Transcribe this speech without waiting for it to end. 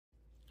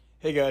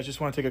Hey guys, just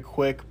want to take a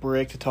quick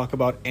break to talk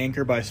about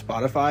Anchor by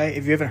Spotify.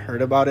 If you haven't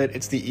heard about it,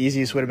 it's the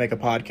easiest way to make a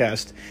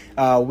podcast.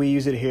 We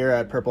use it here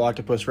at Purple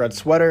Octopus Red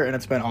Sweater, and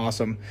it's been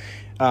awesome.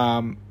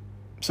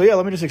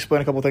 Let me just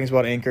explain a couple things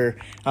about Anchor.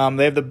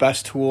 They have the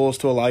best tools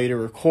to allow you to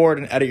record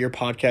and edit your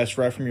podcast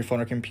right from your phone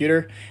or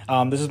computer.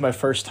 This is my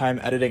first time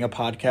editing a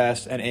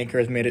podcast, and Anchor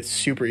has made it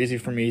super easy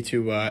for me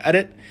to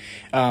edit.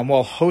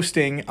 While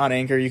hosting on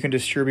Anchor, you can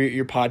distribute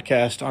your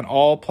podcast on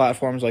all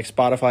platforms like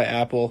Spotify,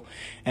 Apple,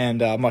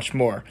 and much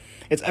more.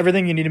 It's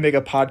everything you need to make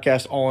a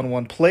podcast all in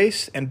one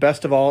place, and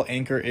best of all,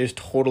 Anchor is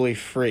totally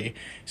free.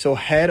 So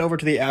head over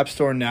to the App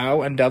Store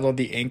now and download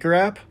the Anchor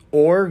app,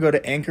 or go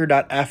to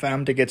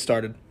anchor.fm to get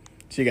started.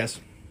 See you guys.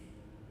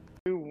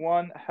 2,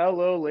 1.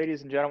 Hello,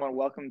 ladies and gentlemen.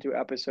 Welcome to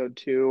episode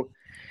 2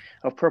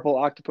 of Purple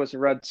Octopus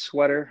Red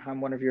Sweater.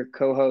 I'm one of your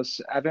co-hosts,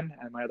 Evan,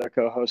 and my other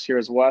co-host here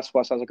is Wes.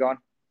 Wes, how's it going?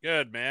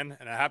 Good, man.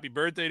 And a happy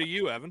birthday to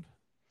you, Evan.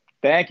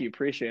 Thank you.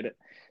 Appreciate it.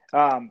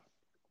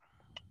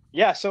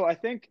 So I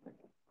think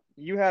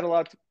you had a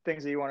lot of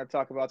things that you want to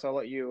talk about, so I'll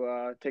let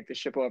you take the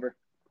ship over.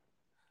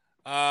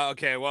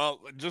 Okay,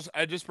 well,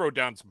 I just wrote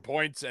down some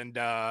points and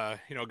got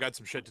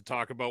some shit to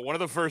talk about. One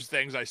of the first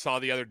things I saw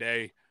the other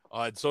day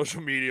on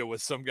social media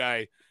was some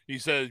guy.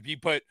 He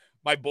put,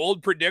 my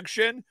bold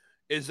prediction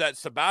is that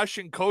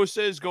Sebastian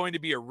Cossa is going to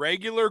be a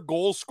regular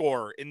goal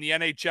scorer in the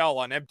NHL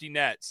on empty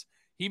nets.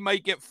 He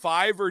might get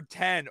 5 or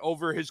 10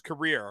 over his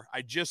career.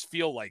 I just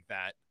feel like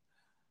that.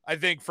 I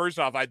think, first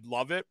off, I'd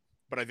love it,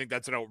 but I think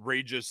that's an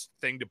outrageous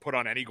thing to put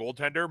on any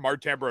goaltender.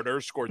 Martin Brodeur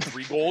scored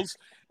 3 goals,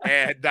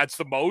 and that's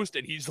the most,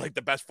 and he's like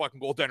the best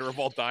fucking goaltender of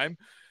all time.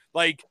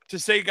 Like, to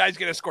say a guy's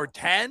going to score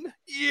 10?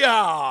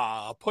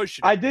 Yeah,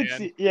 pushing it,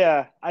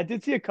 I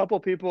did see a couple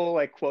people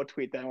like quote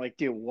tweet that. I'm like,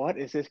 dude, what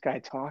is this guy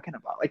talking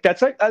about? Like,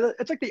 it's like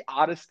the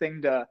oddest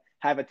thing to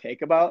have a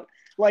take about.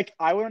 Like,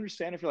 I would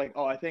understand if you're like,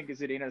 oh, I think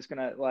Zadina's going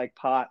to like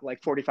pot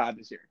like 45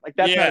 this year. Like,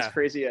 that's not as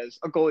crazy as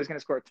a goalie's going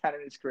to score 10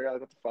 in his career.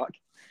 Like, what the fuck?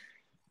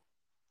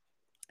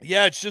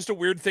 Yeah, it's just a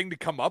weird thing to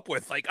come up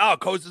with. Like, oh,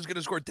 Costa's going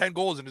to score 10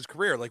 goals in his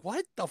career. Like,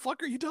 what the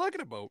fuck are you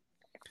talking about?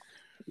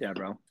 Yeah,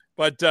 bro.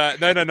 But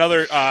then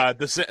another, not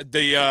the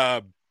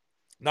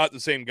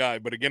same guy,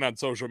 but again on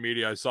social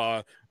media, I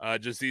saw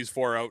just these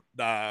 4 out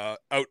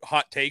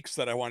hot takes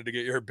that I wanted to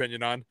get your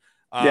opinion on.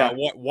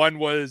 One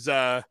was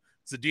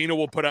Zadina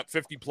will put up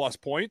 50 plus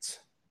points.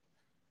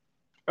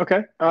 Okay.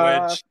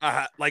 Which,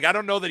 I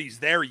don't know that he's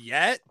there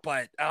yet,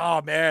 but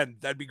oh man,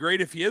 that'd be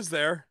great if he is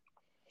there.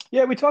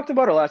 Yeah, we talked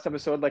about it last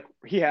episode. Like,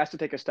 he has to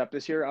take a step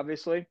this year,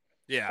 obviously.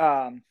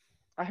 Yeah.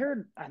 I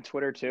heard on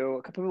Twitter, too,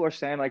 a couple people are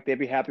saying, like, they'd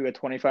be happy with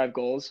 25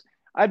 goals.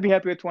 I'd be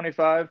happy with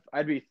 25.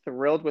 I'd be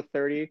thrilled with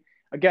 30.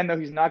 Again, though,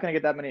 he's not going to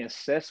get that many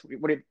assists.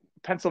 Would he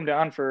pencil him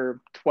down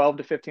for 12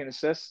 to 15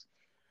 assists?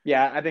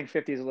 Yeah, I think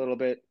 50 is a little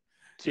bit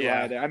too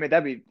high there. I mean,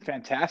 that'd be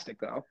fantastic,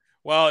 though.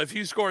 Well, if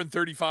he's scoring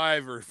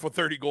 35 or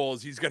 30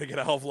 goals, he's going to get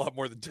a hell of a lot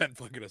more than 10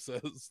 fucking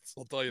assists.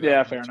 I'll tell you that.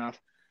 Yeah, fair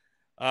enough.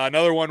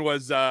 Another one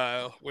was,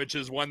 which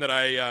is one that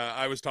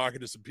I was talking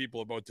to some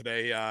people about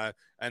today,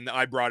 and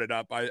I brought it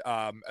up.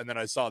 And then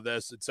I saw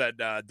this. It said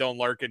Dylan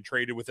Larkin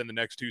traded within the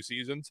next 2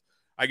 seasons.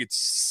 I could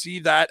see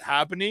that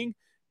happening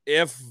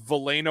if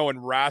Veleno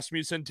and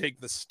Rasmussen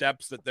take the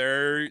steps that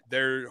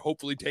they're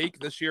hopefully take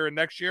this year and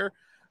next year.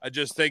 I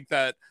just think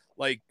that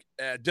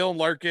Dylan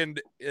Larkin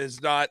is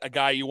not a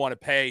guy you want to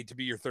pay to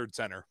be your third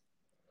center.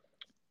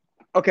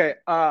 Okay,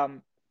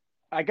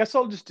 I guess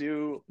I'll just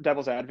do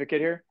devil's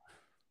advocate here.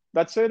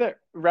 Let's say that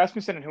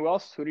Rasmussen and who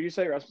else? Who did you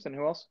say? Rasmussen and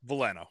who else?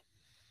 Veleno.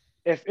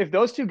 If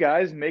those 2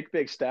 guys make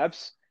big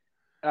steps,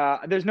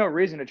 there's no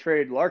reason to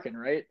trade Larkin,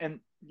 right?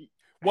 And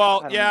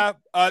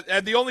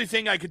and the only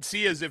thing I could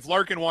see is if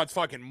Larkin wants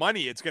fucking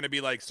money, it's going to be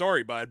like,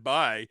 sorry, bud,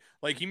 bye.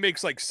 Like, he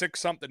makes like 6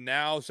 something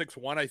now,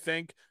 6-1, I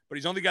think, but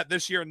he's only got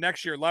this year and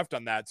next year left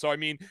on that. So, I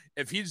mean,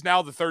 if he's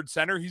now the third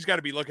center, he's got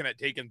to be looking at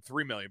taking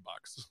 $3 million.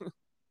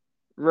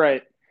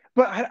 Right.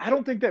 But I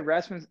don't think that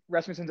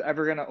Rasmussen's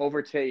ever going to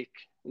overtake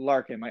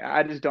Larkin. Like,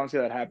 I just don't see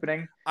that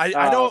happening.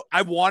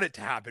 I want it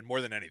to happen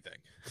more than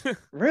anything.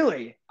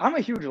 Really? I'm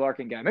a huge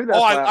Larkin guy. Maybe that's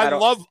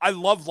I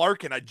love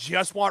Larkin. I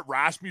just want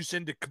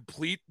Rasmussen to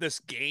complete this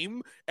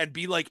game and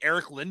be like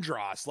Eric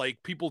Lindros. Like,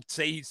 people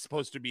say he's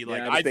supposed to be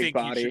like, I think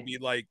he should be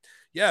like,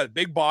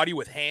 big body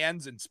with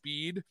hands and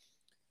speed.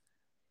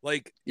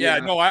 Like,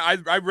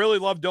 I really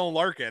love Dylan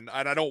Larkin,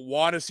 and I don't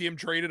want to see him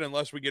traded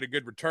unless we get a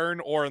good return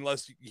or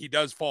unless he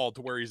does fall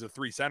to where he's a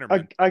 3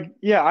 centerman.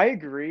 I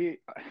agree.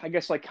 I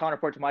guess, like,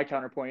 counterpoint to my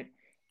counterpoint,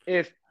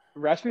 if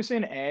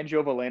Rasmussen and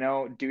Joe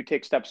Veleno do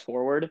take steps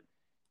forward,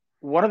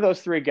 one of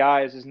those 3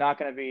 guys is not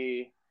going to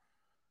be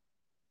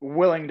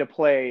willing to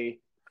play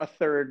a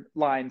third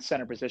line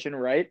center position,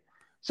 right?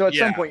 So at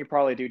some point, you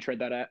probably do trade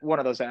that one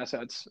of those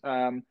assets.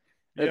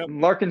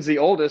 Larkin's the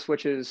oldest,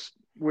 which is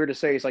weird to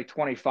say. He's like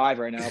 25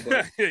 right now,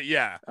 but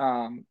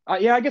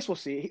I guess we'll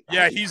see.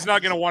 He's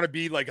not going to want to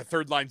be like a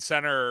third line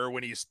center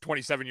when he's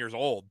 27 years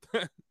old.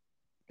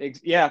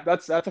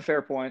 That's a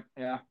fair point.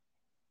 Yeah.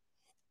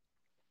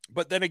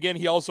 But then again,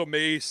 he also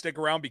may stick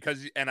around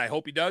and I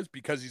hope he does,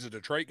 because he's a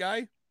Detroit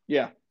guy.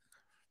 Yeah.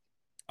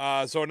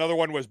 So another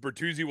one was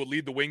Bertuzzi will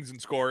lead the Wings in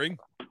scoring,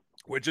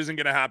 which isn't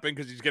going to happen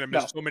because he's going to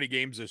miss No, so many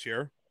games this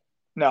year.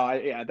 no,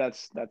 yeah,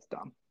 that's dumb. That's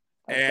dumb.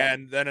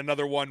 And then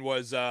another one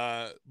was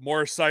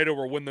Morris Seider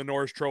will win the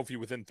Norris Trophy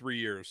within 3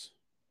 years.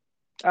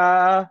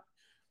 Uh,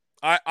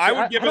 I see,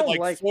 would give I it don't like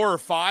like 4 or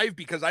 5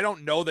 because I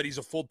don't know that he's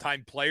a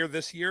full-time player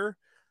this year.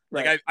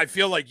 Like right. I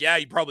feel like, yeah,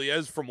 he probably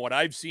is from what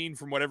I've seen,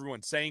 from what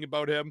everyone's saying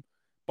about him.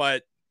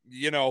 But,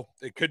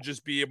 it could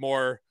just be a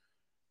more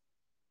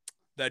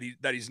that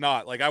he's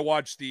not. Like I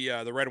watched the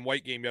red and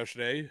white game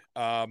yesterday.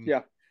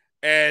 Yeah,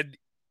 And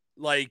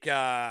like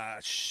I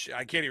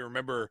can't even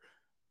remember.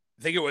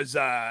 I think it was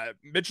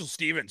Mitchell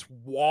Stevens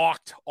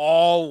walked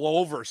all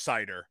over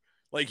Seider.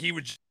 Like he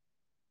was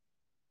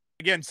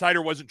again,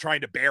 Seider wasn't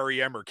trying to bury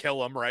him or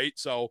kill him, right?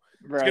 So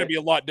it's going to right. be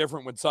a lot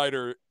different when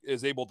Seider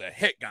is able to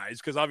hit guys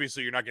because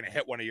obviously you're not going to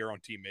hit one of your own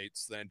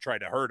teammates and try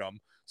to hurt him.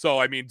 So,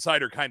 I mean,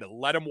 Seider kind of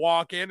let him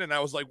walk in, and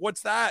I was like,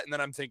 what's that? And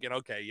then I'm thinking,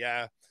 okay,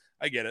 yeah,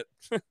 I get it.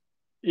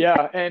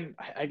 Yeah, and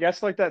I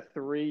guess like that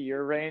 3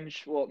 year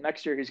range. Well,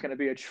 next year he's going to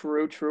be a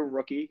true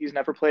rookie. He's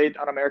never played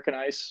on American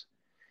ice.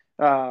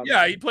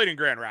 Yeah, he played in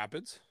Grand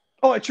Rapids.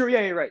 Oh, true.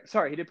 Yeah, you're right.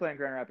 Sorry, he did play in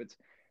Grand Rapids.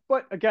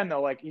 But again,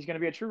 though, like he's going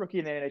to be a true rookie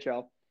in the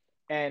NHL,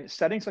 and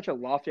setting such a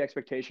lofty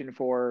expectation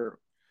for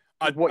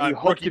what A you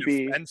hope rookie to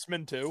be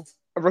defenseman, too.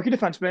 a rookie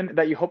defenseman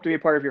that you hope to be a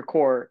part of your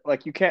core.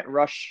 Like you can't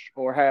rush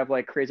or have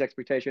like crazy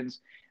expectations.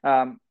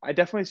 I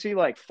definitely see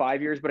like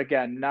 5 years, but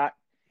again, not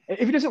if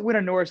he doesn't win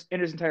a Norris in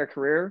his entire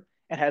career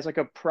and has like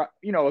a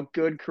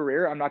good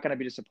career, I'm not going to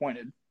be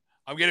disappointed.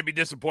 I'm going to be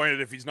disappointed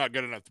if he's not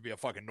good enough to be a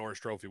fucking Norris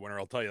Trophy winner.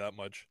 I'll tell you that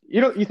much.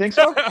 You think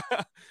so?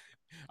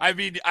 I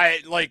mean,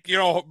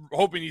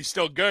 hoping he's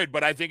still good,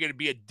 but I think it'd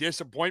be a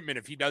disappointment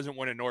if he doesn't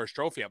win a Norris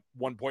Trophy at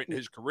one point in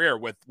his career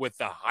with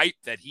the hype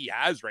that he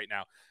has right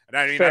now. And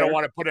I mean, Fair. I don't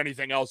want to put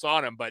anything else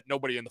on him, but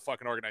nobody in the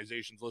fucking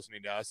organization's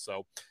listening to us,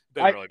 so it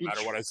doesn't really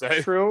matter what I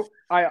say. True.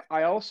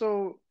 I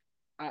also,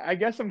 I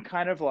guess I'm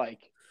kind of like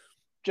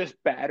just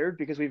battered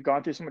because we've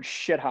gone through so much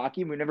shit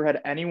hockey. We've never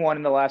had anyone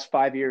in the last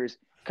 5 years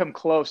come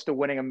close to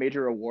winning a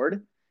major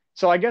award.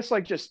 So I guess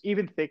like just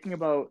even thinking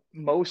about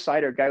Mo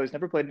Seider, guy who's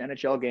never played an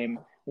NHL game,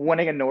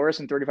 winning a Norris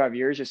in 35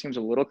 years just seems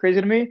a little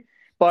crazy to me.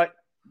 But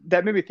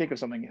that made me think of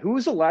something. Who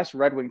was the last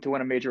Red Wing to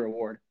win a major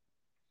award?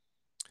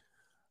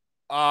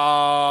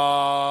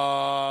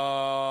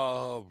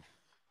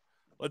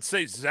 Let's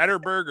say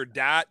Zetterberg or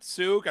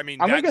Datsuk. I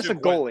mean, I'm gonna guess a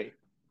goalie.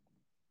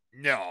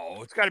 No,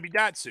 it's got to be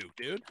Datsuk,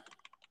 dude.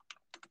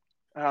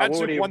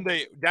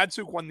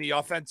 Datsuk won the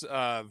offense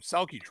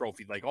Selke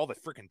Trophy like all the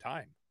freaking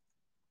time.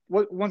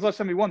 When's the last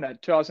time he won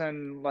that?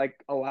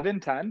 2011,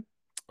 10?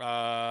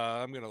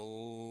 I'm gonna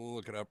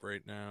look it up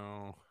right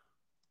now.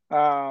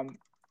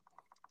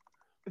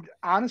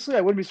 Honestly,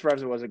 I wouldn't be surprised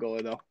if it was a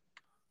goalie though.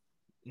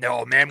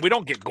 No, man, we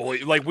don't get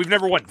goalie. Like we've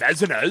never won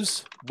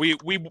Vezinas. We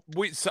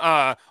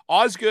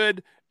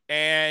Osgood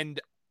and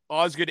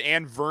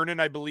Vernon,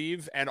 I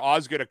believe, and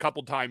Osgood a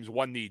couple times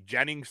won the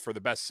Jennings for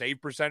the best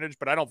save percentage,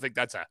 but I don't think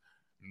that's a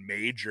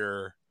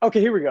major.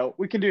 Okay, here we go.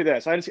 We can do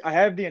this. I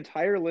have the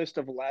entire list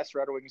of last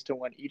Red Wings to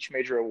win each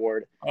major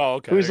award. Oh,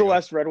 okay. Who's the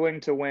last Red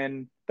Wing to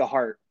win the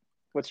Hart?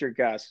 What's your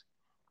guess?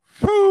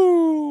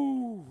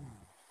 Whew.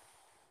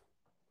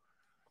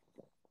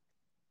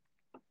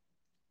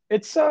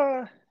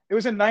 It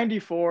was in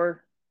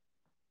 '94.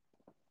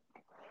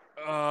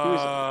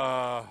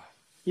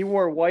 He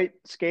wore white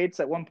skates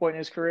at one point in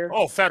his career.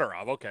 Oh,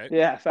 Fedorov. Okay.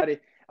 Yeah, Fetty.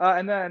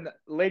 And then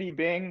Lady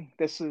Bing.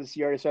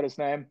 You already said his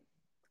name.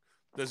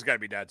 This has got to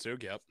be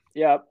Datsuk. Yep.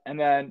 Yep. And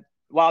then,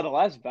 wow, the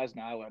last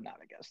Vezina, I would not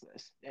have guessed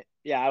this.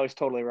 I was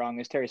totally wrong.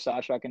 It's Terry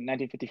Sawchuk in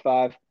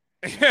 1955.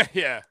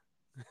 Yeah.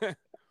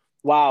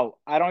 Wow.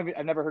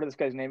 I've never heard of this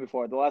guy's name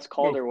before. The last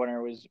Calder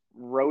winner was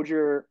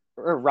Roger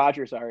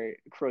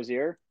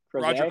Crozier.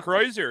 Roger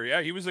Crozier.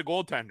 Yeah, he was a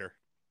goaltender.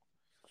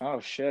 Oh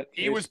shit.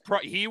 He was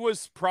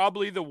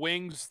probably the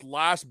Wings'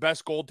 last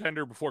best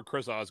goaltender before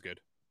Chris Osgood.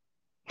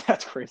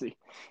 That's crazy.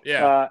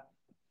 Yeah.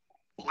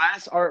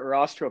 Last Art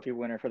Ross Trophy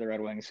winner for the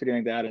Red Wings. Who do you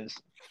think that is?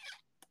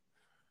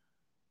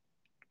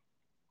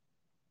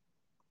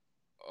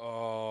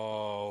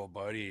 Oh,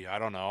 buddy, I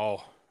don't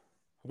know.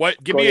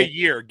 What? Give me a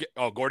year.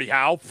 Gordie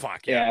Howe?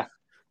 Fuck yeah.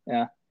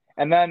 Yeah.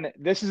 And then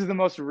this is the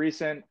most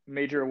recent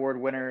major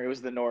award winner. It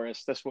was the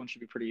Norris. This one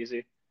should be pretty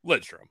easy.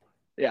 Lidstrom.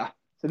 Yeah.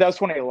 So that was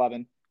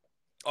 2011.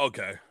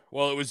 Okay.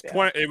 Well, it was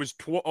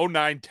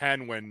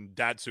 09-10 when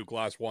Datsuk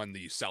last won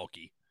the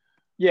Selke.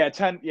 Yeah,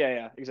 10.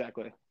 Yeah,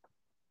 exactly.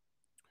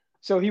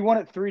 So he won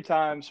it 3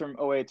 times from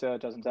 08 to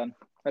 2010.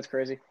 That's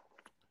crazy.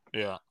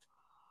 Yeah.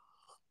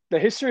 The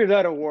history of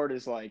that award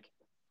is like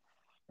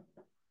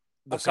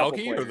the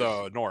Selke or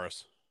the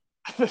Norris?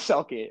 The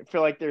Selke. I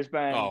feel like there's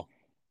been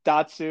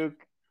Datsuk,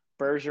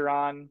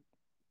 Bergeron,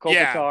 Kopitar.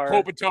 Yeah,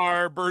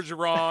 Kopitar,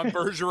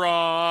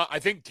 Bergeron. I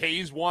think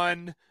Tays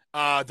won.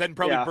 Then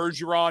probably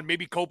Bergeron,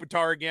 maybe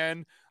Kopitar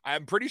again.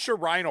 I'm pretty sure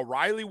Ryan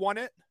O'Reilly won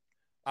it.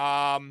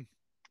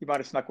 He might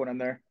have snuck one in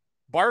there.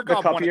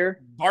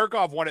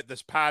 Barkov won it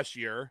this past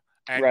year.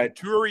 And Right.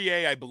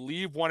 Couturier, I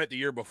believe, won it the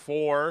year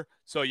before.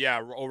 So yeah,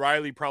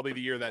 O'Reilly probably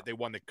the year that they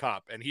won the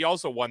cup, and he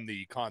also won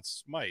the Conn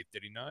Smythe,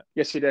 did he not?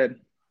 Yes, he did.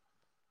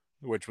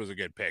 Which was a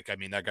good pick. I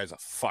mean, that guy's a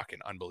fucking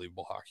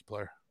unbelievable hockey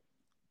player.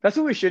 That's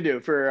what we should do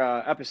for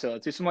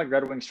episodes. Do some like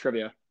Red Wings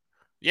trivia.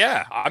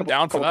 Yeah, I'm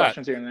down for Couple that.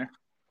 questions here and there.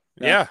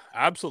 Yeah,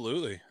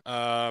 absolutely.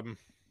 I'm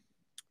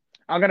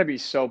gonna be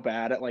so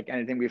bad at like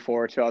anything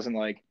before 2000,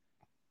 like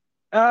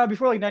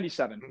before like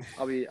 97.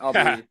 I'll be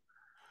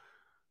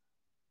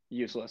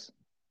useless.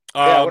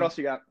 Yeah. What else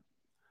you got?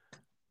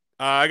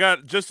 I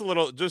got just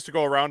to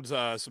go around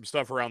some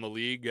stuff around the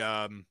league.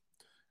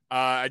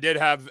 I did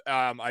have,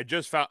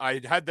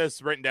 I had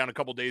this written down a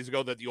couple days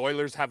ago that the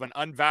Oilers have an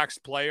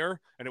unvaxxed player,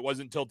 and it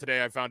wasn't until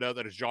today I found out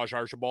that it's Josh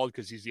Archibald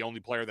because he's the only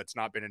player that's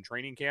not been in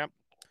training camp.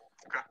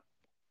 Okay.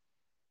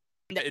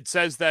 It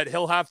says that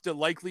he'll have to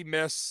likely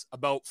miss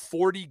about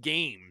 40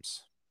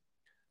 games.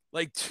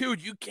 Like,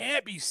 dude, you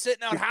can't be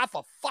sitting out half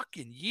a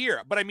fucking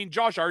year. But I mean,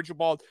 Josh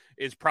Archibald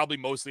is probably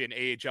mostly an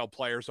AHL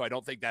player, so I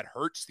don't think that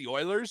hurts the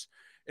Oilers.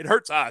 It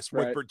hurts us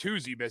with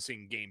Bertuzzi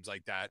missing games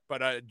like that.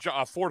 But a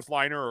fourth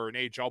liner or an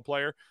AHL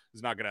player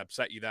is not going to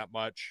upset you that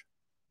much.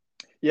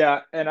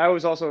 Yeah, and I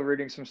was also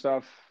reading some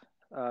stuff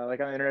like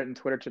on the internet and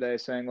Twitter today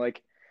saying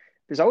like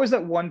there's always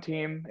that one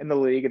team in the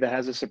league that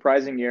has a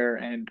surprising year,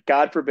 and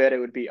God forbid it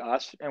would be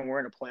us, and we're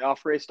in a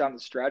playoff race down the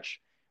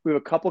stretch. We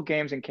have a couple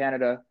games in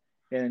Canada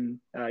in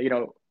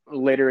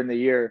later in the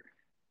year.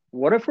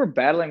 What if we're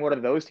battling one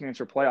of those teams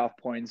for playoff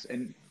points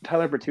and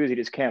Tyler Bertuzzi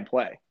just can't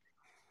play?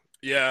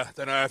 Yeah,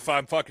 then if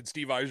I'm fucking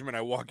Steve Yzerman,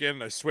 I walk in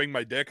and I swing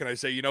my dick and I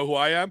say, you know who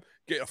I am?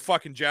 Get a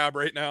fucking jab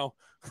right now.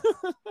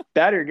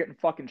 That or you're getting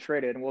fucking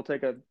traded, and we'll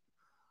take a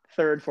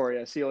third for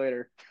you. See you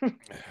later.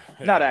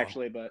 Not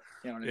actually, but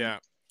you know what I mean. Yeah.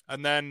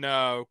 And then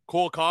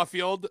Cole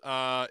Caulfield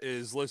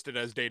is listed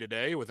as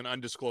day-to-day with an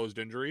undisclosed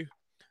injury.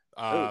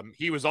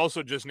 He was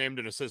also just named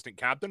an assistant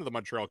captain of the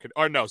Montreal.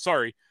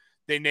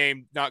 They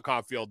named not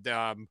Caulfield.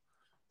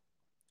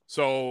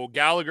 So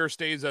Gallagher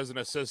stays as an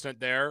assistant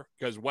there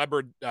because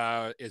Weber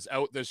is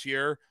out this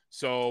year.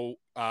 So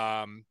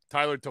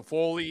Tyler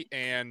Toffoli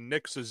and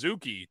Nick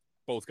Suzuki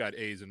both got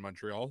A's in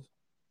Montreal.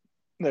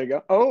 There you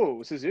go.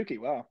 Oh, Suzuki.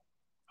 Wow.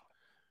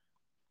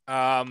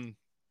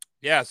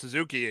 Yeah,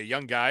 Suzuki, a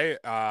young guy.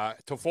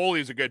 Toffoli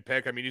is a good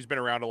pick. I mean, he's been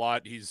around a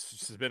lot.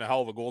 He's been a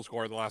hell of a goal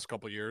scorer the last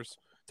couple of years.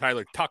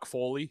 Tyler Tuck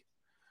Foley.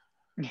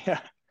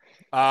 Yeah.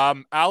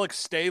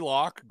 Alex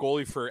Stalock,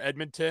 goalie for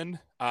Edmonton.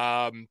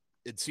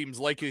 It seems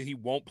likely he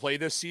won't play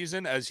this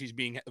season as he's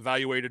being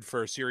evaluated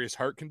for a serious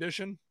heart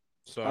condition.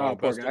 So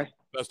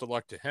best of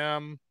luck to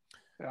him.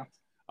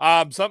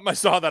 Yeah. Something I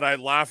saw that I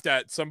laughed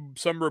at. Some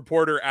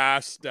reporter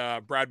asked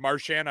Brad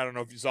Marchand, I don't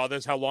know if you saw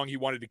this, how long he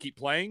wanted to keep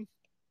playing.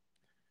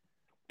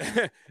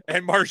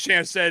 And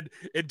Marchand said,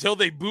 until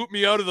they boot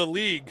me out of the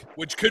league,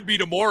 which could be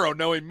tomorrow,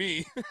 knowing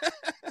me.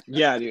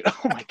 Yeah, dude.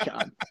 Oh my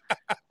God.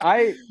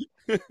 I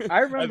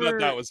remember. I thought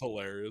that was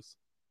hilarious.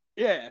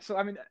 Yeah. So,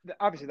 I mean,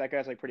 obviously that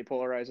guy's like pretty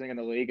polarizing in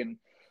the league. And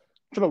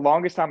for the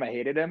longest time, I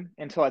hated him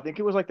until I think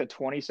it was like the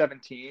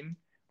 2017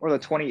 or the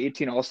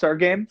 2018 All-Star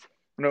game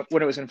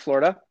when it was in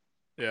Florida.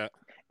 Yeah.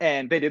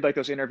 And they did like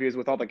those interviews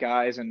with all the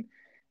guys. And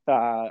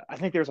I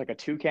think there was like a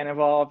toucan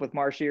involved with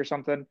Marshy or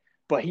something.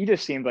 But he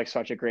just seemed like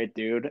such a great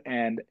dude.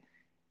 And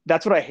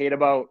that's what I hate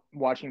about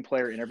watching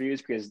player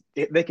interviews because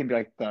they can be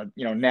like the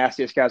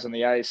nastiest guys on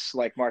the ice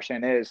like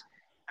Marchand is.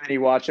 And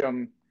you watch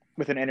them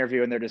with an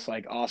interview and they're just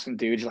like awesome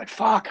dudes. You're like,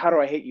 fuck, how do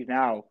I hate you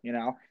now?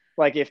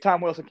 Like if Tom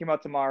Wilson came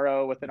out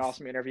tomorrow with an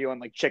awesome interview on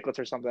like Chicklets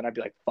or something, I'd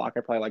be like, fuck, I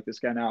probably like this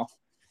guy now.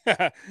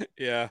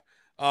 Yeah.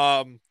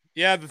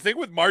 Yeah, the thing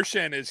with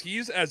Marchand is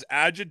he's as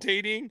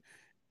agitating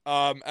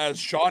as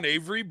Sean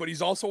Avery, but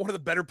he's also one of the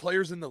better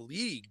players in the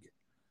league.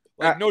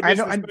 Like, no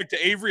disrespect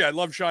to Avery. I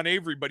love Sean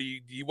Avery, but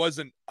he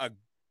wasn't a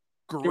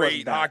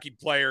great hockey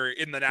player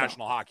in the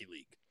National Hockey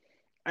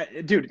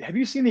League. Dude, have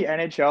you seen the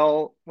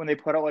NHL when they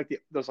put out like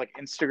those like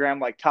Instagram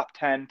like top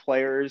 10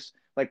 players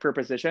like per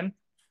position?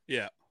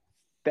 Yeah.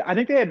 I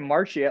think they had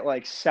Marshy at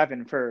like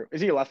 7 for. Is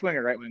he a left wing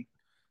or right wing?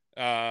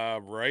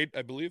 Right,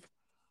 I believe.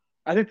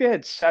 I think they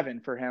had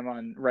 7 for him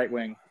on right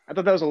wing. I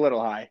thought that was a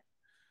little high.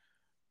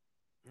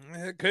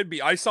 It could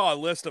be. I saw a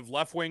list of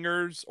left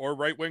wingers or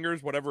right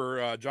wingers,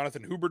 whatever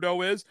Jonathan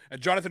Huberdeau is, and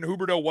Jonathan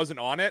Huberdeau wasn't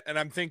on it. And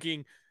I'm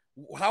thinking,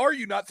 how are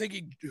you not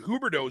thinking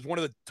Huberdeau is one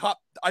of the top?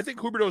 I think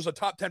Huberdeau is a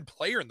top 10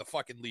 player in the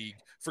fucking league.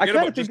 Forget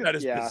about just at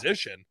his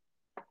position.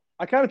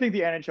 I kind of think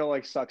the NHL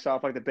like sucks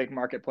off like the big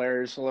market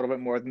players a little bit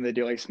more than they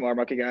do like smaller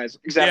market guys.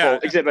 Example,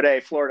 Exhibit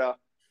A, Florida.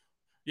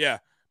 Yeah,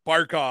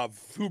 Barkov,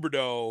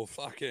 Huberdeau,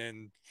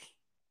 fucking.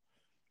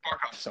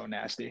 Barkov's so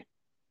nasty.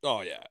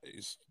 Oh yeah,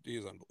 he's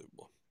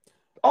unbelievable.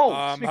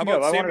 Oh, speaking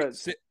of, I wanted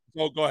to.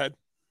 Oh, go ahead.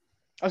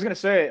 I was gonna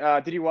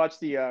say, did you watch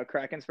the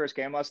Kraken's first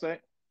game last night?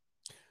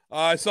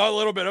 I saw a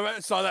little bit of it. I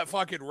saw that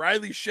fucking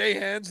Riley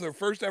Shahans, their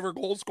first ever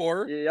goal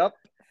scorer. Yep.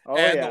 Oh,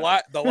 and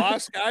the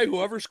last guy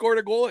who ever scored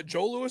a goal at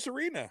Joe Louis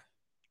Arena.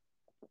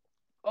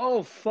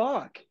 Oh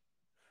fuck,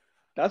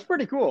 that's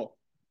pretty cool.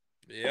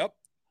 Yep.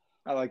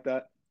 I like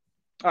that.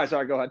 All right,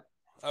 sorry. Go ahead.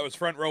 I was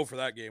front row for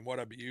that game. What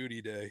a beauty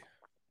day.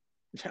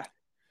 Yeah.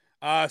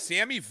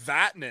 Sammy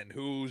Vatanen,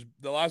 who's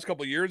the last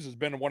couple of years has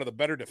been one of the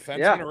better defensemen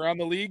Yeah. around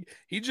the league.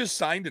 He just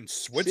signed in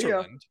See ya.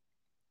 Switzerland.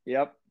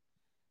 Yep.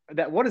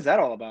 What is that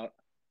all about?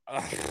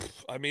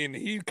 I mean,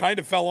 he kind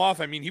of fell off.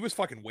 I mean, he was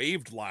fucking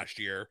waived last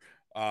year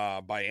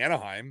by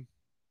Anaheim.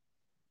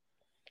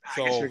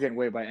 I guess you're getting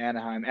waived by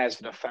Anaheim as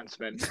a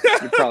defenseman.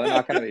 You're probably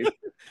not going to be.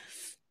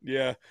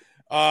 Yeah.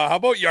 How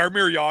about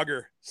Jaromir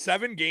Jagr?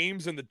 7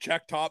 games in the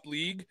Czech top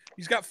league.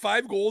 He's got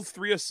 5 goals,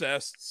 3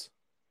 assists.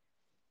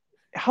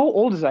 How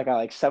old is that guy?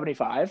 Like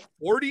 75?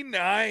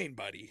 49,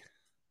 buddy.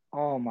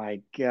 Oh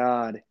my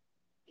God.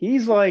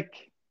 He's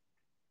like,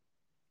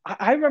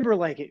 I remember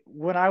like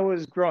when I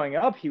was growing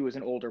up, he was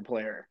an older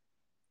player.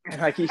 And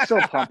like he's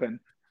still pumping.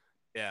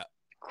 Yeah.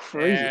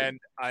 Crazy. And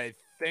I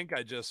think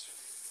I just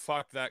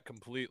fucked that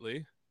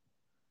completely.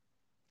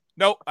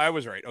 No, I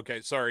was right.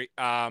 Okay, sorry.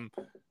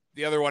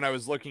 The other one I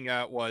was looking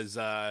at was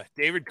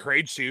David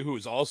Krejci,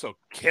 who's also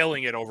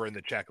killing it over in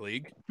the Czech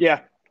league.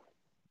 Yeah.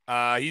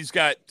 He's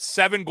got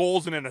 7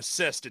 goals and an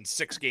assist in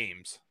 6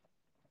 games.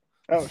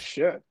 Oh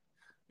shit.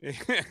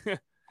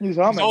 He's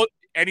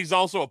and he's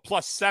also a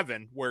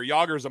 +7, where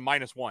Jagr's a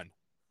 -1.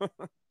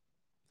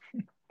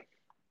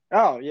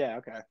 Oh yeah,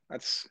 okay.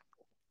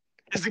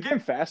 Is the game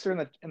faster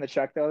in the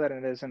Czech though than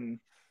it is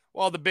in?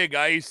 Well, the big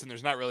ice, and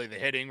there's not really the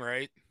hitting,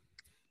 right?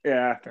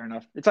 Yeah, fair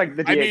enough. It's like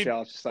the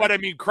DHL. It's just like, but I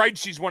mean,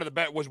 Krejci's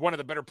was one of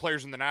the better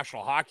players in the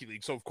National Hockey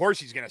League, so of course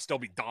he's going to still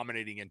be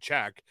dominating in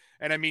Czech.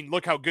 And I mean,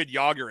 look how good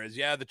Jagr is.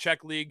 Yeah, the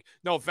Czech League.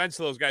 No offense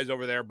to those guys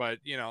over there, but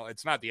you know,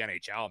 it's not the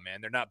NHL,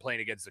 man. They're not playing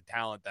against the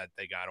talent that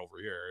they got over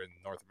here in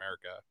North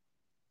America.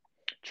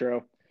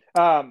 True.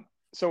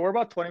 So we're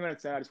about 20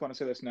 minutes in. I just want to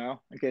say this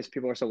now, in case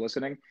people are still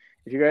listening.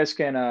 If you guys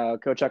can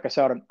go check us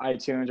out on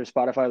iTunes or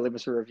Spotify, leave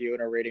us a review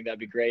and a rating, that'd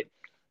be great.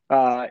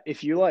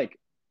 If you like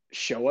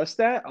show us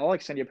that, I'll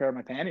like send you a pair of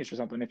my panties or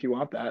something if you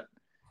want that.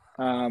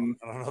 I don't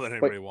know that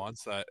anybody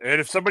wants that.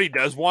 And if somebody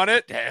does want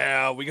it,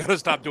 yeah, we got to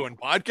stop doing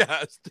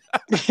podcasts.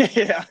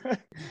 Yeah.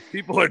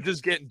 People are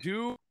just getting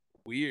too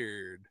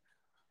weird.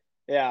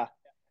 Yeah.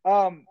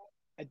 I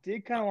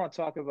did kind of want to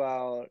talk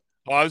about.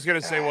 Well, I was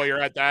going to say, while you're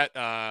at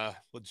that,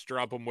 let's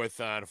drop them with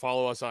to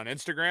follow us on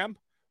Instagram,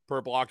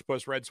 Purple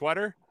Octopus Red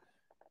Sweater.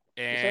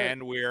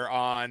 And we're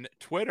on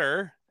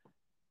Twitter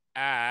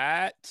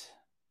at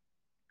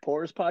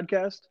Pores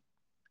Podcast.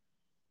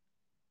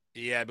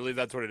 Yeah, I believe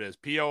that's what it is.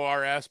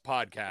 PORS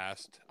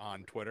Podcast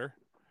on Twitter.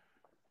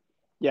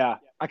 Yeah,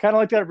 I kind of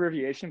like that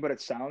abbreviation, but it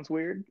sounds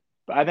weird.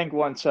 But I think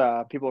once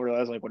people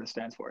realize like what it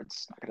stands for,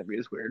 it's not going to be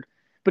as weird.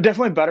 But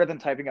definitely better than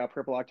typing out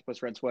Purple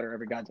Octopus Red Sweater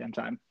every goddamn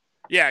time.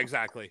 Yeah,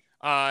 exactly.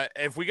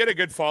 If we get a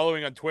good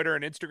following on Twitter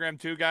and Instagram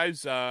too,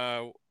 guys,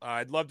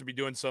 I'd love to be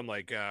doing some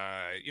like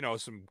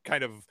some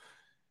kind of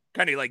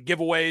like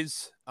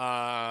giveaways.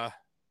 Fan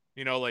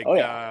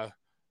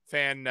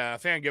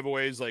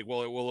giveaways. Like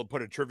we'll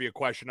put a trivia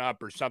question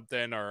up or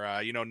something,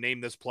 or name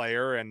this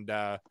player and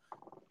do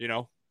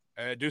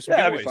some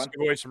giveaways.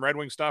 Give away some Red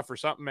Wing stuff or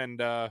something, and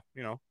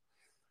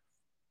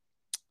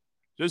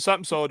just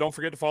something. So don't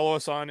forget to follow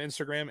us on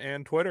Instagram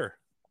and Twitter.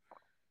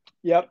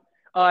 Yep.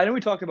 I know we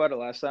talked about it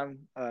last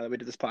time we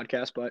did this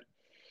podcast, but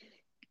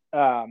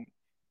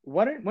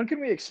when can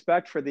we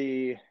expect for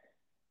the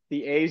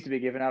A's to be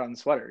given out on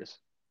sweaters?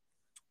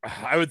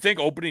 I would think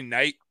opening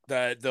night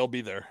that they'll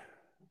be there.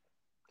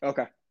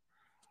 Okay.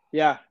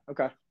 Yeah.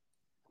 Okay.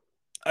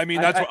 I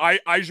mean, that's what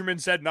Yzerman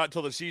said. Not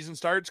till the season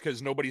starts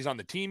because nobody's on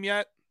the team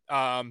yet.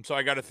 So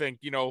I got to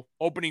think,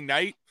 opening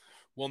night,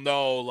 we'll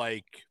know.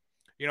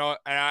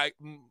 And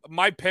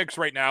my picks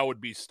right now would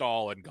be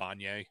Stahl and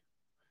Gagne.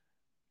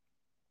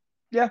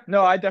 Yeah,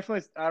 no, I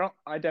definitely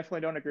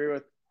don't agree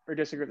with or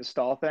disagree with the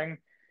Stahl thing.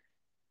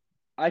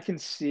 I can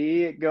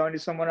see it going to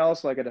someone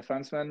else, like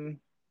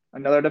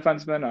another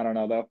defenseman. I don't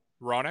know though.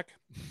 Roenick?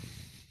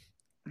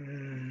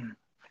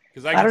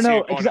 Because I don't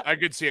know. I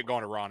could see it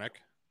going to Roenick.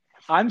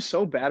 I'm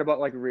so bad about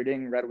like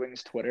reading Red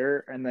Wings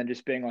Twitter and then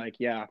just being like,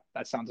 yeah,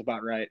 that sounds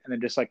about right, and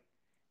then just like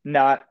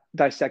not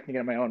dissecting it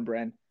in my own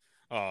brain.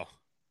 Oh,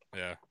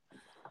 yeah.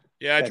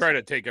 Yeah, I try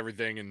to take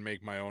everything and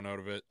make my own out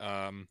of it.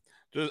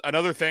 Just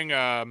another thing.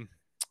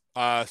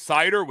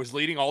 Seider was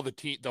leading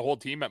the whole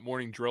team at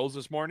morning drills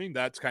this morning.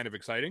 That's kind of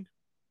exciting.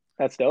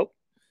 That's dope.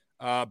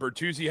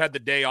 Bertuzzi had the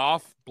day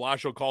off.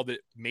 Blashill called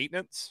it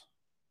maintenance.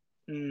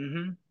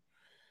 Mm-hmm.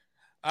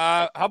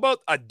 How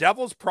about a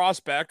Devils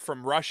prospect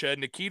from Russia,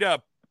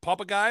 Nikita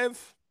Popagayev?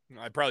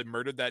 I probably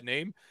murdered that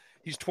name.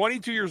 He's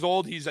 22 years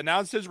old. He's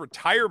announced his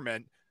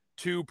retirement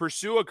to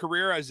pursue a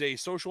career as a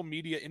social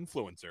media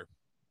influencer.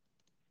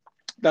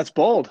 That's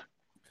bold.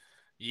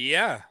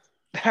 Yeah.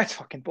 That's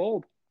fucking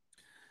bold.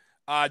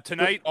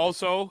 Tonight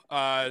also,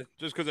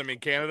 just because I'm in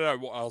Canada,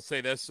 I'll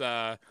say this,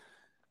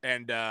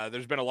 and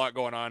there's been a lot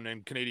going on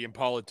in Canadian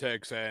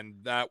politics and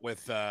that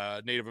with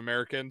Native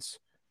Americans.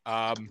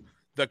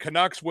 The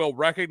Canucks will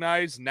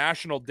recognize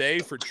National Day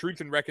for Truth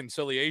and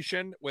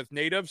Reconciliation with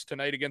Natives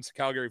tonight against the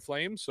Calgary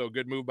Flames. So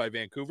good move by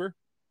Vancouver.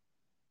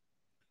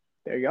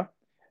 There you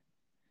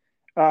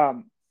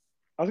go.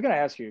 I was gonna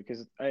ask you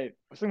because I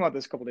was thinking about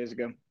this a couple days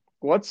ago.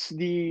 What's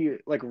the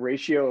like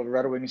ratio of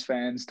Red Wings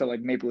fans to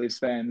like Maple Leafs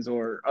fans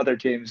or other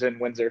teams in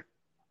Windsor?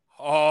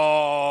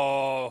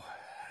 Oh,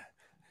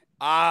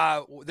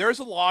 there's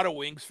a lot of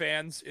Wings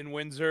fans in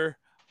Windsor.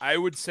 I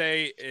would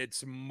say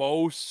it's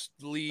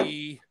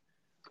mostly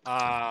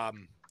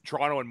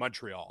Toronto and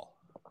Montreal.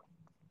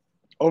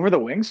 Over the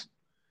Wings?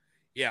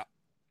 Yeah.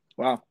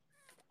 Wow.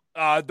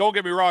 Don't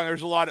get me wrong.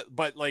 There's a lot of,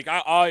 but like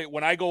I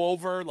when I go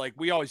over, like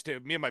we always do,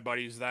 me and my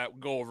buddies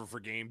that go over for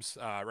games,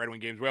 Red Wing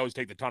games. We always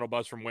take the tunnel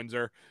bus from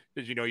Windsor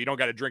because you don't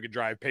got to drink and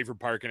drive, pay for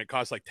parking. It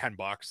costs like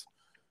 $10.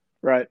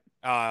 Right.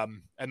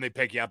 And they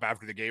pick you up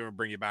after the game and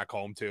bring you back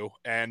home too.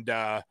 And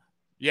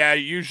yeah,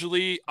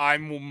 usually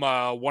I'm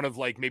one of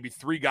like maybe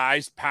 3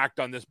 guys packed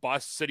on this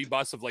city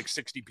bus of like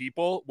 60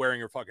 people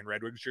wearing a fucking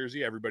Red Wings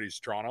jersey. Everybody's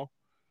Toronto.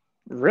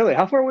 Really?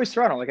 How far away is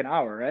Toronto? Like an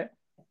hour, right?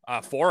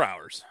 4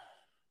 hours.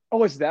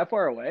 Oh, it's that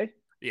far away?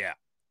 Yeah.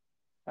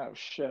 Oh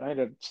shit! I need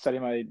to study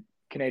my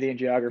Canadian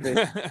geography.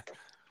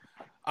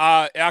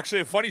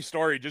 Actually, a funny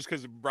story, just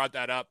because it brought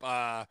that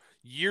up.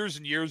 Years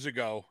and years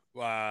ago,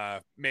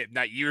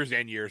 not years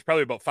and years,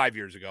 probably about 5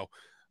 years ago.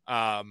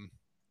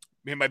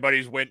 Me and my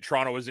buddies went.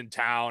 Toronto was in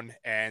town,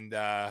 and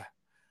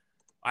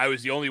I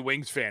was the only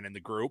Wings fan in the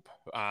group.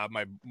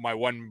 My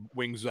one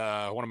Wings,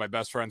 one of my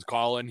best friends,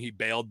 Colin, he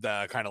bailed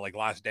kind of like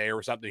last day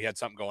or something. He had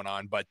something going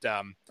on, but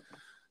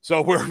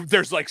so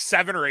there's like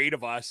 7 or 8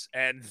 of us,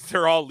 and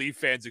they're all Leaf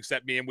fans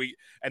except me.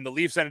 And the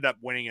Leafs ended up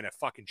winning in a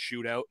fucking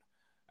shootout.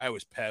 I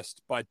was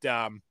pissed, but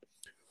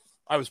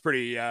I was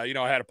pretty, I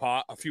had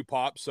a few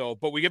pops. So,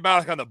 but we get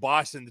back on the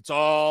bus, and it's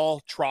all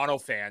Toronto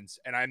fans,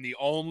 and I'm the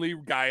only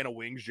guy in a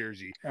Wings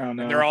jersey, Oh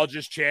no! and they're all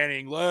just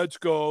chanting, "Let's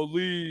go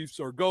Leafs"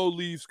 or "Go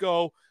Leafs,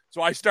 go!"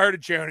 So I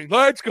started chanting,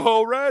 "Let's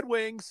go Red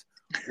Wings."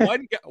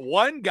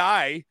 One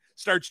guy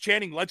starts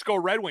chanting, "Let's go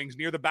Red Wings"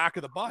 near the back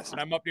of the bus, and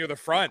I'm up near the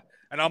front,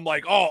 and I'm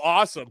like, "Oh,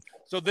 awesome!"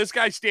 So this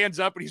guy stands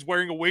up, and he's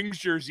wearing a Wings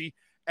jersey,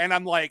 and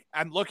I'm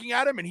looking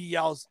at him, and he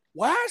yells,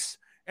 "Wes!"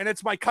 And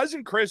it's my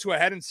cousin Chris, who I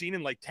hadn't seen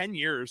in like 10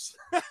 years.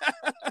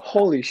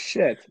 Holy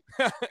shit!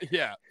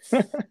 Yeah, so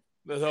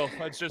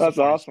that's just That's a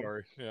funny awesome.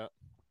 story. Yeah.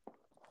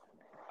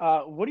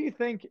 What do you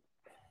think?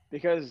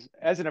 Because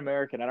as an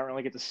American, I don't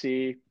really get to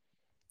see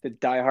the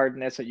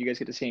diehardness that you guys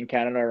get to see in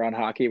Canada around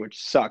hockey,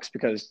 which sucks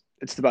because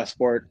it's the best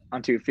sport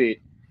on 2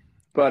 feet.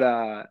 But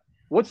Right.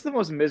 what's the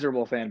most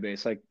miserable fan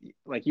base? Like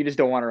you just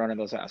don't want to run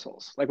into those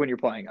assholes. Like when you're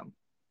playing them,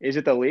 is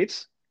it the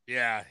Leafs?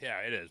 Yeah,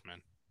 it is,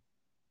 man.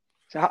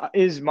 So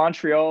is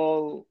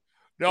Montreal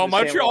in No, the same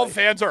Montreal light?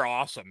 fans are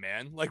awesome,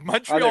 man. Like Are they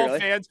Montreal really?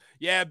 fans,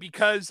 yeah,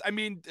 because I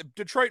mean,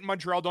 Detroit and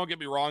Montreal, don't get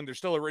me wrong, they're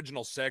still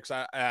original 6,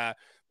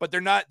 but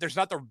they're not. There's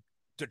not the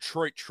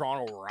Detroit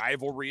Toronto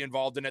rivalry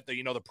involved in it.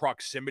 The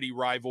proximity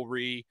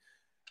rivalry.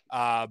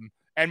 And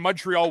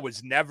Montreal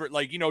was never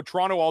like,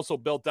 Toronto also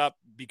built up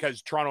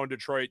because Toronto and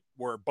Detroit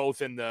were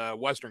both in the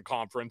Western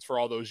Conference for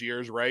all those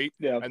years, right?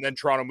 Yeah. And then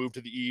Toronto moved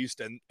to the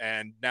East, and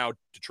now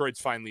Detroit's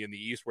finally in the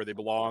East where they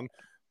belong.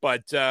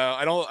 But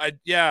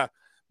yeah,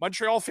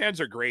 Montreal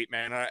fans are great,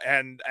 man,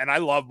 and I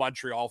love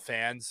Montreal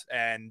fans,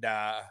 and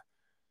I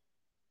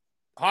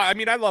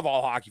mean I love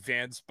all hockey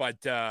fans, but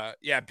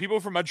yeah,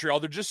 people from Montreal,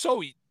 they're just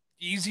so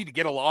easy to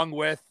get along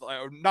with,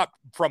 not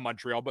from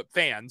Montreal, but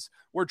fans.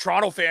 We're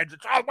Toronto fans.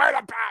 It's, oh, we're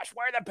the best.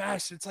 We're the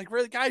best. It's like,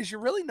 really, guys, you're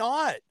really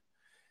not.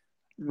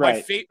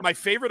 Right. My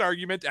favorite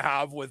argument to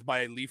have with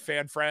my Leaf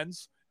fan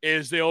friends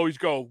is they always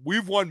go,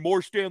 "We've won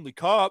more Stanley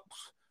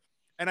Cups."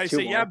 And I 2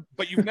 say, yeah, more.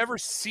 but you've never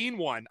seen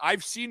one.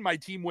 I've seen my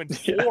team win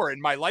Yeah. 4 in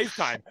my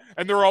lifetime.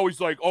 And they're always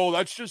like, oh,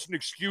 that's just an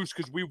excuse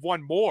because we've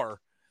won more.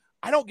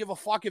 I don't give a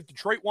fuck if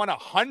Detroit won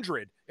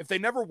 100. If they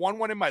never won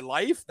one in my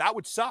life, that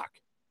would suck.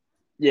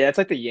 Yeah, it's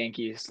like the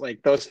Yankees.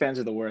 Like those fans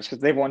are the worst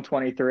because they've won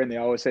 23 and they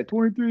always say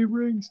 23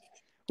 rings.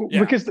 Yeah.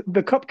 Because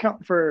the cup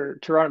count for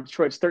Toronto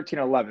Detroit's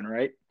 13-11,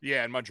 right?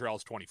 Yeah, and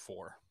Montreal's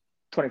 24.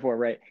 24,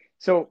 right?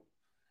 So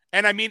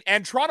And I mean,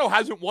 and Toronto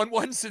hasn't won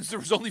one since there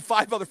was only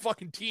 5 other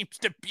fucking teams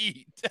to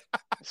beat.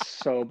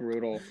 so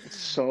brutal. It's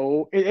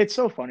so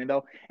funny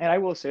though. And I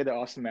will say that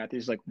Austin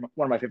Matthews is like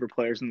one of my favorite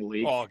players in the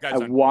league. Oh, I guys,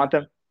 want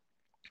them.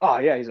 Oh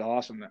yeah, he's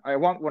awesome. I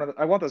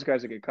want those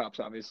guys to get cups,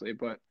 obviously,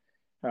 but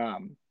yeah,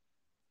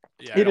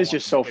 I it don't is want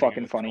just them so winning it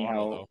fucking with funny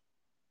Toronto, how though.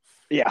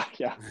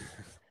 yeah.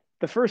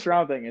 The first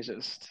round thing is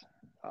just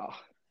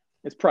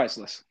it's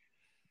priceless.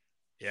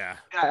 Yeah.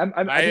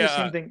 I do the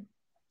same thing.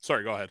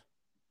 Sorry, go ahead.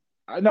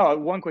 No,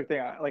 one quick thing.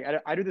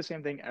 I do the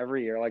same thing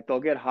every year. Like they'll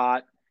get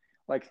hot,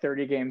 like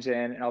 30 games in,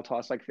 and I'll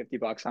toss like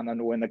 $50 on them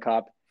to win the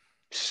cup.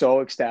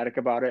 So ecstatic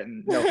about it,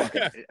 and no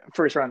fucking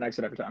first round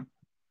exit every time.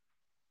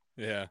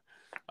 Yeah.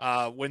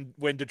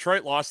 When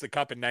Detroit lost the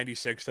cup in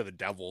 '96 to the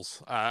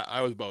Devils,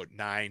 I was about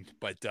 9,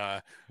 but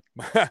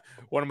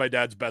one of my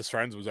dad's best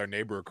friends was our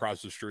neighbor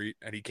across the street,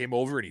 and he came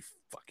over and he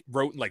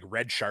wrote in like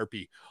red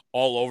Sharpie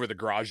all over the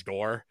garage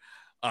door.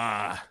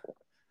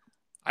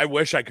 I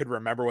wish I could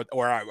remember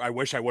I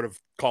wish I would have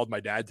called my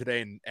dad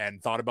today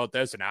and thought about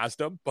this and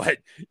asked him, but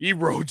he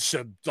wrote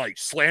some like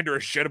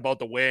slanderous shit about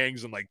the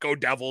Wings and like go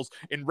Devils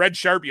in red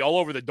Sharpie all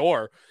over the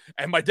door.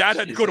 And my dad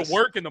had to go to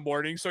work in the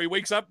morning. So he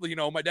wakes up,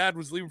 my dad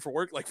was leaving for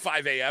work like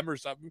 5 a.m. or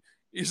something.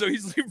 So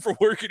he's leaving for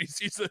work and he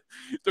sees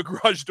the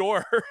garage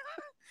door.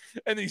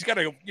 And he's got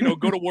to,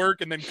 go to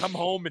work and then come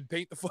home and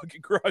paint the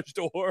fucking garage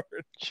door.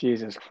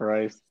 Jesus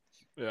Christ.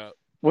 Yeah.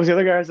 Was the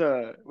other guy's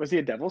was he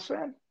a Devils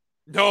fan?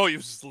 No, he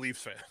was just a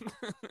Leafs fan.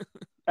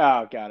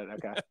 Oh, got it.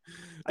 Okay.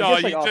 No,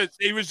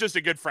 he was just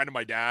a good friend of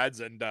my dad's,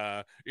 and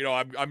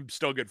I'm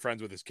still good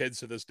friends with his kids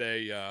to this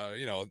day.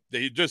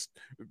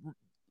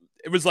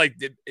 It was like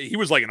he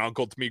was like an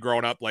uncle to me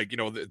growing up, like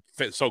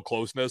so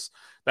closeness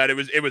that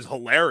it was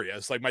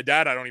hilarious. Like my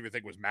dad, I don't even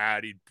think was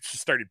mad. He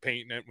just started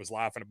painting it and was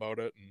laughing about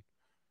it. And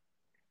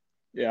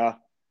yeah.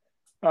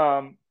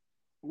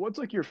 What's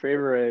like your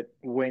favorite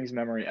Wings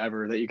memory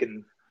ever that you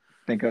can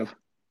think of?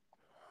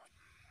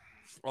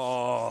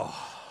 Oh,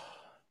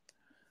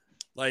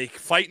 like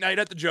fight night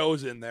at the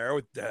Joe's in there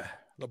with the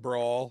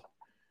brawl.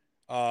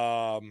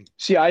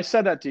 See, I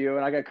said that to you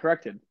and I got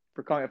corrected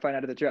for calling it fight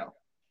night at the Joe.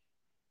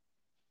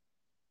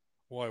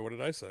 Why? What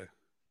did I say?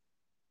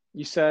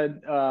 You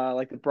said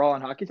like the brawl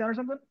in Hockey Town or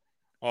something?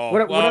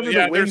 Oh,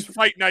 there's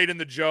fight night in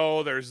the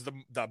Joe. There's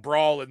the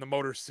brawl in the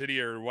Motor City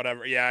or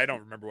whatever. Yeah, I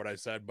don't remember what I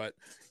said, but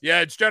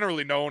yeah, it's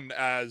generally known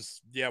as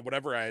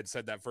whatever I had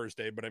said that first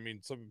day. But I mean,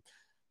 some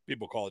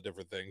people call it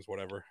different things,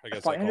 whatever. I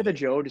guess fight night at the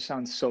Joe just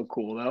sounds so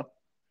cool though.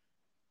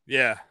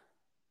 Yeah.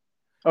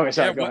 Okay,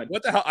 sorry, go ahead.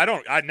 What the hell?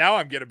 Now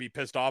I'm going to be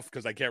pissed off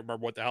because I can't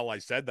remember what the hell I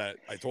said that.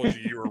 I told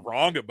you were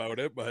wrong about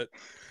it, but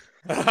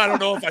I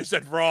don't know if I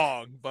said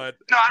wrong, but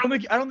no, I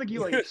don't think you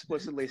like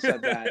explicitly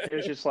said that. It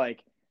was just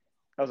like,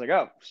 I was like,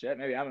 oh shit,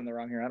 maybe I'm in the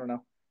wrong here. I don't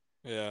know.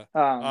 Yeah.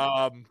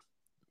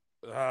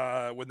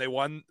 When they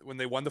won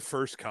the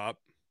first cup,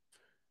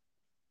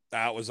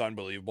 that was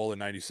unbelievable in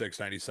 96,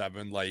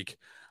 97. Like,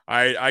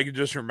 I can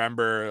just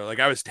remember, like,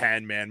 I was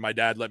 10, man. My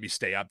dad let me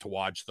stay up to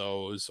watch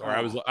those, or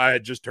I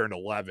had just turned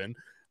 11.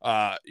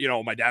 My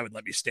dad would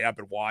let me stay up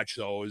and watch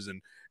those,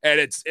 and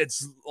it's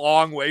a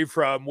long way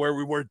from where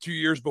we were 2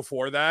 years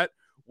before that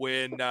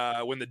when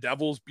the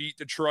Devils beat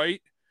Detroit,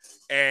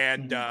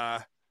 and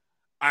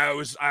I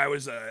was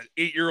a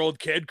 8-year-old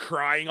kid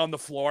crying on the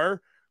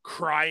floor,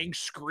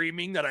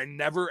 screaming that I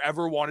never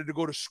ever wanted to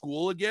go to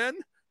school again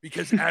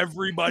because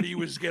everybody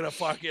was gonna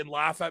fucking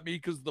laugh at me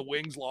because the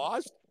Wings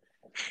lost.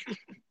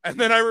 And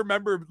then I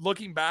remember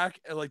looking back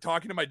and like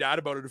talking to my dad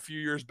about it a few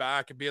years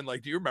back and being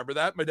like, do you remember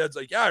that? My dad's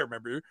like, yeah, I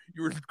remember.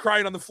 You were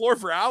crying on the floor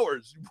for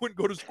hours. You wouldn't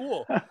go to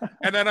school.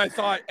 And then I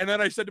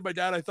said to my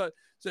dad, to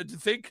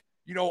think,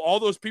 all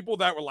those people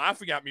that were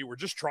laughing at me were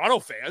just Toronto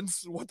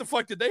fans. What the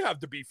fuck did they have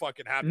to be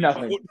fucking happy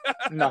Nothing.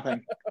 about?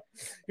 Nothing.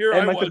 Here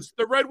and I was.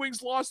 The Red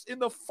Wings lost in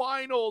the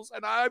finals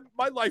and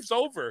my life's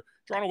over.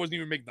 Toronto wasn't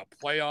even making the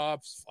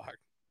playoffs. Fuck.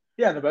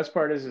 Yeah, the best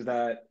part is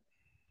that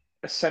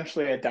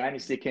essentially a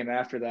dynasty came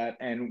after that,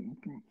 and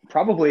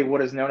probably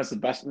what is known as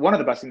one of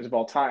the best teams of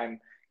all time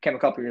came a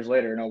couple years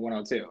later in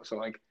 01-02. So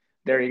like,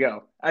 there you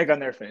go. Egg on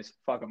their face.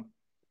 Fuck them.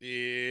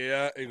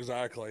 Yeah,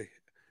 exactly.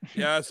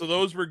 Yeah, so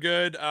those were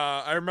good.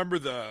 I remember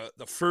the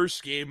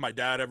first game my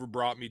dad ever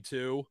brought me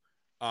to.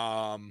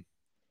 I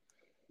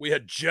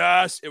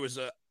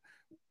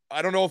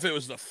don't know if it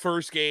was the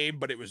first game,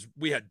 but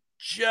we had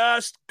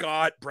just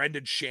got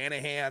Brendan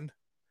Shanahan,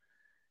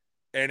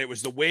 and it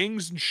was the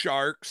Wings and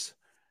Sharks.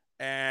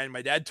 And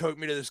my dad took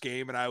me to this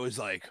game, and I was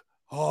like,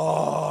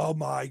 oh,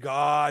 my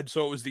God.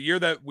 So it was the year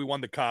that we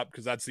won the cup,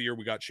 because that's the year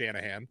we got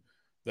Shanahan,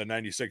 the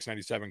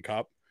 96-97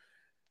 cup.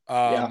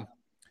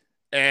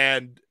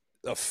 And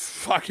the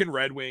fucking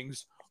Red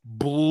Wings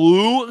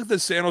blew the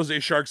San Jose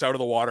Sharks out of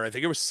the water. I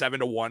think it was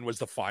 7-1 was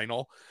the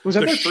final. Was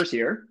that their first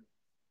year?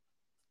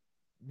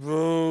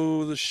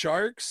 Oh, the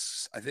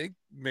Sharks, I think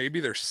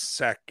maybe their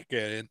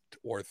second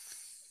or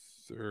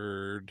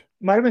third.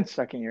 Might have been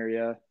second year,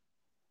 yeah.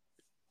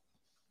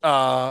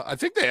 I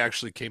think they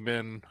actually came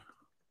in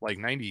like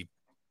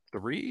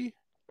 93.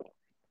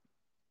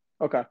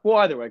 Okay. Well,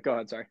 either way, go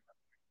ahead. Sorry.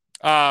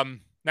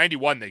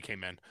 91 they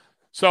came in.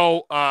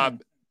 So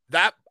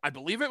that I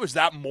believe it was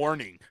that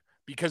morning,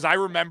 because I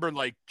remember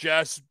like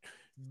just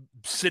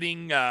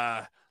sitting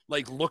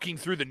like looking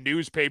through the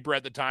newspaper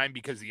at the time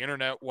because the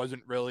internet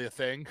wasn't really a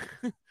thing.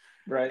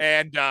 Right.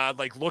 And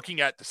like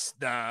looking at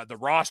the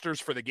rosters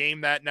for the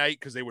game that night,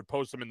 because they would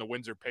post them in the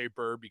Windsor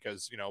paper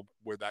because,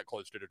 we're that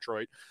close to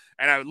Detroit.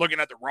 And I was looking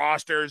at the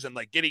rosters and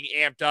like getting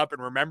amped up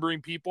and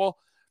remembering people.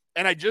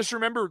 And I just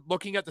remember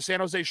looking at the San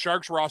Jose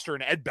Sharks roster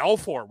and Ed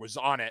Belfour was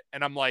on it.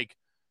 And I'm like,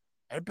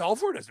 Ed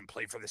Belfour doesn't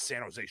play for the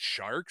San Jose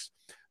Sharks.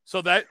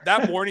 So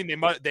that morning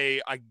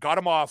I got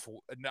him off.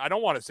 I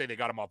don't want to say they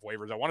got him off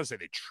waivers. I want to say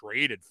they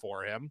traded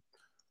for him.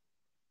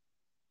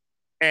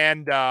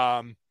 And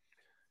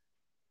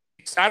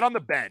he sat on the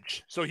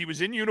bench. So he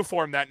was in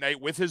uniform that night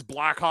with his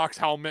Blackhawks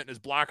helmet and his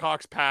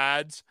Blackhawks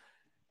pads.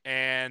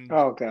 And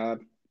oh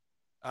God,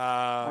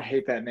 I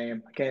hate that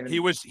name. I can't even.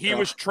 He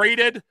was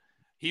traded.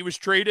 He was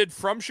traded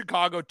from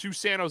Chicago to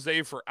San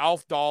Jose for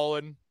Alf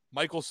Dolan,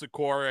 Michael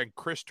Sikora, and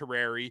Chris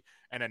Terreri,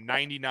 and a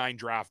 99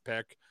 draft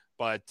pick.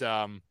 But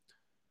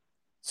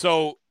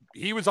so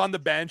he was on the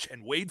bench,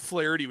 and Wade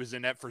Flaherty was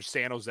in net for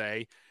San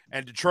Jose,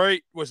 and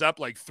Detroit was up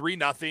like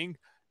 3-0.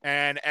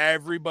 And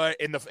everybody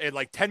in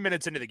like 10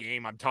 minutes into the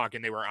game, I'm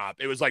talking, they were up.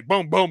 It was like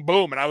boom, boom,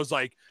 boom. And I was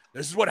like,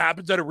 this is what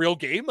happens at a real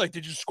game? Like,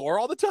 did you score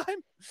all the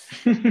time?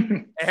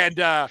 And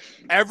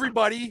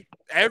everybody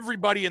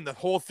in the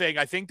whole thing,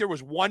 I think there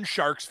was one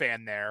Sharks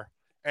fan there,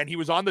 and he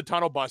was on the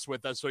tunnel bus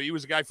with us. So he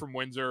was a guy from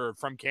Windsor or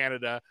from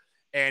Canada.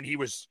 And he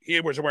was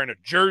wearing a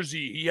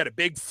jersey. He had a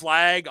big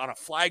flag on a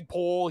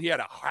flagpole. He had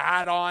a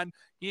hat on.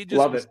 He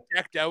just was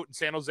decked out in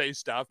San Jose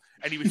stuff.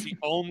 And he was the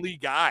only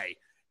guy.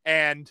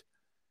 And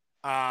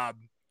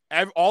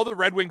all the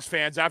Red Wings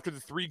fans after the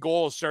 3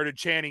 goals started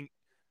chanting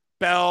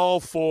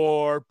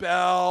Belfour.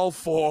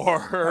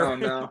 Oh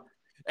no.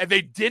 And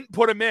they didn't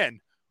put him in.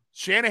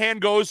 Shanahan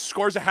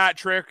scores a hat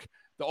trick.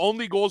 The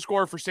only goal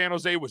scorer for San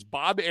Jose was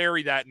Bob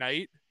Airey that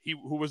night,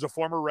 who was a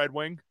former Red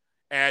Wing.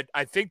 And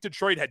I think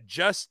Detroit had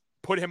just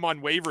put him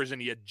on waivers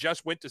and he had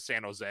just went to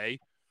San Jose.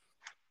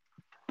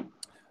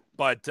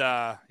 But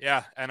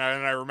yeah, and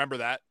I remember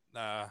that.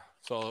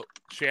 So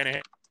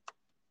Shanahan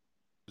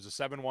was a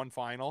 7-1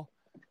 final,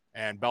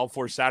 and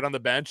Belfour sat on the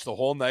bench the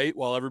whole night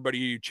while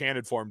everybody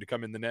chanted for him to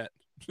come in the net.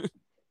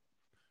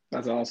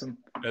 That's awesome.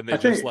 And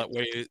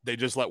they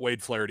just let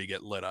Wade Flaherty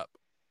get lit up.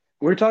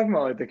 We were talking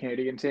about like the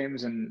Canadian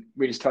teams, and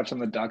we just touched on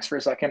the Ducks for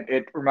a second.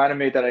 It reminded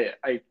me that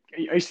I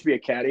used to be a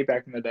caddy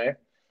back in the day,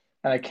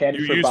 and I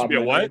caddied for Bob. You used to be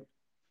a what?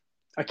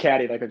 A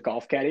caddy, like a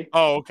golf caddy.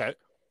 Oh, okay.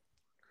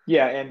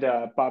 Yeah, and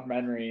Bob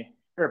Murray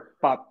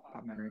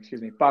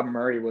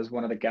was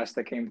one of the guests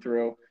that came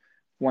through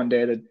one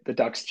day, the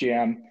Ducks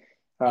GM.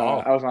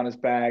 I was on his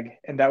bag,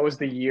 and that was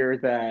the year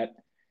that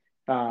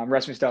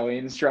Rasmus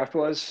Dahlin's draft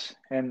was.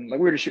 And like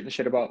we were just shooting the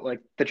shit about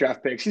like the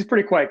draft picks. He's a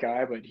pretty quiet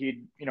guy, but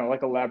he'd,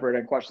 like elaborate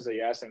on questions that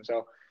you asked him.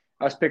 So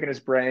I was picking his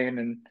brain,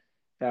 and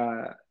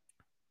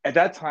at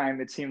that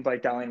time it seemed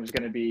like Dahlin was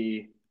going to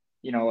be,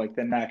 like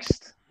the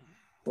next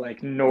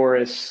like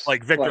Norris,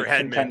 like Victor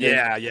Hedman.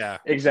 Contender. Yeah.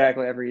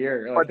 Exactly, every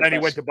year. Like, but then he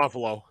went to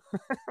Buffalo.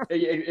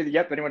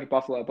 Yep, then he went to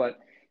Buffalo. But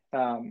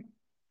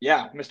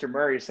yeah, Mr.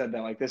 Murray said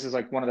that like this is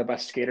like one of the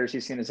best skaters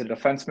he's seen as a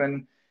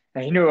defenseman.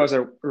 And he knew I was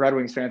a Red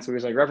Wings fan, so he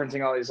was like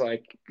referencing all these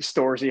like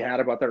stories he had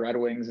about the Red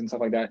Wings and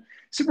stuff like that.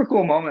 Super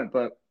cool moment,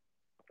 but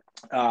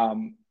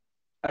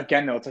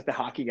again, though, it's like the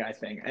hockey guy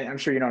thing. I'm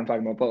sure you know what I'm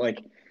talking about, but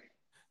like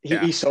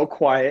he's so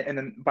quiet, and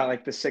then by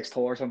like the 6th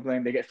hole or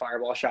something, they get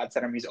fireball shots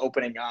at him. He's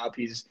opening up.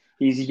 He's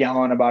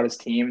yelling about his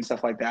team and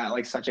stuff like that.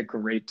 Like such a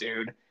great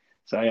dude.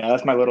 So yeah,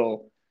 that's my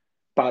little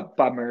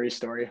Bob Murray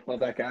story. Love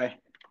that guy.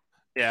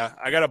 Yeah,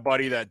 I got a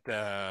buddy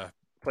that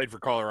played for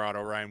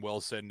Colorado, Ryan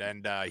Wilson,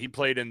 and he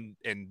played in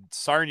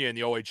Sarnia in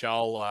the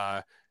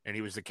OHL, and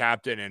he was the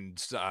captain, and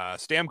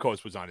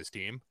Stamkos was on his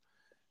team.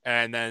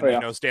 And then,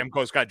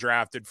 Stamkos got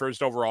drafted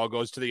first overall,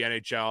 goes to the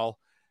NHL,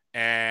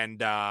 and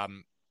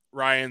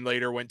Ryan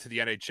later went to the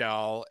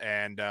NHL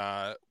and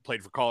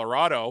played for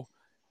Colorado.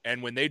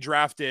 And when they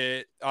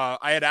drafted,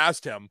 I had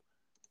asked him,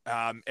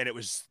 and it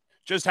was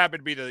just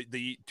happened to be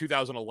the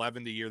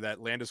 2011, the year that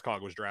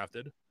Landeskog was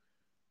drafted.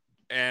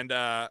 And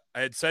I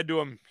had said to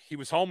him, he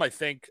was home, I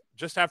think,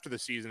 just after the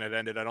season had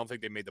ended. I don't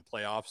think they made the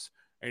playoffs.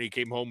 And he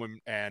came home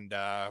and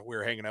we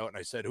were hanging out. And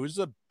I said, who's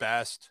the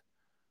best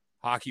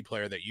hockey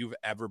player that you've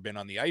ever been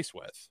on the ice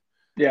with?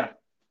 Yeah.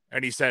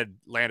 And he said,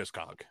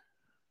 Landeskog.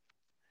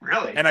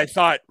 Really? And I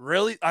thought,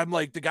 really? I'm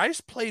like, the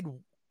guy's played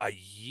a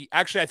year.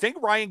 Actually, I think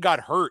Ryan got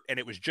hurt, and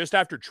it was just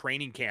after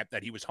training camp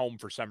that he was home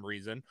for some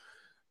reason.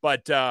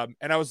 But, and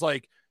I was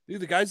like, dude,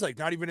 the guy's like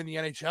not even in the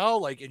NHL,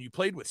 like, and you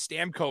played with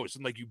Stamkos,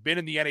 and like you've been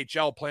in the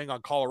NHL playing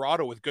on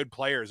Colorado with good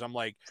players. I'm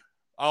like,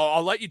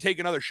 I'll let you take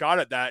another shot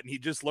at that. And he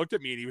just looked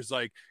at me and he was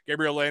like,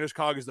 Gabriel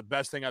Landeskog is the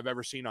best thing I've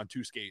ever seen on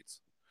 2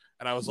 skates.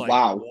 And I was like,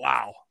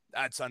 wow,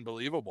 that's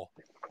unbelievable.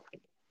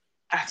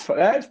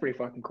 That's pretty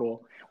fucking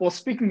cool. Well,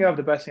 speaking of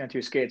the best thing on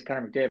 2 skates,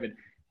 Connor McDavid,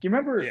 do you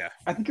remember? Yeah.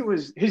 I think it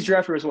was his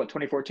draft year was what,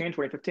 2014,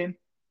 2015?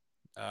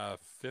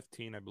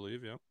 15, I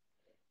believe. Yeah.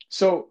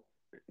 So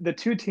the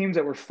 2 teams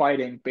that were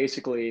fighting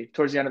basically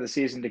towards the end of the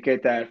season to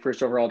get that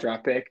first overall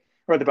draft pick,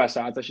 or the best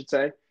odds, I should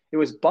say, it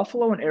was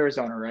Buffalo and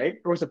Arizona, right?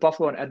 Or was it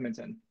Buffalo and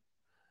Edmonton?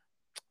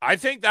 I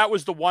think that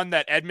was the one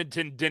that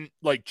Edmonton didn't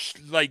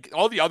like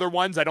all the other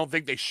ones. I don't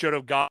think they should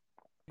have got.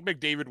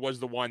 McDavid was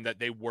the one that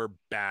they were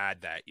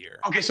bad that year.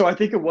 Okay, so I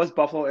think it was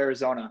Buffalo,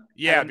 Arizona.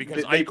 Yeah,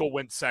 because Eichel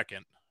went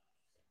second.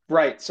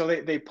 Right, so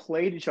they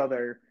played each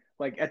other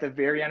like at the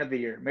very end of the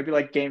year, maybe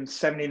like game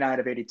 79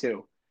 of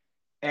 82.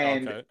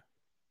 And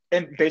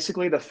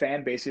basically the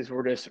fan bases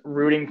were just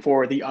rooting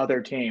for the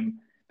other team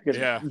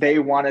because they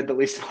wanted the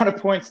least amount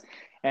of points.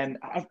 And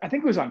I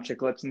think it was on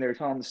Chicklets, and they were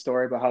telling the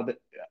story about how it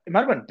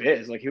might have been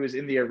Biz, like he was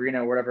in the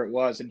arena or whatever it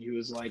was, and he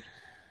was like,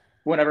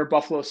 whenever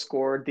Buffalo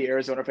scored, the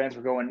Arizona fans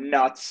were going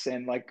nuts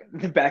and like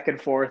back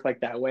and forth like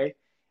that way.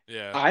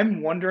 Yeah.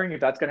 I'm wondering if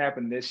that's going to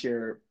happen this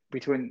year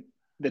between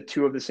the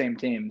two of the same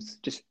teams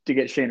just to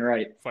get Shane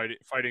Wright.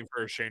 Fighting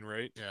for Shane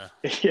Wright. Yeah.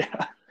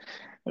 Yeah.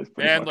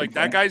 And like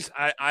that guy's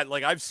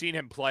I've seen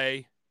him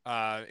play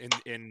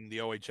in the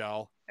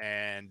OHL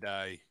and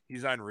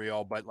he's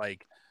unreal, but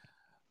like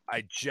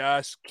I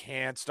just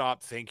can't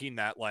stop thinking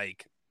that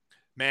like,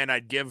 man,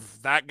 I'd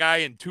give that guy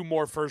and 2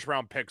 more first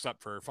round picks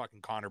up for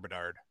fucking Connor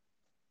Bedard.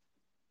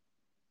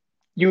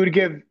 You would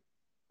give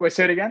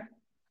say it again?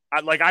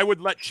 I would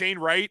let Shane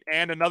Wright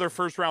and another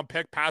first round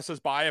pick pass us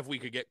by if we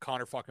could get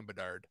Connor fucking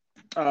Bedard.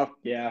 Oh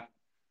yeah.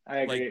 I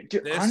agree. Like,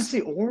 Dude,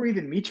 honestly, or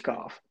even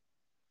Michkov.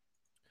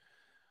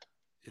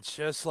 It's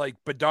just like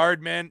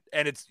Bedard, man,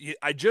 and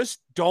I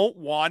just don't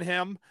want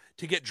him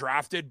to get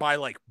drafted by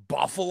like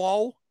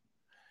Buffalo.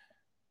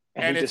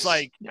 And it's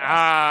like,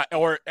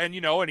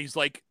 and he's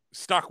like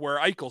stuck where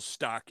Eichel's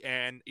stuck.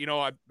 And,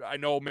 I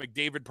know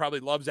McDavid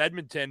probably loves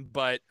Edmonton,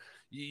 but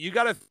you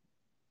got to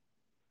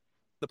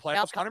the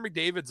playoffs. Connor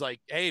McDavid's like,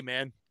 hey,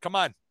 man, come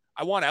on.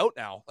 I want out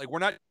now. Like, we're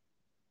not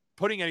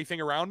putting anything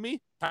around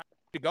me. Time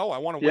to go. I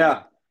want to win.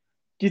 Yeah.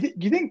 Do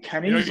you think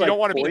Kenny's you don't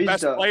want to be the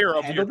best player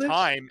of your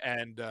time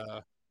and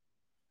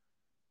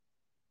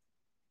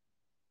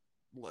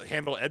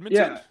handle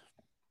Edmonton?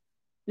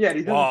 Yeah.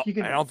 I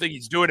don't think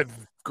he's doing a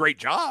great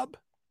job.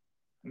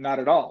 Not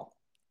at all.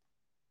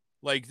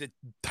 Like the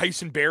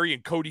Tyson Barrie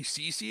and Cody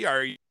Ceci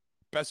are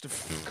best of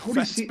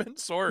defensemen.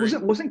 Sorry,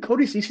 wasn't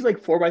Cody Ceci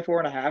like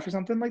 4x4.5 or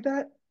something like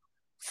that?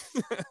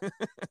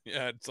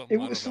 Yeah, it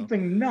was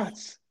something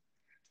nuts.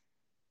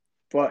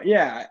 But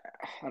yeah,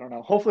 I don't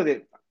know.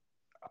 Hopefully,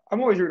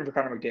 I'm always rooting for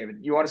Connor McDavid.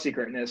 You want to see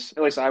greatness.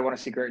 At least I want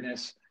to see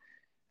greatness.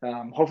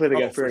 Hopefully they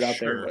get figured out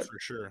there. But, for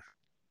sure.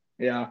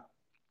 Yeah.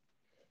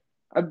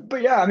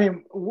 But yeah, I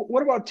mean,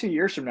 what about 2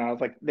 years from now?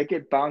 If like they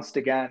get bounced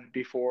again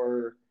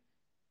before,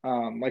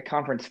 like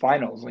conference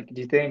finals, like do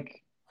you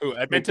think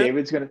Edmonton?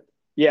 McDavid's gonna?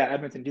 Yeah,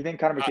 Edmonton. Do you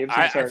think Connor McDavid's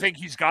gonna start? I think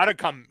he's got to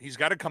come. He's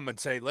got to come and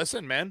say,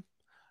 "Listen, man,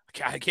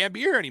 I can't be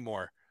here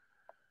anymore."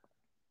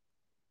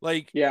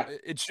 Like, yeah,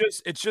 it's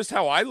just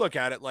how I look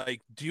at it.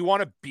 Like, do you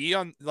want to be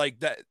on like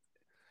that?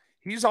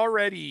 He's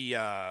already,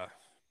 going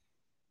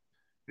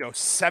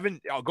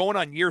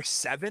on year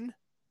 7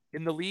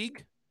 in the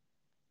league.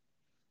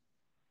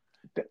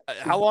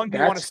 How long do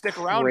you want to stick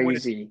around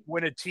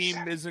when a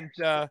team isn't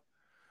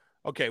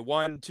okay,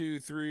 1, 2,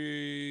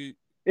 3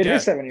 it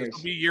is 7 years.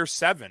 It'll be year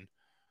 7.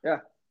 Yeah.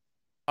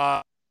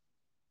 Now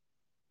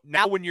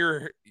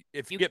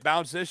if you get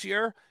bounced this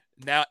year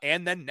now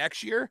and then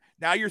next year,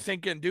 now you're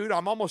thinking, dude,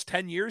 I'm almost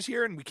 10 years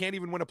here and we can't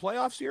even win a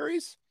playoff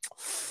series.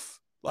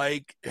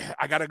 Like,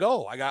 I gotta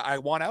go. I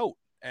want out.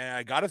 And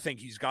I gotta think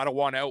he's gotta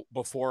want out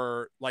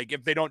before, like,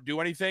 if they don't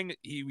do anything,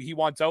 he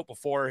wants out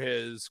before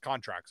his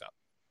contract's up.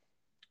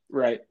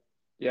 Right.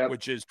 Yeah.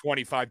 Which is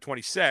 25,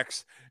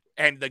 26.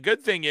 And the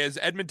good thing is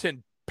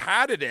Edmonton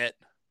padded it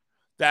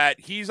that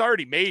he's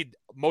already made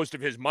most of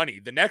his money.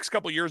 The next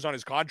couple of years on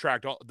his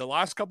contract, the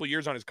last couple of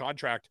years on his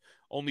contract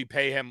only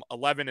pay him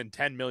 $11 and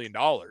 $10 million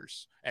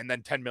and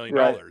then $10 million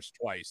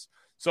twice.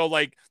 So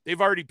like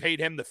they've already paid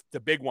him the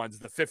big ones,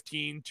 the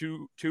 15,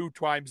 two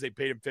times they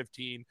paid him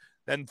 15,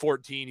 then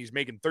 14. He's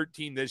making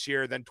 13 this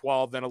year, then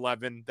 12, then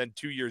 11, then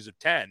 2 years of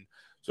 10.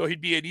 So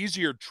he'd be an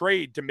easier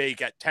trade to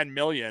make at 10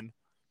 million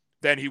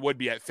than he would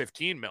be at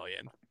 15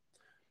 million.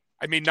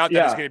 I mean, not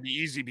that it's going to be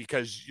easy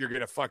because you're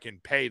going to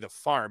fucking pay the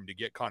farm to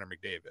get Connor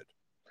McDavid.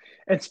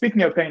 And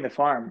speaking of paying the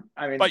farm,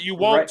 I mean, but you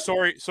won't.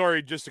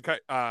 Sorry, just to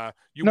cut.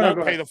 You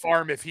won't pay the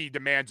farm if he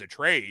demands a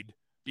trade,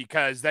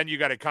 because then you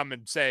got to come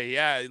and say,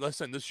 "Yeah,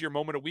 listen, this is your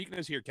moment of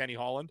weakness here, Kenny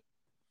Holland."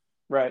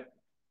 Right.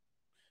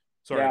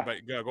 Sorry,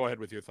 but go ahead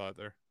with your thought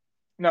there.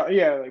 No,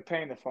 yeah, like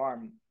paying the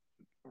farm,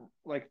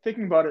 like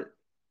thinking about it,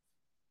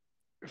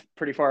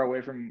 pretty far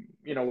away from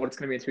what it's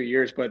going to be in 2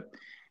 years, but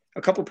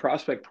a couple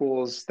prospect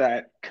pools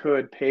that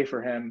could pay for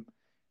him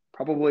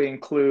probably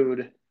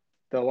include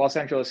the Los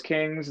Angeles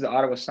Kings, the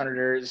Ottawa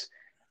Senators,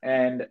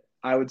 and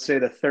I would say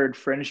the third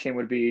fringe team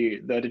would be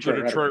the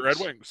Detroit Red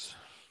Wings.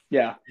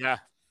 Yeah. Yeah.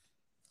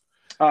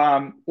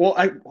 Well,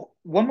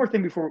 one more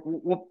thing before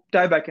we'll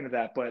dive back into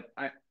that, but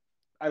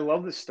I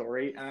love the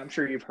story, and I'm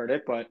sure you've heard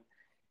it, but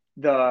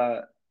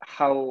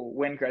how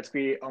Wayne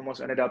Gretzky almost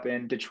ended up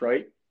in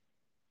Detroit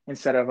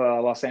instead of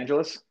Los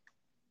Angeles.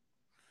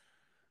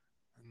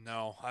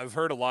 No, I've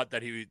heard a lot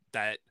that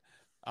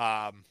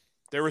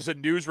there was a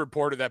news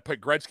reporter that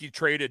put Gretzky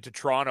traded to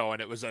Toronto,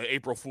 and it was an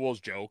April Fool's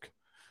joke.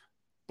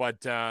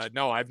 But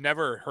no, I've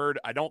never heard.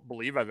 I don't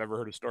believe I've ever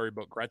heard a story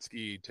about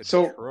Gretzky to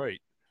Detroit.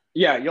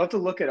 Yeah, you'll have to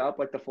look it up,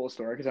 like the full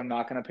story, because I'm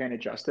not going to paint it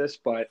justice.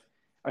 But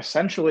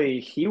essentially,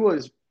 he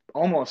was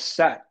almost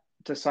set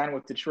to sign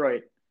with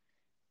Detroit,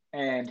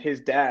 and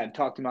his dad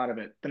talked him out of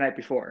it the night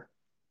before.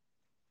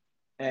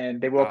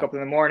 And they woke up in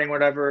the morning,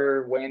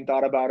 whatever. Wayne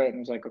thought about it and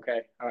was like,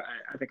 okay, I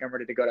think I'm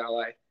ready to go to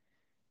LA.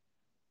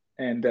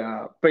 And,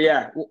 but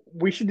yeah,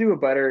 we should do a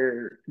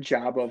better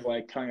job of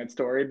like telling that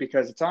story,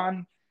 because it's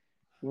on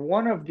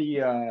one of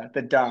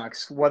the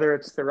docs, whether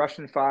it's the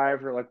Russian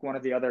 5 or like one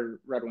of the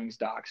other Red Wings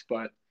docs.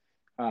 But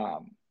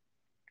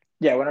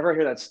Yeah, whenever I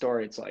hear that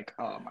story, it's like,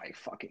 oh my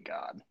fucking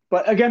god.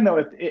 But again,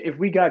 though, if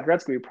we got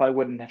Gretzky, we probably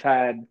wouldn't have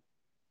had,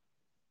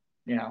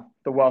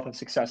 the wealth of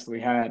success that we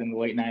had in the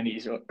late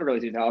 '90s, or early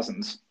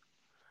 2000s.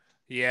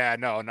 Yeah,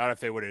 no, not if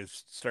they would have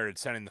started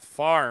sending the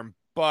farm.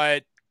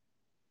 But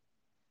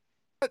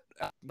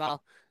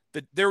well,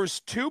 there was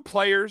 2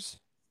 players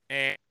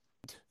and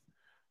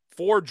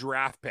 4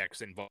 draft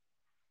picks involved.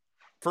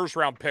 First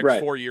round picks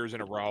Right. 4 years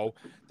in a row.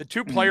 The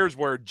 2 Mhm. players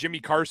were Jimmy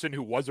Carson,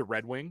 who was a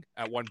Red Wing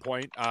at one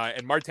point,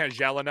 and Martin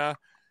Gélina,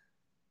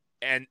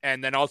 and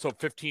then also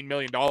 $15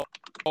 million.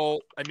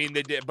 I mean,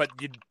 they did, but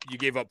you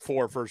gave up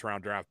 4 first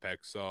round draft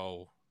picks.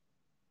 So,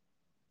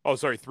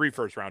 3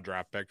 first round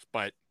draft picks.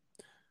 But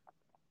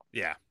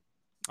yeah,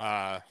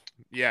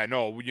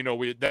 no,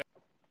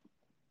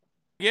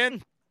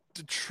 again,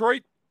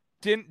 Detroit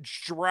didn't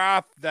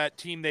draft that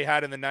team they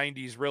had in the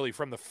 '90s really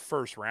from the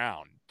first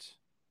round.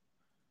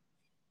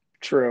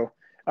 True.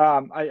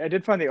 I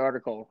did find the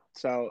article.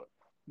 So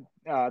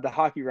the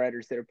hockey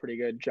writers did a pretty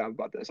good job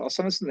about this. I'll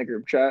send this in the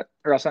group chat,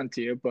 or I'll send it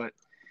to you. But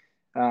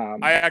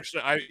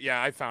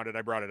I found it.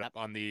 I brought it up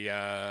on the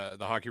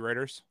Hockey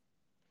Writers.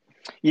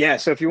 yeah,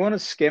 so if you want to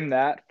skim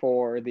that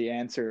for the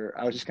answer,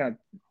 I was just going to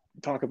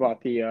talk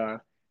about the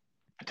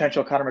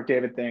potential Connor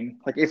McDavid thing.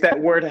 Like, if that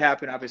were to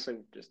happen, obviously,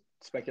 just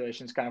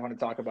speculations kind of want to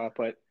talk about.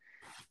 But,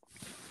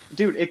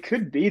 dude, it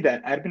could be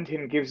that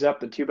Edmonton gives up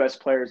the 2 best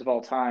players of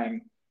all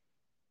time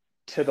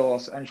to the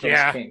Los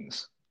Angeles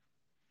Kings.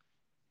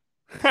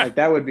 Like,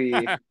 that would be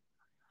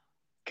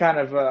kind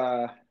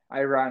of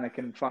ironic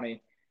and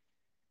funny.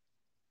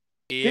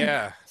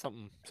 Yeah,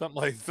 something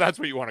like that's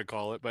what you want to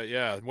call it. But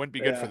yeah, it wouldn't be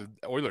good for the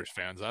Oilers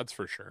fans, that's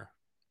for sure.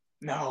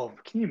 No,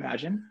 can you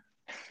imagine?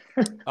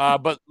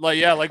 But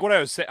like what I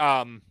was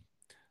saying,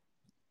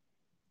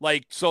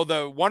 so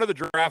the one of the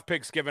draft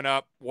picks given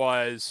up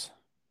was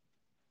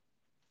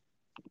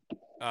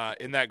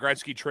in that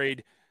Gretzky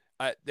trade.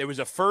 There was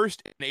a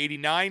first in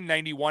 '89,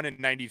 '91, and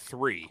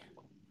 '93.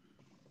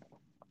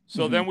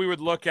 So then we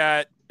would look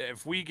at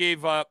if we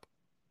gave up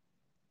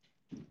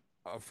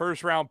a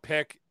first round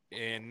pick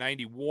in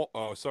 91.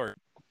 Oh, sorry.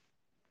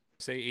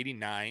 Say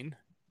 89.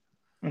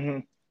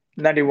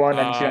 91,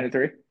 92,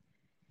 93.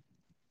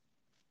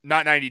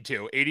 Not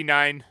 92.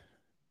 89,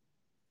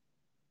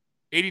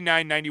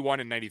 91,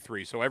 and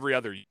 93. So every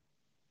other.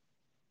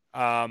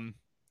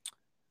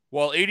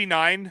 Well,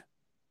 89,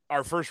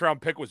 our first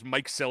round pick was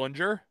Mike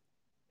Sillinger.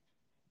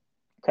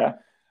 Okay.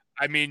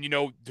 I mean,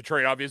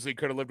 Detroit obviously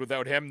could have lived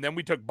without him. Then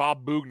we took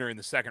Bob Boughner in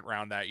the second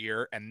round that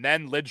year, and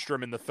then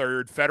Lidstrom in the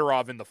third,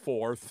 Fedorov in the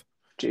fourth.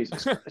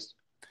 Jesus Christ.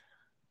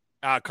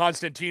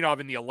 Konstantinov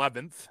in the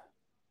 11th.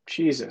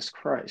 Jesus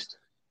Christ.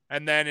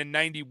 And then in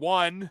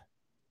 91,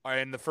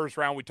 in the first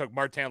round, we took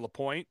Martin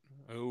Lapointe,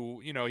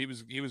 who, he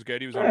was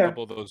good. He was on a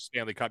couple of those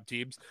Stanley Cup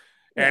teams.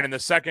 Yeah. And in the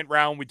second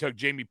round, we took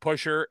Jamie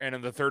Pusher. And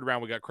in the third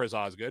round, we got Chris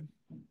Osgood.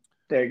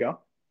 There you go.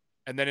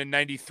 And then in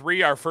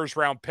 93, our first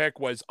round pick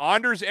was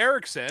Anders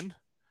Eriksson,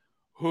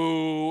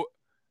 who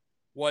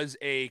was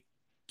a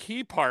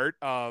key part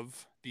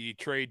of the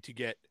trade to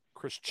get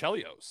Chris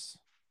Chelios.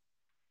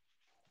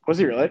 Was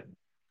he really?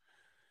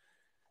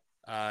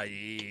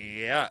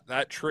 Yeah,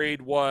 that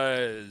trade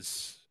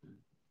was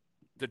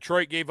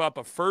Detroit gave up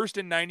a first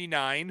in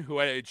 99,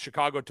 who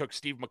Chicago took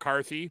Steve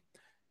McCarthy,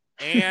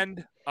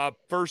 and a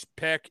first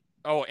pick.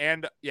 Oh,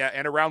 and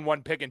a round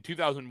 1 pick in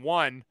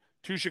 2001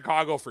 to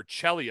Chicago for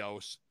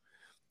Chelios.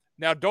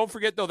 Now, don't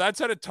forget, though, that's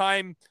at a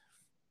time,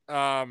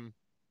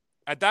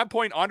 at that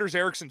point, Anders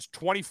Eriksson's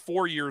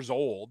 24 years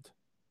old,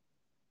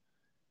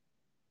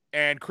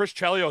 and Chris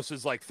Chelios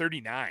is like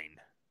 39.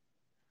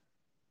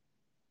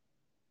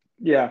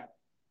 Yeah.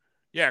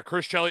 Yeah,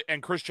 Chris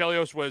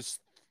Chelios was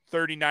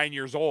 39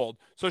 years old.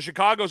 So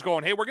Chicago's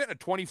going, hey, we're getting a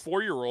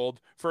 24-year-old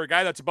for a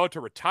guy that's about to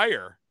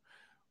retire.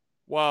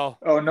 Well,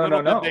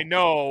 no. They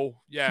know,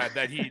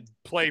 that he'd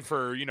play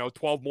for,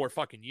 12 more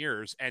fucking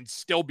years and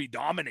still be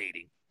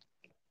dominating.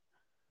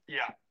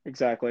 Yeah,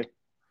 exactly.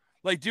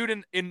 Like, dude,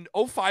 in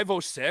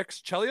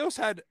 05-06, Chelios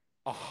had,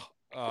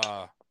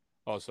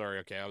 sorry.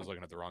 Okay, I was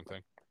looking at the wrong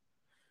thing.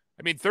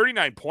 I mean,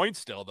 39 points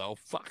still, though.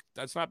 Fuck,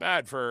 that's not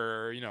bad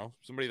for,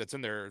 somebody that's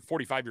in there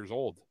 45 years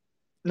old.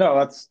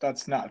 No,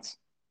 that's nuts.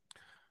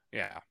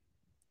 Yeah.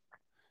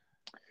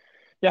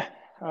 Yeah.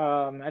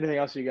 Anything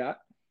else you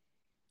got?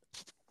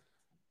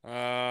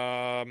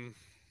 I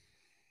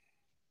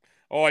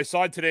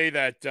saw today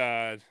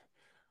that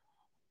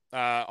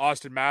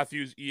Austin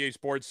Matthews, EA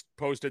Sports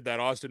posted that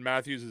Austin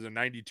Matthews is a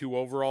 92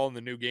 overall in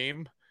the new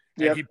game.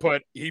 And he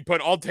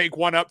put I'll take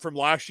one up from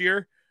last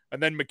year.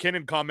 And then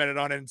McKinnon commented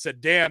on it and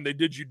said, damn, they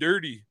did you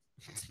dirty.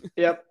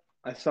 Yep.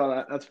 I saw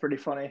that. That's pretty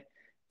funny.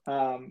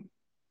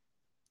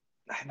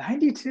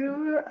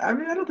 92. I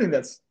mean, I don't think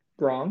that's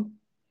wrong.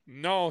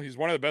 No, he's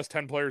one of the best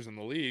 10 players in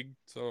the league.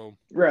 So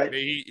right.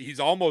 He's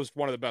almost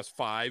one of the best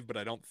 5, but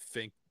I don't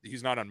think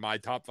he's not on my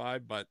top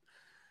 5, but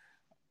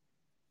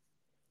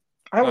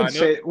I would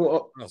say,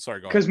 well, sorry,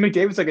 go because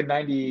McDavid's like a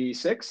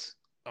 96.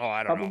 Oh,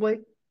 I don't probably.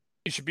 know.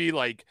 He should be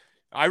like,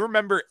 I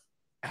remember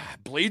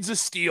Blades of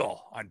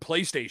Steel on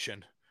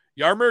PlayStation.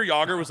 Yarmir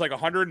Yager was like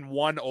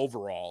 101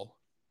 overall.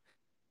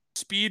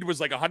 Speed was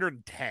like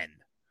 110.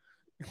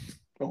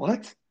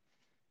 What?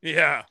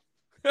 Yeah.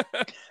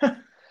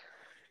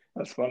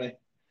 That's funny.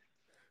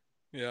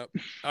 Yeah.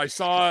 I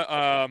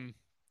saw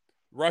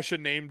Russia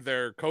named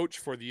their coach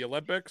for the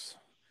Olympics.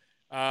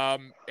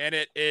 And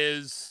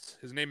his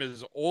name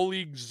is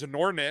Oleg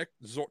Zornik.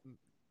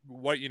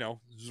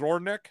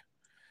 Zornik.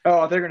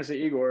 Oh, they're gonna say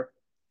Igor.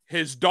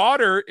 His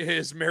daughter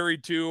is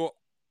married to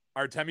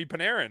Artemi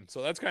Panarin,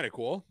 so that's kind of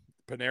cool.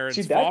 Panarin's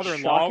See, that's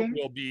father-in-law shocking.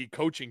 will be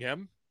coaching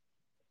him.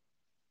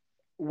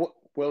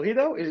 Will he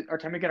though? Is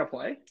Artemi gonna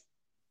play?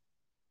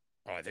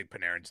 Oh, I think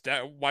Panarin's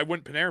dead. Why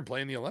wouldn't Panarin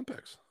play in the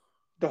Olympics?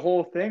 The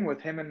whole thing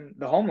with him and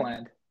the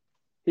homeland.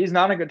 He's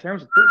not on good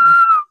terms with Putin.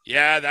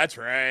 Yeah, that's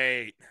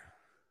right.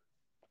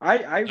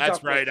 I That's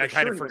thought right. for I kind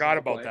sure of he was forgot gonna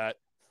about play. that.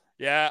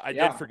 Yeah, I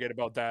Yeah. did forget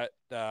about that.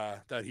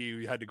 That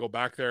he had to go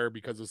back there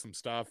because of some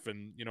stuff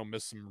and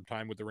miss some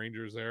time with the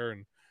Rangers there.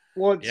 And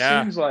Well, it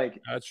yeah, seems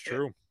like that's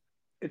true.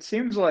 it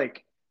seems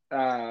like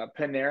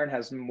Panarin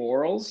has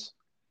morals.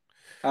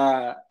 He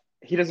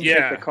doesn't take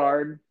the Yeah.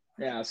 card.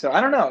 Yeah, so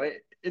I don't know. It's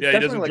Yeah, he definitely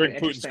doesn't like drink an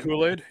Putin's interesting.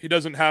 Kool-Aid. He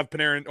doesn't have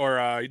Panarin, or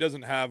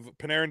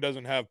Panarin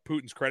doesn't have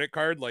Putin's credit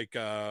card like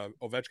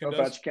Ovechkin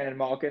does. Ovechkin and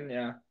Malkin,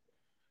 yeah.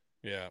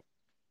 Yeah.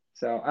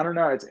 So I don't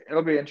know.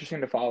 It'll be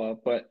interesting to follow,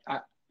 but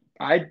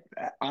I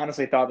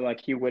honestly thought that like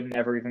he would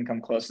never even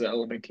come close to the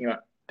Olympic team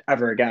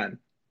ever again.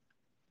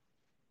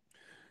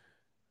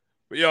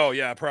 But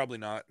yeah, probably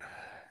not.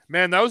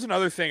 Man, that was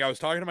another thing. I was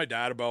talking to my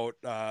dad about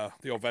the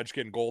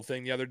Ovechkin goal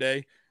thing the other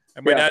day.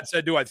 And my Yeah. dad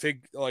said, I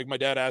think, like, my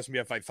dad asked me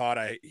if I thought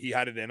he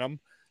had it in him.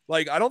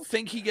 Like, I don't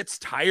think he gets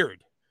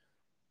tired.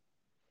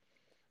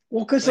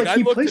 Well, because Like, like I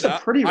he looked plays it a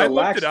up. pretty I looked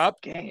relaxed it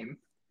up. game.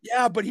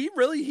 Yeah, but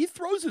he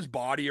throws his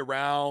body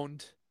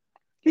around.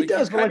 He Like,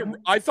 does, but like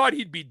I thought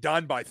he'd be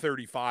done by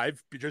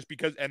 35 just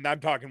because, and I'm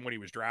talking when he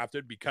was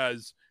drafted,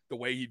 because the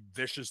way he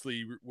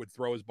viciously would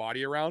throw his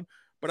body around.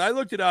 But I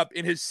looked it up.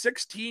 In his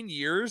 16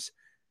 years,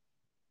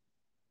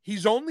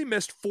 he's only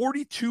missed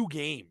 42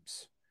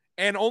 games,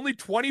 and only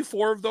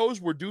 24 of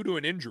those were due to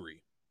an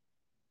injury.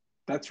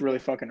 that's really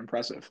fucking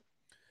impressive.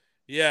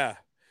 Yeah.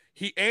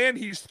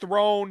 He's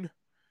thrown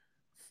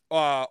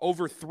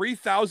over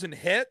 3,000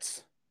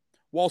 hits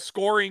while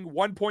scoring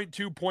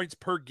 1.2 points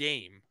per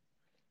game.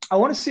 I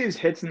want to see his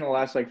hits in the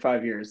last like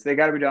 5 years. They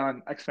got to be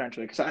done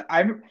exponentially because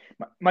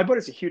my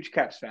buddy's a huge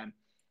Caps fan.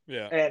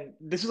 Yeah. And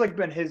this has like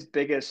been his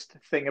biggest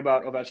thing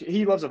about Ovechkin.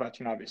 He loves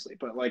Ovechkin, obviously,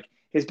 but like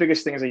his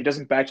biggest thing is that he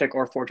doesn't backcheck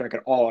or forecheck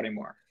at all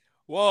anymore.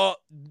 Well,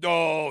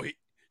 no,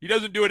 he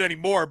doesn't do it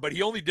anymore, but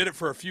he only did it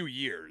for a few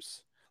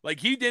years. Like,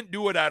 he didn't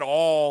do it at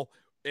all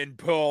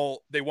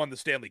until they won the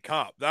Stanley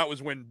Cup. That was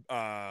when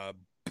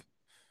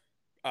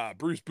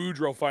Bruce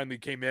Boudreau finally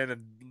came in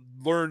and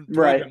told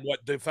him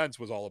what defense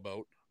was all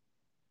about.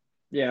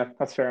 Yeah,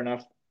 that's fair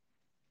enough.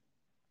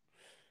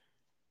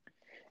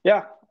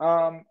 Yeah,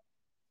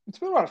 it's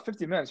been about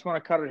 50 minutes. We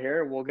want to cut it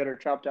here. We'll get her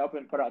chopped up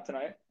and put out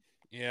tonight.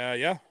 Yeah. All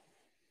right,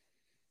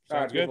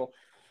 Sounds good. beautiful.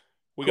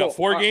 We Cool. got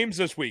 4 games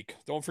this week.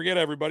 Don't forget,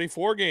 everybody,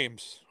 4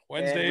 games.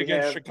 Wednesday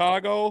against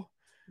Chicago.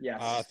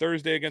 Yes.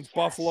 Thursday against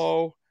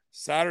Buffalo.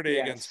 Saturday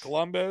Yes. against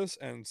Columbus.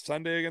 And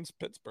Sunday against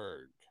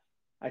Pittsburgh.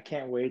 I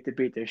can't wait to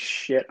beat the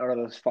shit out of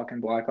those fucking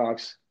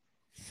Blackhawks.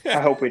 I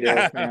hope we do,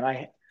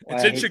 man.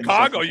 It's in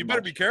Chicago. You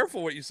better be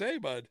careful what you say,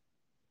 bud.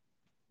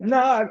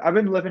 No, I've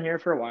been living here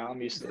for a while.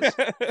 I'm used to this.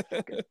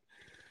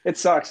 It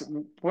sucks.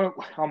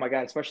 Oh my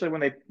god, especially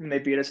when they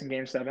beat us in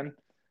Game 7.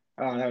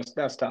 That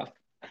was tough.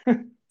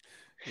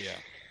 Yeah.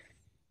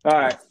 All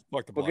right.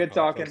 Fuck the We'll get Blackhawks,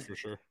 talking. that's for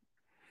sure.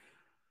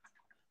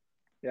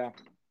 Yeah.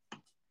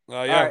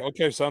 Yeah. right.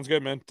 Okay. Sounds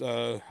good, man.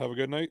 Have a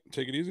good night.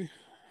 Take it easy.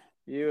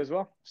 You as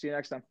well. See you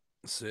next time.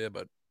 See ya,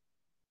 bud.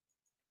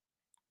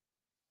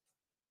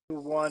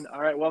 1.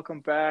 All right.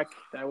 Welcome back.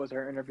 That was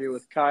our interview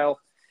with Kyle.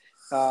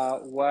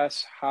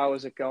 Wes, how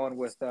is it going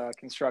with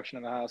construction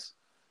in the house?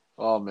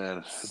 Oh man,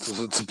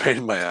 it's a pain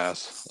in my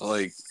ass.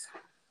 Like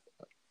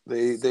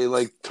they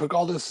like took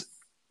all this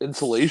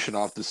insulation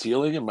off the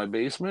ceiling in my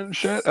basement and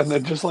shit, and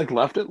then just like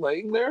left it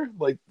laying there.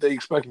 Like they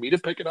expect me to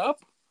pick it up.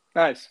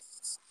 Nice.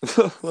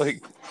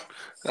 Like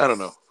I don't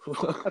know.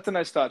 That's a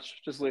nice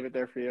touch. Just leave it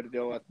there for you to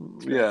deal with.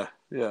 Yeah.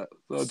 So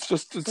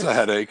it's a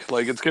headache.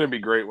 Like it's gonna be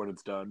great when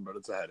it's done, but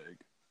it's a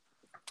headache.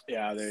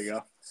 Yeah, there you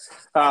go.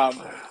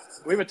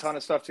 We have a ton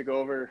of stuff to go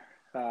over.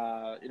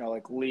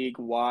 Like league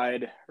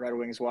wide, Red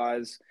Wings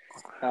wise.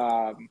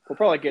 We'll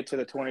probably get to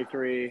the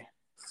 23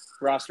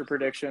 roster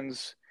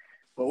predictions,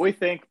 what we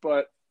think,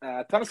 but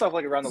a ton of stuff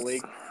like around the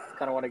league.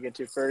 Kind of want to get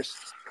to first.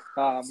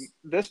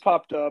 This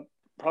popped up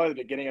probably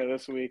the beginning of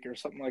this week or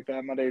something like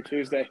that, Monday or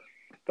Tuesday.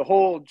 The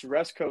whole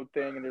dress code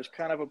thing, and there's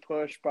kind of a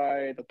push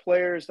by the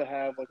players to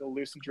have like a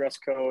loosened dress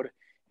code,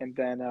 and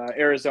then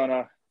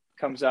Arizona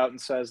comes out and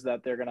says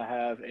that they're going to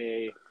have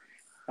a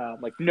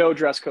like no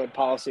dress code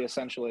policy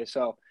essentially.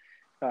 So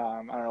I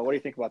don't know. What do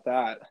you think about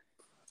that?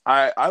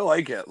 I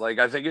like it. Like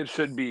I think it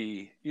should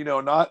be,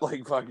 not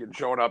like fucking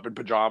showing up in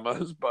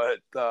pajamas, but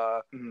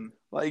Mhm.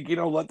 like,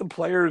 let the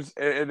players,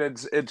 and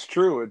it's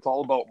true. It's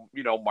all about,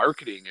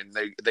 marketing, and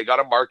they got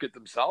to market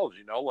themselves,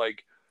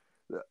 like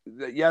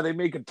yeah, they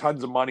make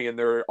tons of money and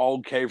they're all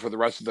okay for the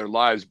rest of their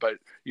lives, but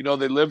they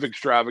live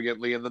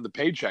extravagantly and then the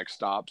paycheck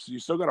stops. You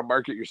still got to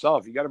market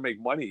yourself. You got to make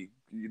money,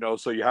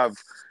 so you have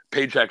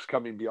paychecks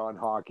coming beyond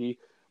hockey.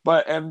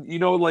 But and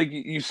like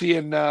you see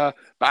in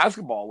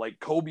basketball, like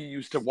Kobe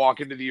used to walk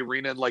into the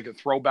arena in like a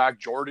throwback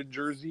Jordan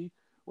jersey.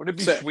 Wouldn't it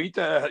be Sick. sweet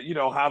to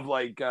have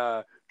like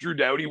Drew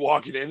Doughty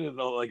walking in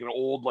like an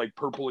old like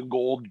purple and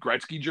gold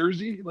Gretzky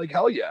jersey? Like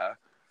hell yeah.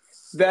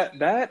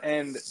 That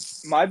and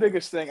my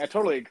biggest thing, I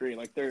totally agree.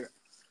 Like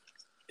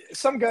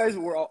some guys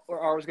are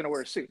always going to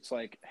wear suits.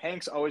 Like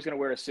Hank's always going to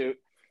wear a suit.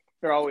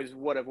 They're always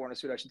would have worn a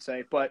suit, I should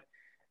say. But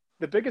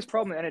the biggest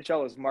problem in the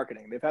NHL is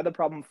marketing. They've had the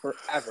problem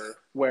forever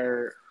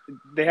where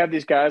they have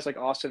these guys like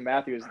Austin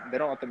Matthews. They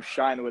don't let them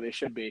shine the way they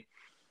should be.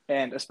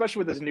 And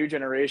especially with this new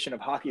generation of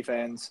hockey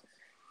fans,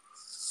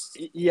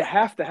 you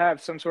have to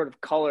have some sort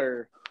of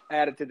color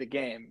added to the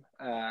game,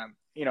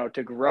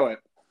 to grow it.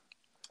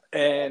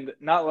 And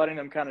not letting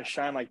them kind of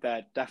shine like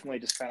that definitely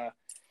just kind of,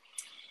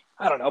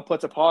 I don't know,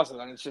 puts a pause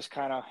on it. It's just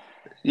kind of,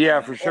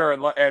 Yeah, for sure.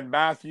 And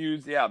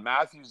Matthews,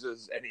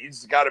 Matthews and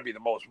he's got to be the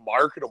most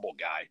marketable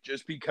guy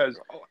just because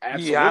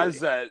he has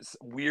that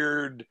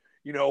weird,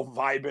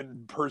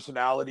 vibing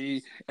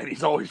personality, and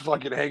he's always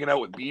fucking hanging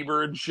out with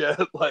Bieber and shit.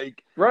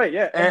 Like, right,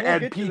 yeah.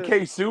 And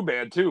PK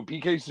Subban too.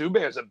 PK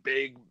Subban is a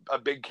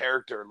big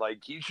character. Like,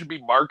 he should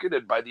be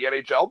marketed by the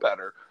NHL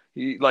better.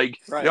 He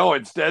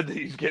instead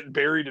he's getting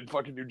buried in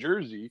fucking New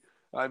Jersey.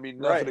 I mean,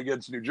 nothing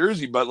against New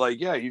Jersey, but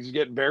he's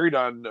getting buried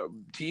on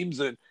teams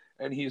and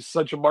he's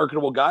such a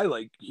marketable guy.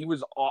 Like, he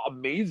was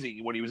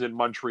amazing when he was in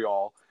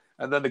Montreal,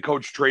 and then the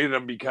coach traded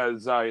him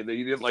because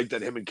he didn't like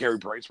that him and Carey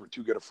Price were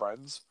too good of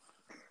friends.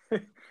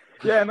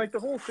 Yeah, and like the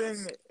whole thing,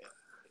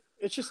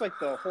 it's just like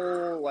the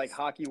whole like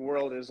hockey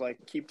world is like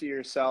keep to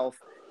yourself.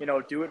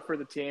 Do it for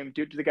the team.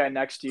 Do it to the guy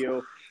next to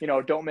you.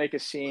 Don't make a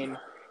scene.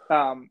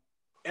 And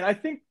I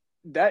think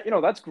that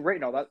that's great.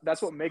 No,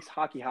 that's what makes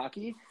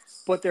hockey.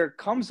 But there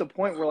comes a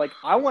point where like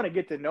I want to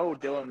get to know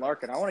Dylan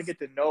Larkin. I want to get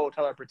to know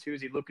Tyler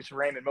Bertuzzi, Lucas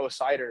Raymond, Mo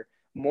Seider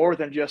more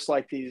than just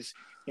like these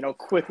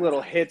quick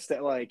little hits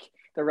that like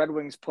the Red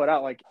Wings put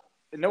out. Like,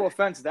 no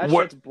offense, that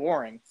shit's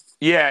boring.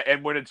 Yeah,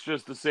 and when it's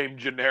just the same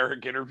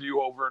generic interview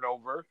over and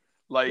over,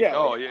 like,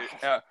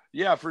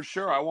 yeah, for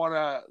sure. I want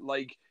to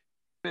like,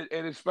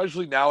 and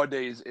especially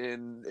nowadays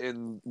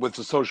in with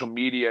the social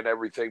media and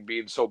everything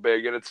being so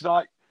big, and it's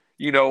not,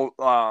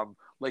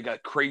 like a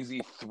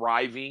crazy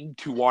thriving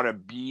to want to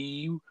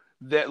be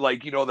that,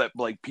 like, that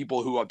like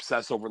people who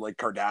obsess over like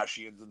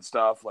Kardashians and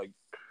stuff, like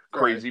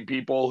crazy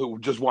people who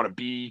just want to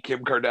be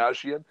Kim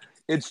Kardashian.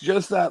 It's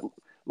just that,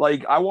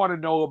 like, I want to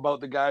know about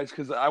the guys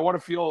because I want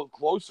to feel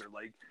closer.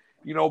 Like,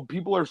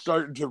 people are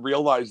starting to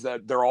realize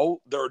that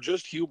they're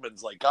just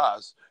humans like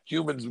us,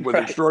 humans with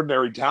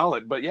extraordinary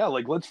talent. But yeah,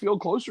 like, let's feel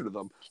closer to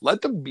them.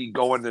 Let them be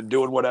going and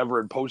doing whatever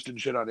and posting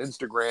shit on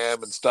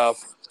Instagram and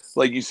stuff.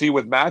 Like you see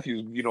with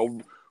Matthews,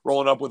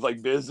 rolling up with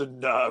like Biz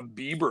and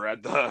Bieber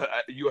at the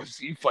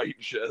UFC fight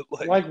and shit.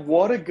 Like,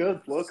 what a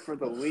good look for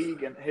the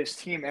league and his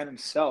team and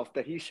himself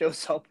that he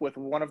shows up with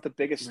one of the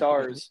biggest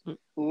stars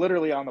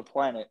literally on the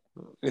planet.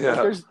 Yeah.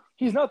 Like,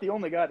 he's not the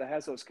only guy that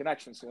has those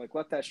connections. So like,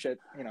 let that shit,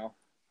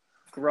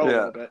 grow a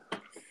little bit.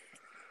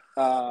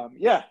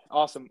 Yeah,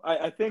 awesome.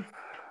 I think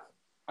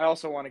I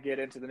also want to get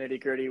into the nitty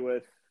gritty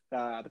with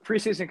the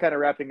preseason kind of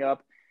wrapping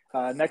up.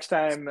 Next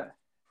time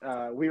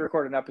we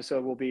record an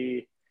episode will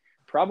be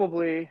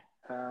probably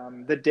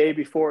the day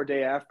before,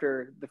 day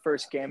after the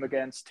first game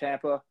against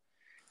Tampa.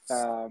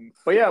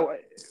 But yeah,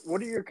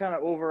 what are your kind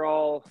of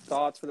overall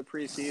thoughts for the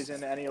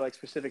preseason? Any like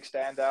specific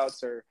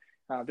standouts or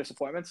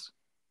disappointments?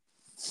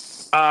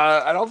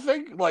 I don't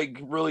think like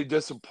really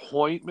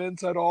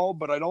disappointments at all,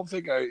 but I don't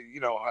think I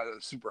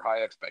had super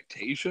high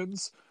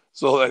expectations.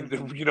 So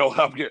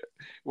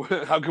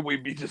that how can we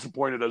be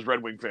disappointed as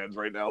Red Wing fans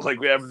right now? Like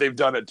they've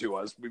done it to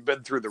us. We've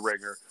been through the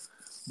ringer.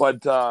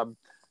 But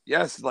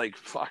yes, like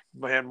fuck,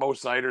 man, Mo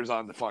Seider's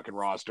on the fucking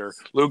roster.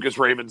 Lucas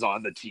Raymond's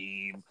on the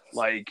team.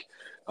 Like,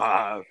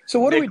 so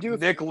what do we do?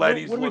 Nick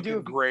Leddy's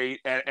looking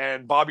great,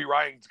 and Bobby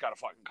Ryan's got a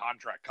fucking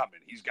contract coming.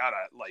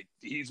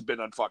 He's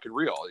been on fucking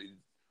real.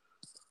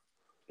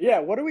 Yeah,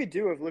 what do we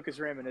do if Lucas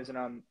Raymond isn't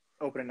on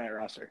opening night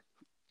roster?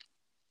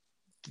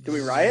 Do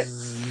we riot?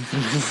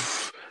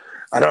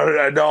 I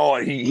don't know.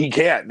 He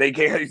can't. They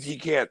can't. He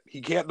can't. He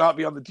can't not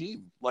be on the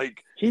team.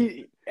 Like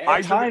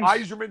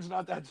Yzerman's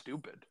not that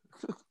stupid.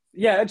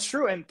 Yeah, it's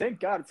true, and thank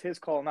God it's his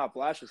call, not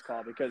Blash's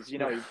call, because he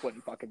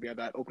wouldn't fucking be on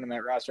that opening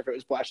night roster if it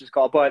was Blash's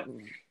call. But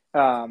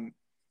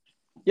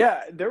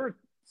yeah, there were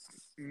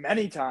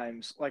many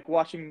times like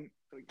watching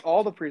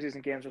all the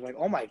preseason games. Was like,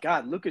 oh my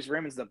God, Lucas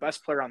Raymond's the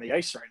best player on the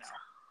ice right now.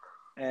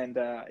 And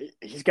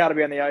he's got to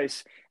be on the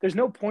ice. There's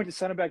no point to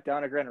send him back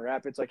down to Grand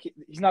Rapids. Like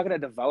he's not going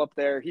to develop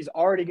there.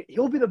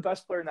 He'll be the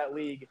best player in that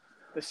league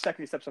the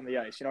second he steps on the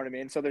ice. You know what I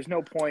mean? So there's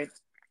no point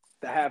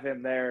to have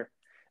him there.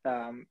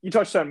 You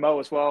touched on Mo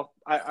as well.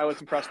 I was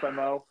impressed by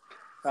Mo.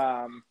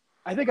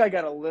 I think I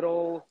got a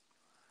little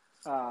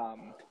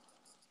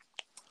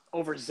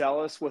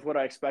overzealous with what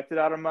I expected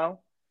out of Mo.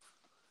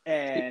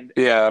 And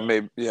yeah,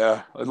 maybe,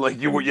 yeah. Like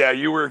you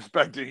were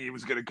expecting he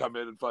was gonna come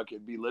in and fucking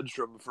be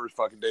Lidstrom the first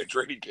fucking day of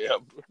training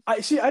camp. I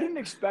didn't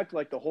expect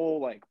like the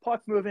whole like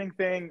puck moving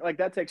thing. Like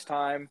that takes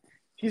time.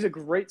 He's a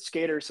great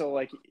skater, so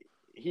like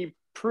he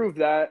proved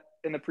that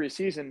in the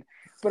preseason.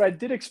 But I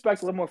did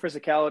expect a little more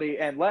physicality,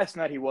 and last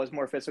night he was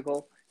more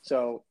physical.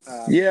 So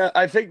Yeah,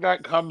 I think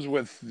that comes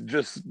with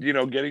just,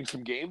 getting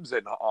some games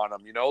in on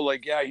him,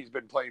 like, yeah, he's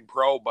been playing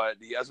pro, but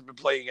he hasn't been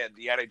playing at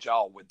the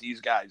NHL with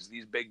these guys,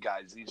 these big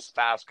guys, these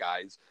fast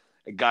guys,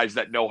 and guys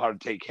that know how to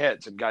take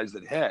hits and guys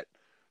that hit.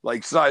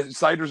 Like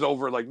Sider's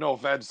over, like, no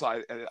offense,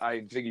 I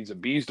think he's a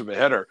beast of a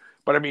hitter,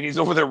 but I mean, he's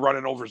over there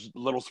running over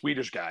little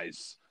Swedish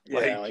guys.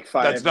 like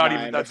 5'9" that's not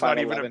even a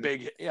 5'11".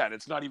 big, yeah, and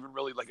it's not even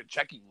really like a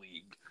checking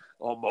league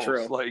almost.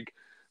 True. Like,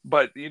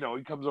 but he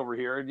comes over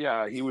here and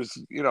yeah, he was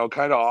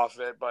kind of off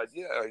it, but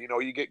yeah,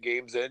 you get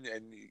games in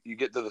and you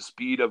get to the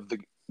speed of the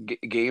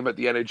game at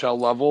the NHL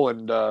level,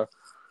 and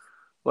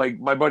like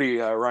my buddy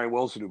Ryan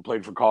Wilson, who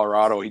played for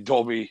Colorado, he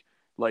told me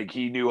like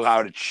he knew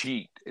how to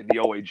cheat in the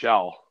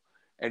OHL,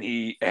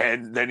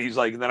 and then he's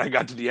like, and then I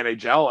got to the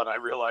NHL and I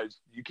realized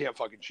you can't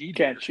fucking cheat.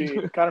 Can't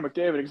cheat. Connor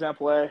McDavid,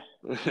 example A.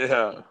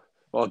 Yeah,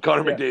 well,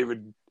 Connor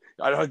McDavid,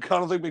 I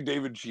don't think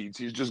McDavid cheats.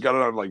 He's just got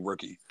it on like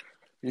rookie.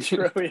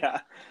 True, yeah.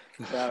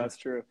 Yeah, that's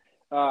true.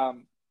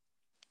 One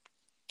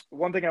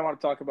thing I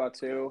want to talk about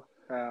too,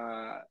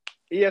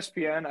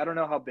 ESPN. I don't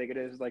know how big it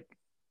is, like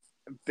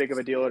big of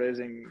a deal it is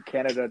in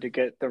Canada to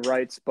get the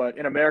rights, but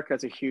in America,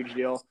 it's a huge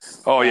deal.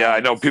 Oh yeah, I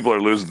know people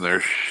are losing their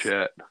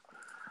shit.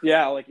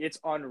 Yeah, like it's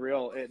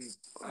unreal. And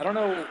I don't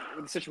know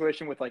the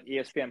situation with like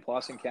ESPN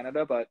Plus in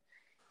Canada, but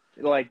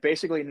like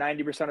basically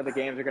 90% of the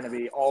games are going to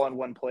be all in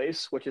one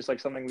place, which is like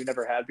something we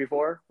never had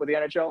before with the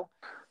NHL.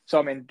 So,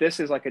 I mean,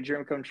 this is like a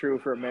dream come true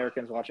for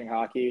Americans watching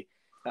hockey.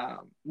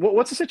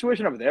 What's the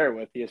situation over there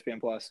with ESPN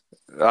Plus?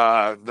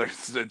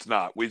 It's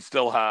not. We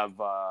still have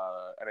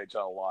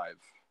NHL Live.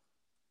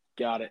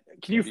 Got it.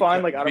 Can you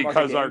find like out of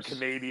because our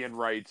Canadian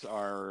rights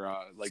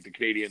are like the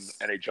Canadian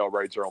NHL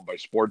rights are owned by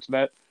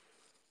Sportsnet.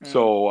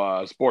 So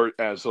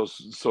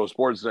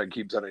Sportsnet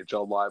keeps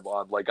NHL Live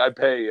on. Like I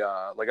pay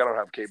like I don't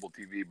have cable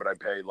TV, but I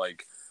pay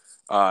like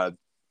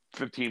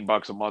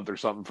 $15 a month or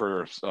something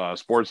for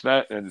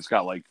Sportsnet, and it's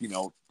got like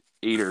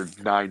 8 or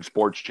 9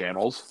 sports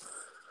channels.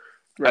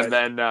 Right.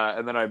 And then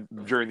I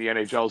during the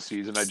NHL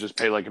season I just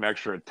pay like an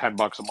extra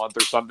 $10 a month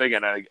or something,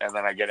 and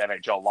then I get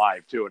NHL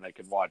Live too, and I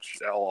can watch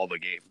all the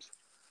games.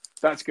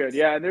 That's good.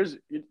 Yeah, and do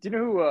you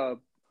know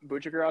who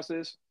Buccigross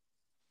is?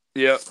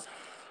 Yep.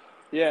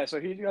 Yeah,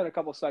 so he's got a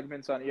couple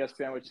segments on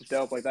ESPN, which is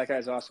dope. Like that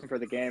guy's awesome for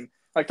the game.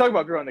 Like talk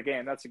about growing the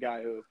game. That's a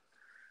guy who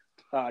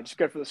just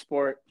good for the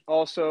sport.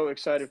 Also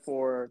excited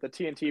for the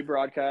TNT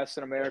broadcast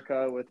in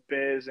America with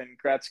Biz and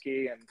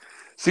Gretzky and.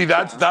 See,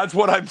 that's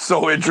what I'm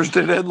so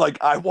interested in. Like,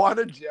 I want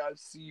to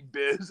just see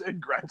Biz and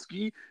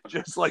Gretzky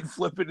just like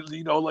flipping,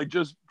 like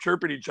just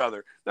chirping each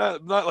other.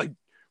 Not like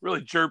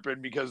really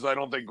chirping, because I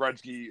don't think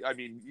Gretzky. I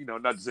mean,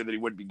 not to say that he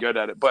wouldn't be good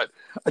at it, but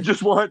I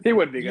just want he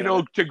would be good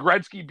to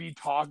Gretzky be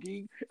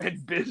talking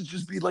and Biz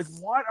just be like,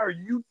 "What are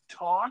you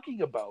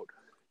talking about?"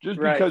 Just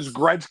because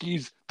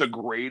Gretzky's the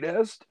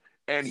greatest.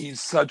 And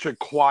he's such a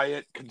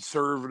quiet,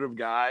 conservative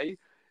guy,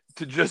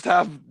 to just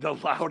have the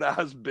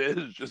loud-ass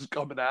Biz just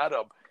coming at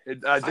him.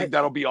 I think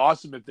that'll be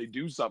awesome if they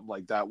do something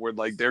like that, where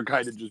like they're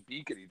kind of just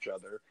beaking each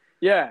other.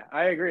 Yeah,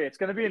 I agree. It's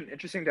going to be an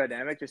interesting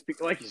dynamic. Just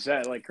like you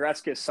said, like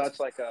Gretzky is such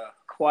like a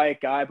quiet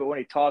guy, but when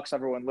he talks,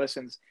 everyone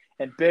listens.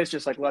 And Biz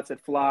just like lets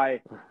it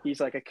fly. He's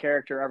like a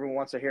character. Everyone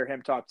wants to hear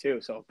him talk too.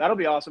 So that'll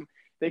be awesome.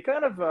 They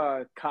kind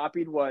of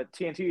copied what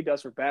TNT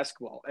does for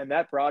basketball, and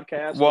that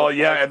broadcast. Well,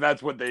 yeah, and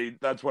that's what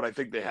I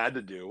think they had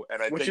to do,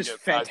 and I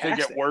think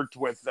it worked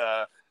with.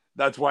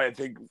 That's why I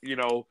think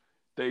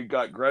they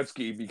got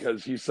Gretzky,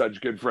 because he's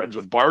such good friends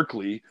with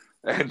Barkley,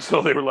 and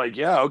so they were like,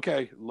 yeah,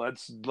 okay,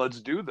 let's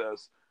do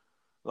this.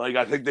 Like,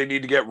 I think they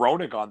need to get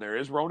Roenick on there.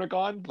 Is Roenick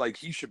on? Like,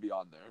 he should be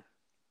on there.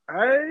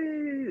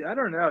 I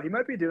don't know. He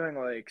might be doing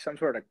like some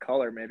sort of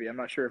color, maybe. I'm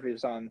not sure if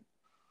he's on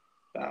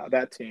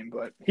that team,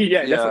 but he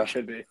definitely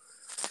should be.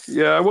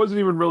 Yeah, I wasn't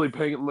even really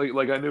paying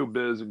like I knew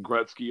Biz and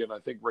Gretzky, and I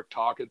think Rick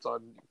Tockett's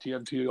on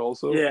TNT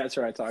also. Yeah, that's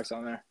right. Talk's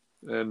on there.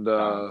 And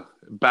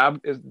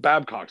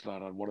Babcock's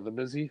not on one of them,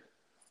 is he?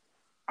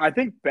 I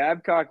think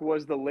Babcock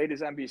was the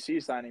latest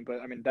NBC signing,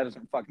 but I mean that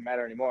doesn't fucking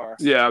matter anymore.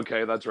 Yeah,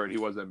 okay, that's right. He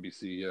was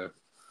NBC. Yeah.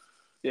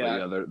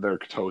 Yeah. But yeah, they're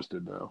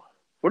toasted now.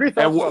 What do you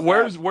think? And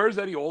where's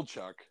Eddie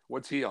Olczyk?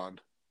 What's he on?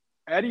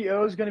 Eddie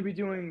O is going to be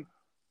doing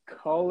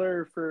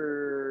color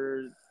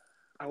for,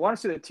 I want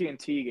to say, the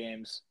TNT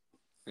games.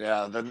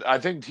 Yeah, then I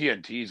think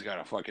TNT's got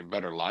a fucking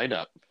better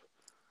lineup.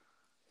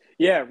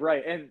 Yeah,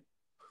 right. And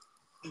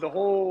the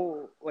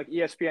whole like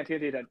ESPN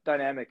TNT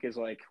dynamic is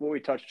like what we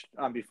touched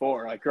on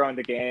before, like growing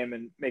the game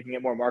and making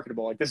it more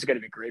marketable. Like this is going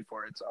to be great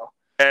for it. So.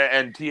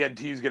 And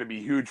TNT is going to be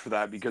huge for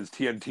that, because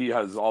TNT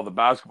has all the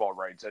basketball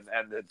rights, and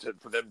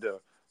for them to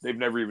they've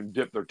never even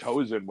dipped their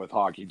toes in with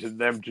hockey. To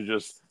them to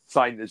just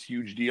sign this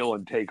huge deal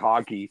and take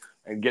hockey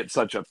and get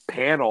such a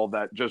panel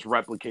that just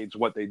replicates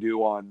what they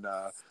do on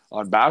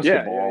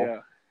basketball. Yeah.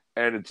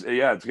 And it's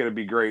going to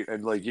be great.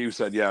 And like you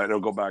said, it'll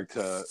go back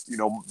to,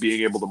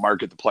 being able to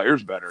market the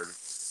players better.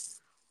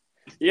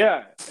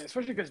 Yeah,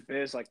 especially because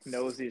Biz like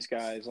knows these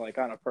guys like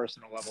on a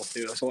personal level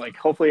too. So like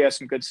hopefully he has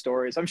some good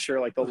stories. I'm sure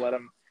like they'll let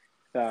him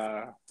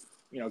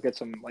get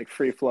some like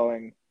free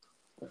flowing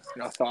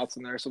thoughts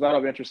in there. So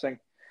that'll be interesting.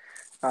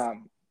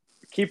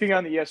 Keeping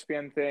on the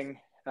ESPN thing,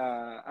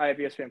 I have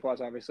ESPN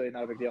Plus, obviously,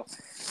 not a big deal.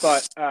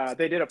 But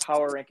they did a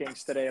power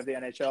rankings today of the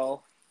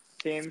NHL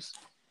teams.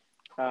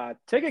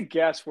 Take a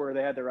guess where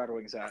they had the Red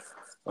Wings at.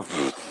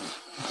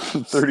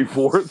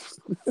 34th?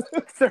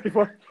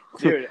 34?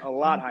 Dude, a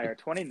lot higher.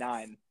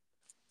 29.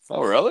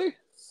 Oh, really?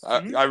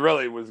 Mm-hmm. I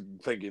really was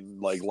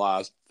thinking like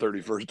last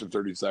 31st or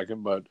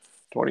 32nd, but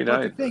 29.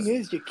 But the thing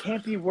is, you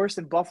can't be worse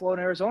than Buffalo and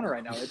Arizona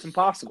right now. It's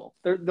impossible.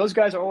 Those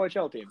guys are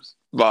OHL teams.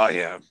 Well,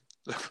 yeah.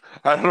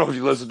 I don't know if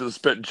you listened to the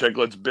Spit and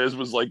Chicklets. Biz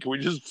was like, can we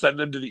just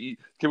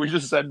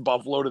send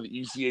Buffalo to the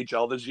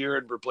ECHL this year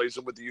and replace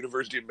them with the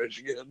University of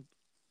Michigan?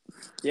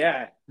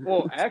 Yeah.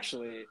 Well,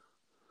 actually,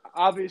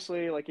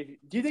 obviously, like,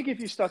 do you think if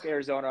you stuck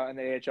Arizona in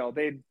the AHL,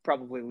 they'd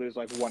probably lose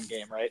like one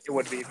game, right? It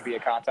wouldn't even be a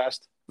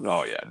contest.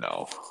 Oh yeah,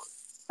 no.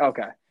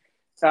 Okay.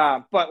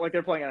 But like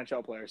they're playing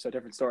NHL players, so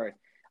different story.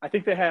 I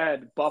think they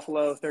had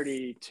Buffalo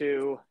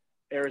 32,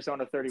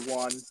 Arizona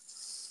 31,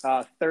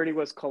 30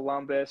 was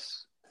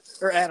Columbus,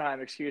 or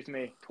Anaheim, excuse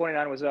me.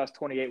 29 was us,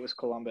 28 was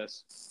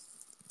Columbus.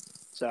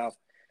 So,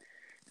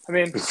 I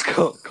mean,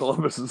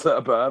 Columbus is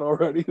that bad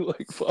already?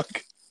 Like,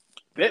 fuck.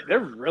 They're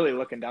really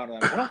looking down on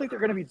them. I don't think they're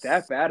going to be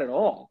that bad at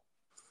all.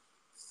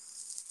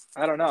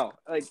 I don't know.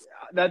 Like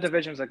that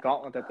division's a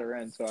gauntlet that they're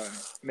in, so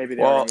maybe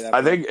they're going to be that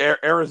bad. I think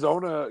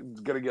Arizona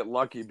is going to get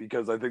lucky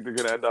because I think they're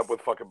going to end up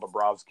with fucking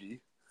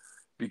Bobrovsky.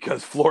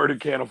 Because Florida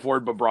can't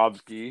afford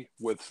Bobrovsky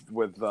with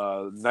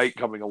Knight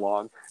coming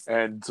along,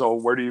 and so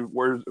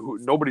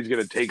nobody's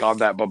going to take on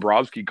that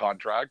Bobrovsky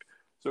contract.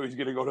 So he's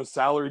going to go to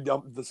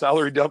the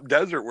salary dump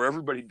desert where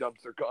everybody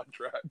dumps their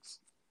contracts.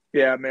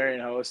 Yeah,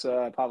 Marian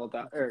Hossa, Pavel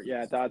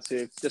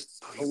Datsyuk,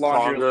 just a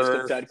laundry list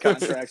of dead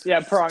contracts.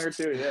 Yeah, Pronger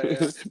too.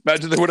 Yeah.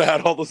 Imagine they would have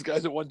had all those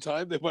guys at one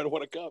time. They might have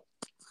won a cup.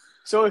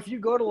 So if you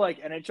go to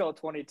like NHL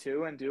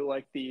 22 and do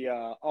like the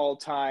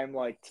all-time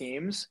like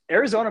teams,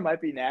 Arizona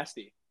might be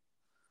nasty.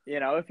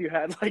 If you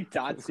had like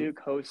Datsyuk,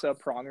 Hossa,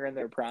 Pronger in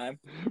their prime.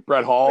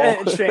 Brett Hall.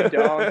 And Shane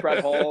Doan,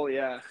 Brett Hall,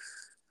 yeah.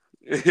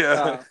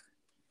 Yeah.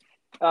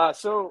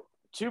 So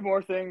two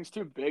big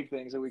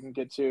things that we can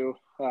get to.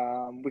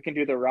 We can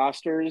do the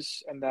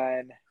rosters and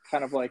then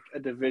kind of like a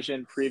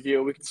division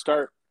preview. We can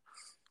start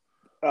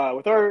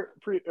with our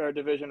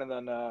division and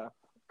then go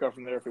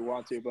from there if we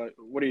want to. But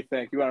what do you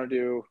think? You want to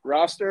do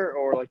roster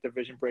or like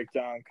division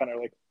breakdown, kind of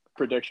like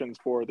predictions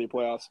for the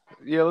playoffs?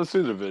 Yeah, let's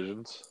do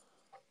divisions.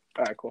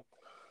 All right, cool.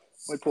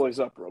 Let me pull these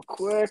up real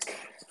quick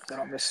so I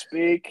don't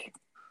misspeak.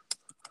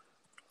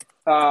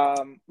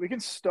 We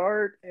can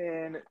start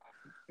in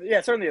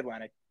the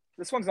Atlantic.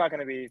 This one's not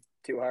going to be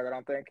too hard, I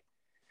don't think.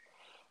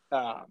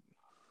 What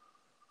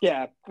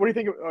do you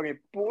think? Okay,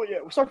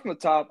 we'll start from the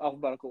top,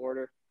 alphabetical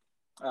order,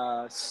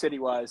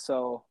 city-wise.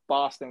 So,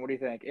 Boston, what do you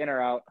think? In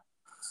or out?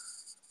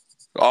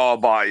 Oh,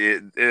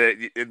 in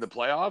the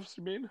playoffs,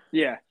 you mean?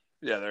 Yeah.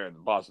 Yeah,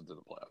 Boston's in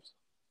the playoffs.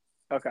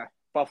 Okay.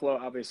 Buffalo,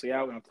 obviously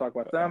out. We don't have to talk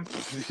about them.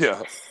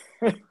 Yeah.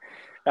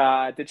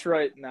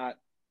 Detroit, not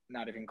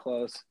even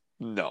close.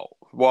 No.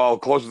 Well,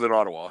 closer than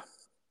Ottawa.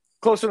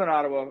 Closer than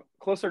Ottawa.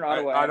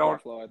 I don't,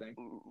 Buffalo, I think.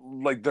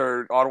 Like,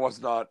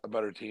 Ottawa's not a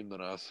better team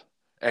than us.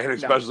 And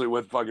especially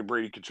with fucking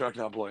Brady Tkachuk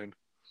not playing.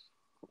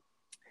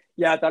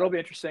 Yeah, that'll be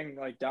interesting,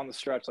 like, down the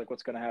stretch, like,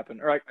 what's going to happen.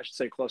 Or I should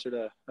say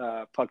closer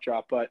to puck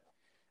drop. But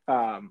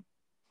I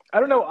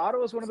don't know.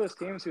 Ottawa's one of those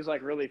teams who's,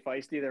 like, really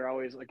feisty. They're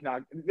always, like,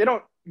 they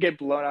don't get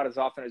blown out as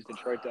often as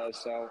Detroit does.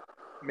 So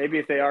maybe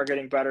if they are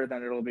getting better,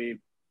 then it'll be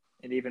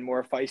an even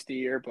more feisty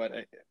year. But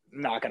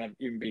not going to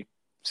even be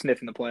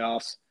sniffing the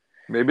playoffs.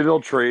 Maybe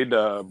they'll trade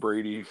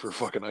Brady for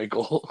fucking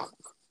Eichel.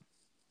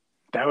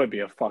 That would be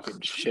a fucking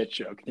shit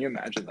show. Can you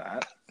imagine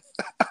that?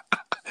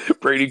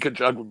 Brady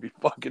Tkachuk would be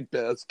fucking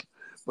pissed.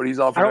 But he's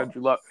off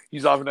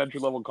an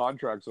entry level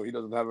contract, so he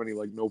doesn't have any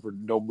like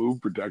no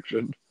move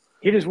protection.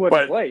 He just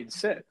wouldn't play. He'd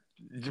sit.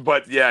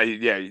 But yeah,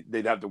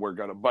 they'd have to work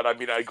on him. But I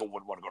mean, Eichel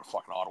wouldn't want to go to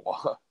fucking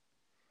Ottawa.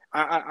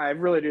 I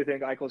really do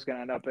think Eichel's going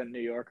to end up in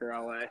New York or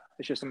LA.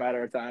 It's just a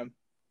matter of time.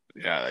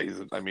 Yeah,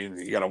 you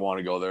gotta want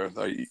to go there.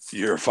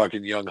 You're a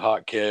fucking young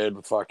hot kid,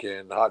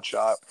 fucking hot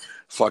shot,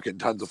 fucking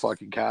tons of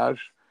fucking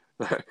cash.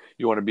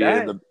 You want to be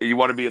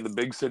in the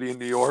big city in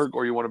New York,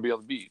 or you want to be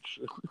on the beach.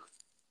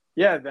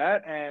 Yeah,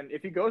 that, and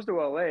if he goes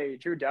to LA,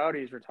 Drew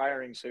Doughty's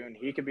retiring soon.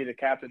 He could be the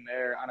captain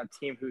there on a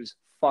team who's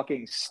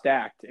fucking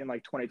stacked in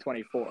like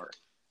 2024.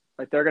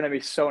 Like they're gonna be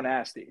so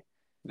nasty.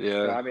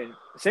 Yeah, I mean,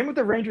 same with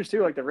the Rangers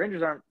too. Like the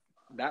Rangers aren't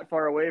that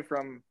far away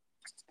from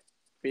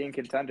being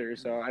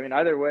contenders. So I mean,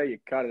 either way you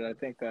cut it, I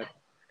think that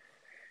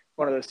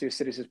one of those two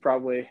cities is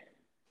probably,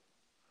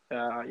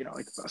 like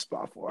the best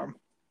spot for them.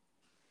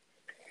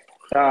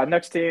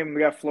 Next team,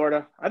 we got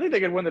Florida. I think they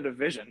could win the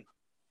division.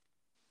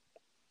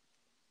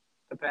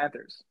 The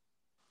Panthers.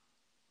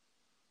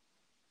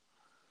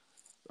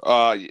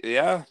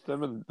 Yeah,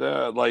 them and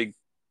like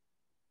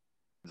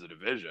the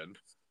division,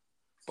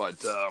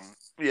 but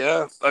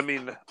yeah, I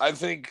mean, I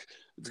think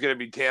it's gonna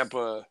be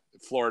Tampa,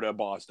 Florida,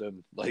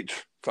 Boston. Like,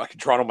 fucking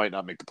Toronto might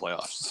not make the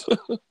playoffs.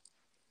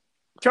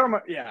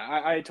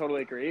 Yeah, I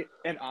totally agree.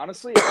 And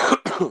honestly,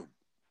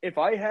 if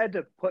I had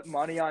to put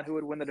money on who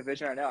would win the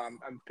division right now,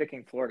 I'm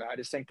picking Florida. I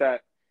just think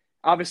that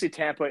obviously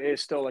Tampa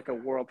is still like a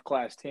world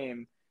class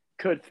team,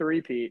 could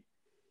three-peat,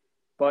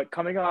 but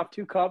coming off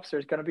two cups,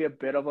 there's going to be a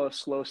bit of a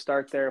slow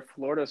start there.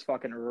 Florida's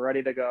fucking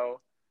ready to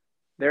go.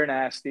 They're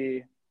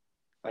nasty.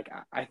 Like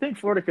I think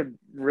Florida could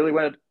really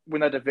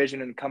win that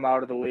division and come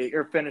out of the league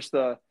or finish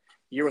the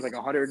year with like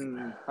 100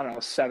 and I don't know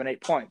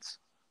 7-8 points.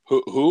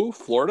 Who?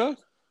 Florida?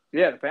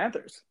 Yeah, the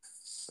Panthers.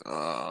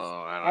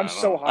 I'm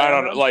so high. I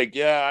on don't them. like.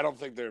 Yeah, I don't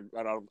think they're.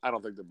 I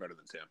don't think they're better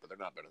than Tampa. They're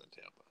not better than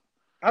Tampa.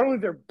 I don't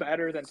think they're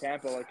better than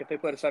Tampa. Like if they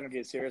played a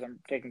 7-game series, I'm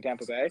taking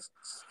Tampa Bay.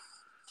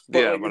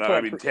 Yeah, but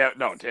I mean,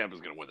 Tampa's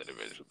gonna win the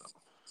division though.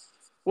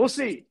 We'll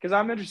see, because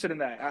I'm interested in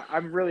that.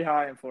 I'm really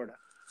high in Florida.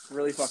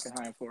 Really fucking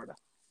high in Florida.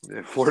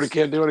 Yeah, Florida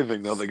can't do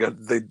anything though.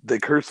 They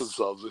curse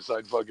themselves. They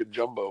signed fucking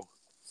Jumbo.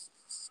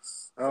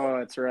 Oh,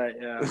 that's right.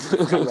 Yeah. I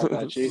forgot about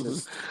that.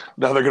 Jesus.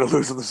 Now they're gonna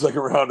lose in the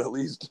second round at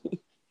least.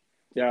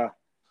 Yeah.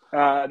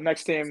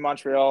 Next team,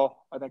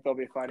 Montreal. I think they'll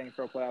be fighting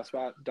for a playoff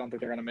spot. Don't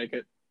think they're gonna make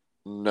it.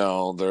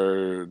 No,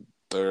 they're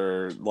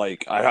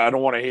like I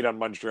don't want to hate on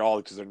Montreal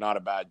because they're not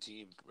a bad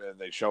team and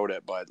they showed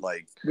it, but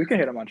like We can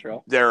hit on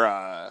Montreal.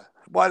 they're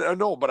well,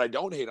 no, but I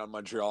don't hate on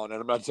Montreal, and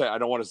I'm not saying I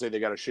don't want to say they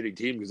got a shitty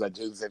team because I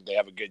do think they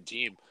have a good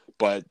team,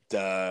 but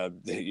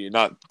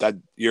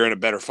you're in a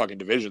better fucking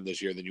division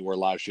this year than you were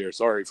last year.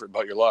 Sorry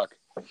about your luck.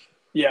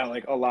 Yeah,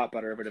 like a lot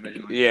better of a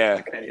division.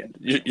 Yeah,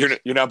 you're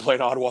not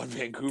playing Ottawa and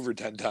Vancouver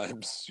 10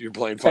 times. You're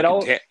playing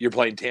you're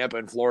playing Tampa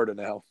and Florida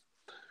now.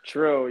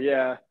 True.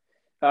 Yeah.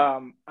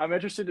 I'm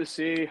interested to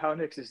see how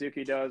Nick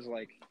Suzuki does,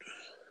 like,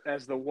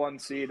 as the 1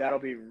 seed. That'll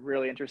be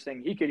really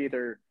interesting. He could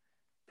either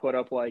put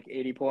up, like,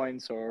 80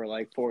 points or,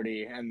 like,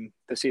 40, and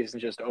the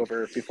season's just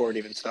over before it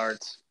even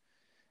starts.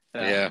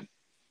 Yeah.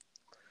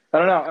 I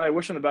don't know. I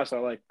wish him the best. I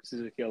like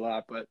Suzuki a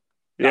lot, but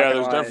yeah,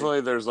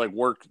 there's like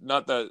work.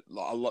 Not that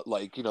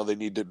like they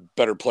need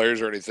better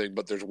players or anything,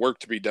 but there's work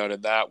to be done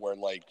in that. Where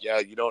like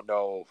you don't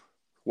know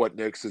what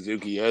Nick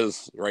Suzuki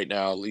is right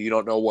now. You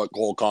don't know what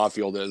Cole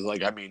Caulfield is.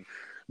 Like I mean,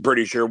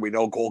 pretty sure we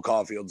know Cole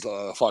Caulfield's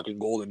a fucking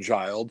golden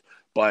child,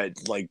 but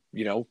like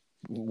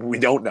we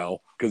don't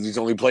know because he's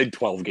only played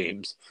 12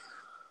 games.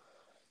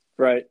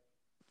 Right.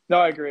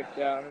 No, I agree.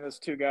 Yeah, I mean those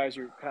two guys,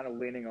 you're kind of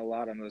leaning a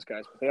lot on those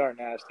guys, but they are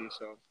nasty.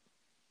 So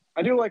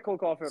I do like Cole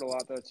Caulfield a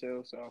lot though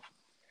too. So.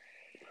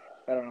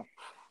 I don't know.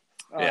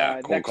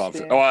 Yeah, Cole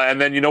Caulfield. Oh, and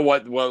then you know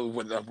what? Well,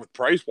 with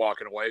Price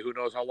walking away, who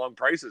knows how long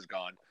Price is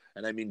gone?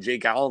 And I mean,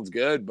 Jake Allen's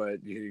good, but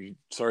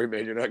sorry,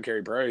 man, you're not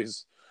Carey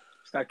Price.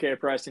 It's not Carey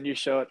Price, and you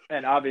showed,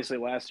 and obviously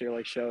last year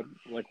showed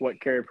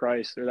what Carey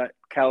Price or that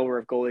caliber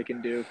of goalie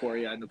can do for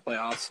you in the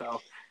playoffs. So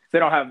if they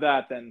don't have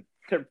that, then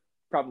they're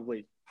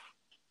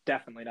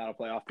definitely not a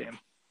playoff team.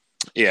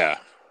 Yeah.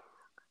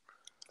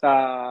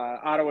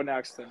 Ottawa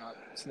next. They're not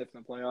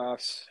sniffing the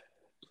playoffs.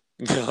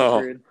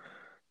 No.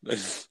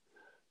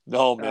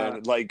 No,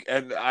 man.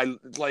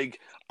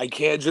 I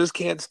can't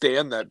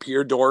stand that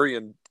Pierre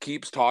Dorian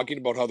keeps talking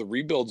about how the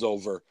rebuild's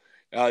over.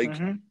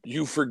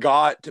 You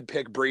forgot to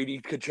pick Brady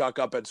Tkachuk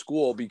up at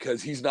school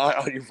because he's not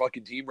on your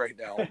fucking team right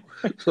now.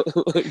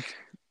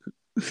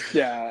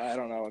 Yeah, I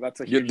don't know. That's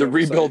the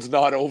rebuild's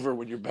not over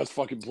when your best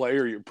fucking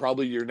player, you're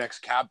probably your next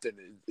captain,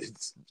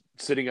 is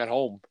sitting at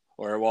home.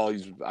 Or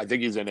I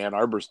think he's in Ann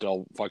Arbor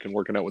still, fucking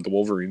working out with the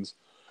Wolverines.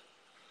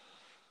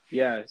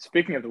 Yeah,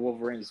 speaking of the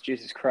Wolverines,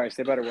 Jesus Christ,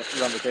 they better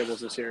run the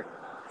tables this year.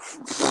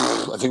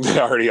 I think they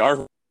already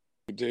are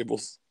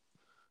tables.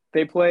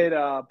 They played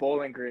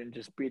Bowling Green and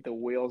just beat the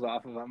wheels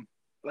off of them.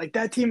 Like,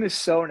 that team is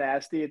so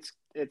nasty.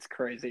 It's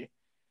crazy.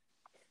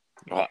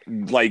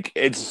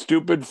 It's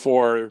stupid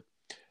for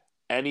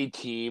any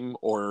team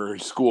or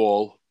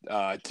school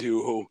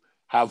to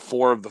have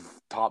 4 of the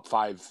top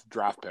 5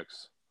 draft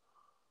picks.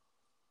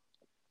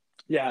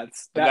 Yeah,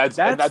 that's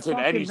in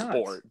any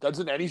sport. That's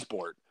in any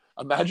sport.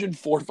 Imagine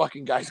 4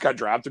 fucking guys got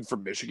drafted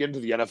from Michigan to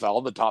the NFL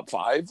in the top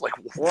 5. Like,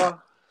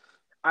 well,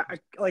 I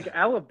like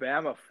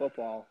Alabama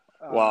football.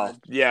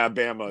 Yeah,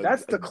 Bama.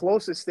 That's the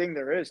closest thing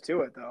there is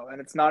to it, though,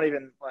 and it's not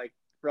even like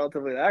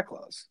relatively that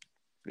close.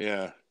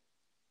 Yeah,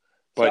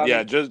 but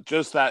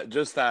just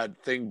that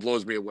thing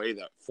blows me away.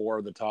 That 4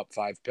 of the top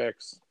 5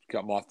 picks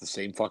come off the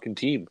same fucking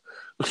team.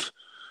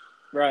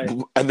 Right.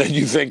 And then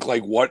you think,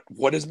 like, what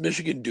is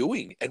Michigan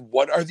doing? And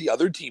what are the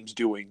other teams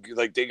doing?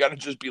 Like, they got to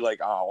just be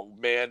like, oh,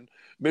 man,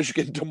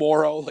 Michigan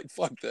tomorrow. Like,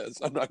 fuck this.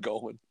 I'm not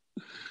going.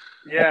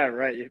 Yeah,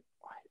 right.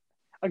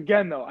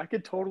 Again, though, I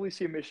could totally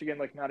see Michigan,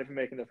 like, not even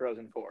making the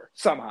Frozen Four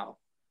somehow.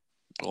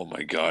 Oh,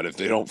 my God. If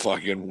they don't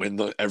fucking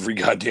win every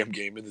goddamn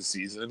game in the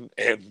season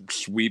and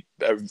sweep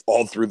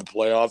all through the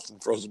playoffs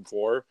and Frozen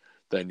Four,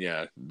 then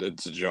yeah,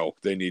 it's a joke.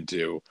 They need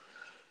to,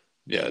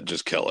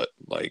 just kill it.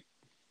 Like,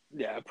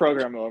 Yeah,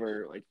 program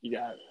over. Like you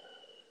got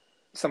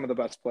some of the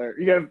best players.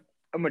 You have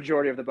a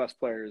majority of the best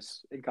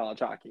players in college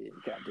hockey.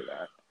 You can't do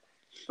that.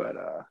 But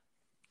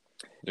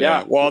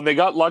yeah. Well, and they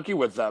got lucky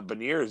with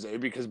Beniers,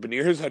 because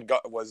Beniers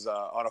was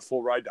on a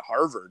full ride to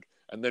Harvard,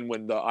 and then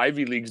when the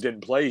Ivy Leagues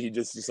didn't play, he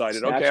just decided,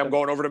 Snatched okay, I'm him.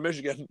 going over to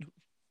Michigan.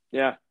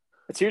 Yeah,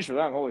 it's huge for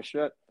them. Holy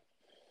shit.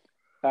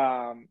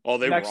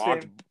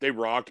 They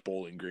rocked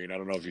Bowling Green. I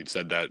don't know if you'd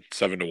said that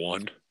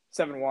 7-1.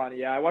 7-1.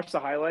 Yeah, I watched the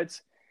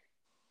highlights.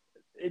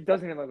 It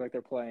doesn't even look like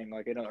they're playing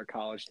like another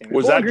college team.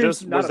 Was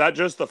that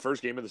just the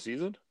first game of the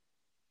season?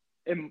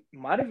 It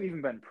might have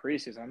even been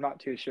preseason. I'm not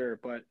too sure,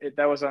 but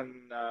that was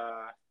on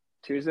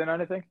Tuesday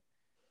night, I think.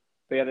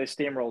 But yeah, they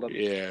steamrolled them.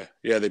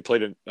 Yeah. They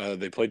played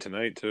They played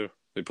tonight too.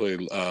 They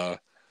played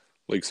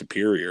Lake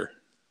Superior.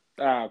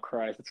 Oh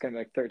Christ, it's gonna be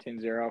like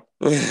 13-0.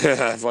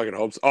 I fucking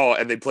hope so. Oh,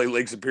 and they play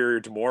Lake Superior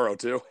tomorrow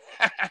too.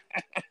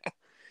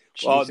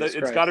 Well,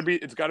 it's got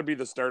to be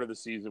the start of the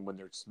season when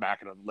they're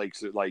smacking on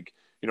Lakes. Like,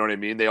 you know what I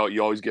mean?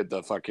 You always get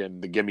the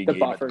gimme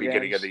game at the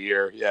beginning games. of the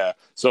year. Yeah.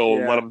 So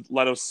Yeah.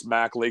 let them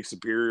smack Lake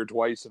Superior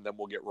twice, and then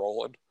we'll get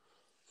rolling.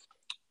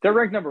 They're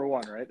ranked number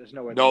 1, right? There's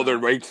no way. No, they're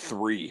ranked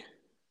 3.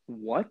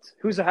 What?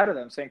 Who's ahead of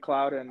them? St.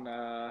 Cloud and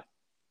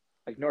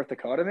like North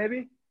Dakota,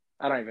 maybe?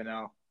 I don't even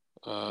know.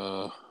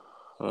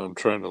 I'm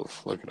trying to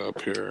look it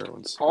up here.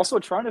 Also,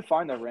 trying to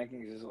find the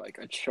rankings is like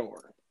a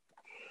chore.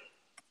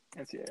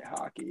 NCAA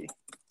hockey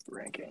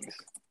rankings.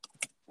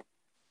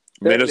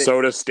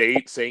 Minnesota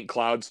State, St.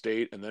 Cloud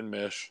State, and then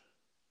Mich.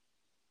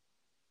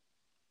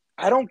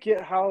 I don't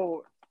get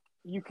how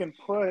you can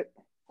put.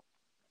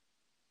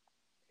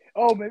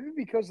 Oh, maybe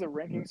because the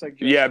rankings like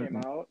just came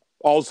out.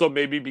 Also,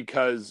 maybe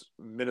because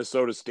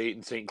Minnesota State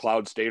and St.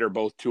 Cloud State are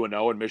both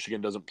 2-0, and Michigan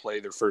doesn't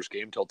play their first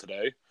game till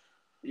today.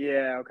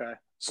 Yeah. Okay.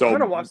 So I'm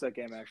gonna watch that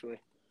game actually.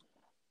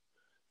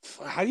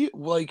 How do you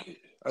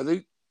Are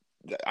they?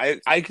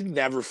 I can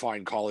never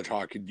find college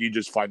hockey. Do you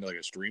just find like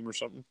a stream or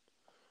something?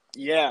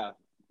 Yeah,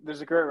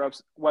 there's a great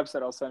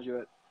website. I'll send you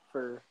it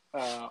for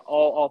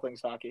all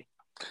things hockey.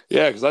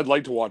 Yeah, because I'd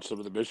like to watch some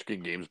of the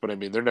Michigan games, but I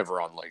mean they're never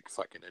on like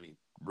fucking any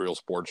real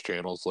sports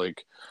channels.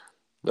 Like,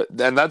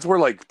 and that's where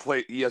like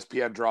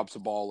ESPN drops the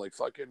ball. Like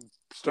fucking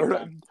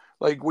start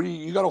like when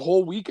you got a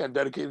whole weekend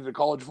dedicated to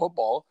college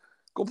football.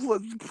 Go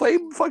play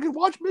fucking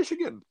watch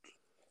Michigan.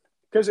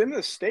 Because in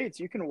the States,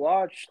 you can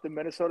watch the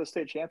Minnesota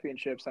State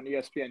Championships on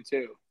ESPN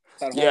too.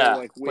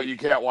 Week. But you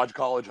can't watch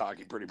college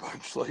hockey pretty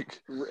much.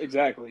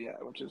 Exactly, yeah,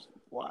 which is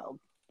wild.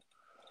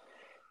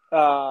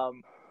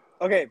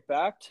 Okay,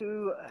 back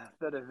to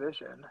the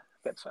division.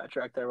 Got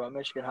sidetracked there about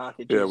Michigan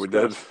hockey. Yeah, we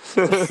did.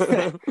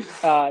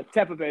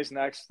 Tampa Bay's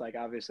next. Like,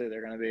 obviously, they're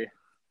going to be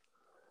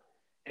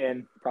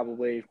in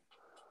probably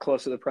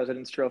close to the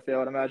President's Trophy, I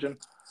would imagine.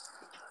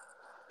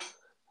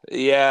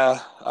 Yeah.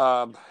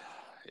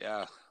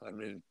 Yeah. I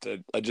mean,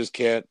 I just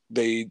can't.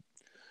 They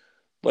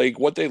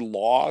what they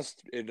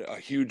lost in a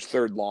huge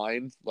third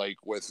line, like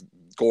with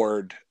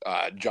Gord,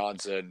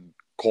 Johnson,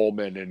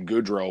 Coleman, and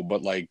Goudreau,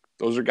 but like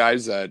those are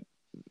guys that,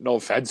 no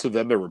offense to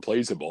them, they're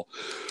replaceable.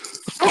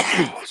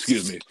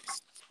 Excuse me.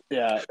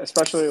 Yeah,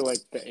 especially like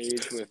the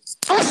age with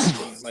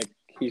like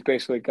he's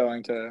basically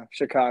going to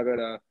Chicago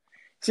to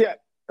see.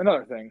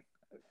 Another thing,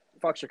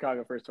 fuck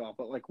Chicago first of all,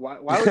 but like why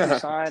would you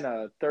sign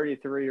a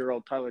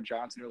 33-year-old Tyler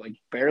Johnson who like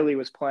barely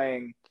was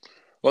playing?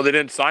 Well, they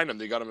didn't sign him;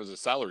 they got him as a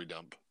salary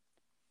dump.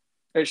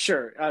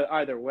 Sure,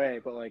 either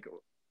way, but like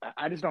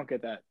I just don't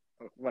get that.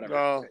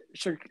 Whatever.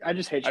 I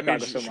just hate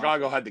Chicago so much.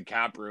 Chicago had the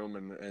cap room,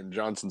 and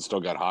Johnson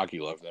still got hockey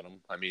left in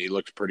him. I mean, he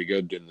looked pretty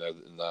good in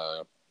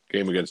the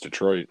game against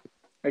Detroit.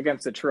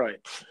 Against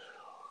Detroit.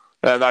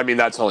 And I mean,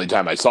 that's the only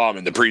time I saw him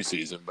in the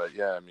preseason. But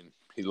yeah, I mean,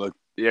 he looked.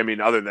 I mean,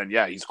 other than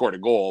he scored a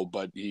goal,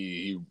 but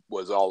he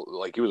was all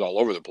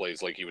over the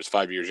place. Like he was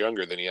 5 years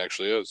younger than he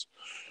actually is.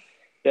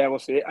 Yeah, we'll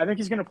see. I think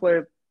he's going to play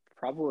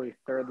probably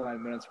third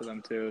line minutes for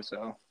them too.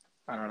 So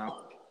I don't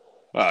know.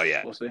 Oh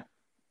yeah, we'll see.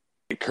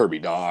 Kirby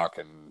Doc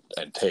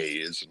and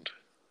Tays and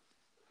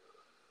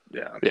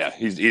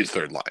he's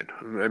third line.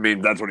 I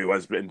mean, that's what he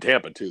was in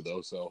Tampa too,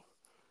 though. So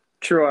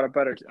true, on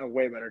a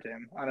way better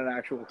team, on an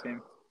actual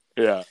team.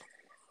 Yeah.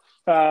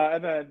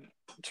 And then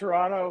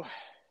Toronto,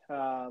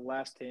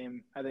 last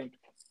team. I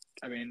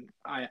mean,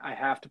 I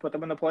have to put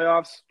them in the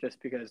playoffs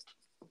just because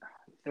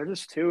they're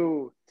just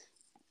too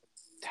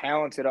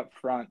talented up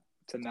front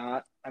to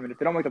not. I mean, if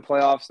they don't make the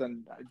playoffs,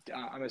 then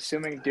I'm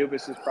assuming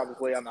Dubas is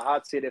probably on the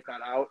hot seat, if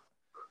not out.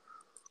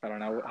 I don't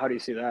know. How do you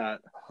see that?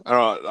 I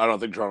don't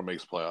think Toronto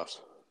makes playoffs.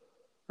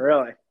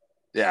 Really?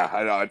 Yeah,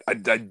 I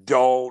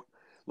don't.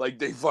 Like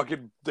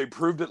they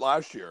proved it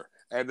last year,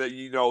 and that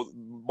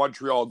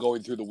Montreal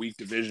going through the weak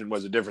division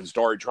was a different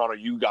story. Toronto,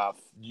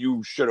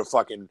 you should have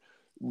fucking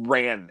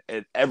ran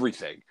at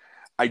everything.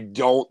 I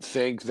don't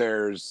think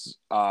there's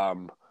I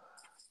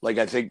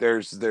think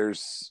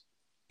there's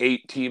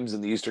 8 teams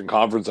in the Eastern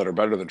Conference that are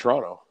better than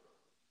Toronto.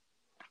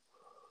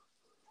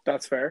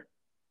 That's fair.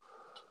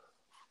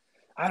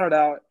 I don't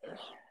know.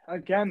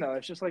 Again, though,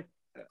 it's just like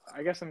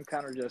I guess I'm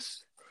kind of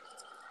just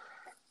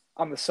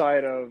on the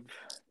side of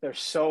they're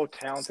so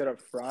talented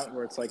up front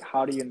where it's like,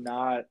 how do you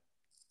not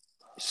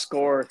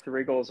score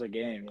 3 goals a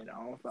game?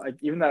 Like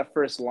even that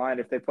first line,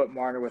 if they put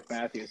Marner with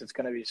Matthews, it's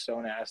going to be so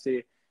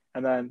nasty.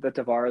 And then the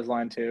Tavares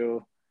line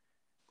too.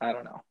 I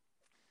don't know.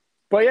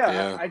 But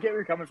Yeah. I get where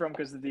you're coming from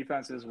because the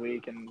defense is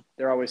weak and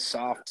they're always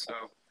soft. So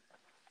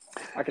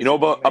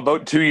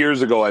about 2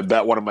 years ago, I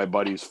bet one of my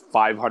buddies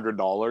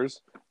 $500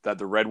 that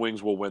the Red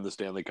Wings will win the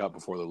Stanley Cup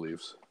before the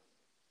Leafs.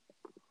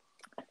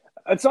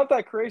 It's not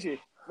that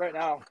crazy right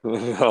now.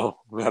 No,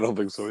 I don't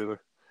think so either.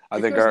 I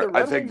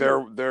think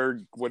their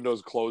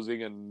window's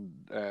closing and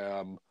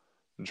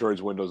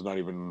Detroit's window's not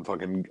even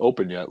fucking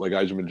open yet. Like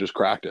Yzerman just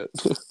cracked it.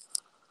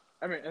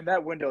 I mean, and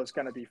that window is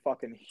going to be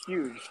fucking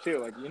huge too.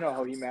 Like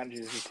how he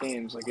manages his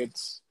teams. Like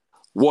it's.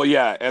 Well,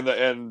 yeah,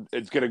 and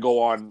it's going to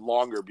go on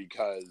longer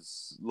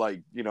because,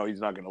 he's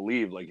not going to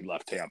leave like he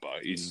left Tampa.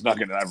 He's not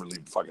going to ever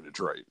leave fucking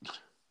Detroit.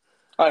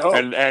 I hope.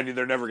 And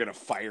they're never going to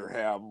fire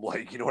him.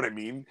 Like, you know what I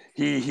mean?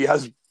 He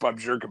has, I'm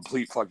sure,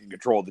 complete fucking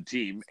control of the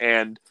team,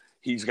 and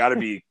he's got to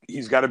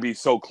be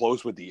so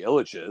close with the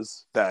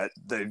Illiches that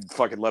they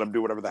fucking let him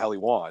do whatever the hell he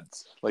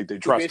wants. Like they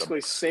trust him.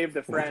 Basically saved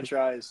the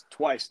franchise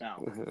twice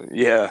now.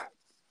 Yeah.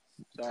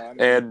 So, I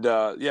mean, and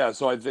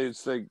so I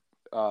think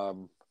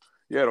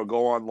it'll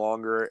go on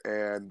longer,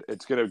 and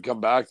it's gonna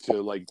come back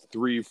to like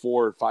 3,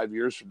 4, 5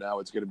 years from now.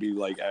 It's gonna be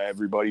like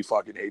everybody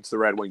fucking hates the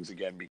Red Wings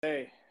again.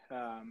 Hey,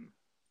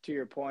 to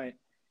your point,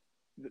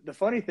 the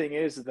funny thing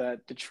is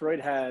that Detroit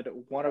had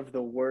one of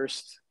the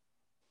worst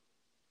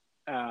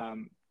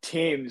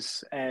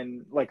teams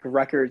and like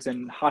records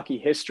in hockey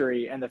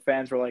history, and the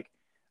fans were like,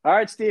 "All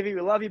right, Stevie,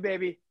 we love you,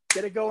 baby.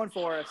 Get it going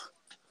for us."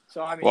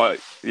 So I mean, well,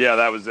 yeah,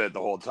 that was it the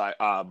whole time.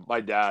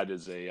 My dad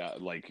is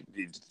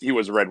he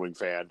was a Red Wing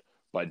fan.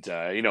 But,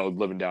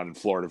 living down in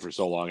Florida for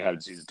so long, having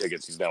season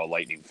tickets, he's now a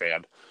Lightning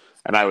fan.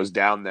 And I was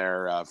down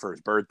there for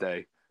his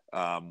birthday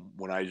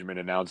when Yzerman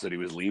announced that he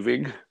was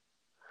leaving.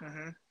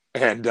 mm-hmm.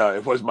 And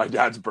it was my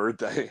dad's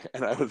birthday.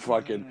 And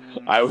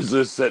I was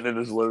just sitting in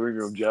his living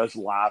room just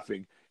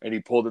laughing. And he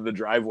pulled in the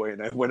driveway,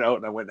 and I went out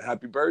and I went,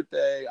 "Happy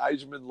birthday."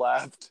 Yzerman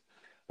laughed.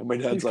 And my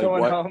dad's like,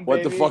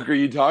 what the fuck are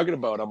you talking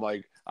about? I'm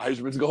like,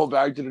 Yzerman's going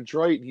back to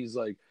Detroit. And he's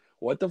like,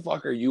 "What the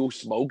fuck are you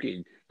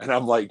smoking?" And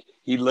I'm like,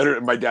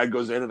 my dad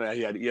goes in, and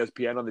he had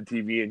ESPN on the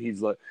TV, and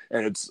he's like,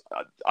 and it's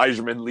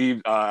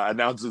Yzerman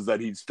announces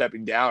that he's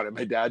stepping down, and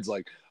my dad's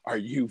like, "Are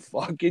you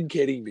fucking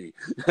kidding me?"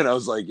 And I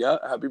was like, "Yeah,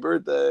 happy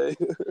birthday."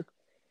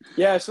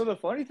 Yeah. So the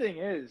funny thing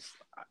is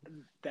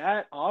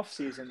that off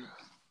season,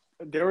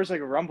 there was like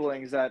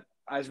rumblings that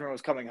Yzerman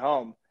was coming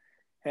home,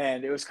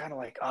 and it was kind of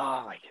like,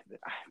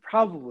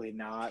 probably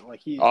not. Like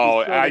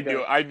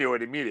I knew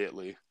it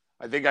immediately.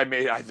 I think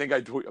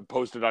I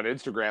posted on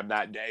Instagram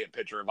that day a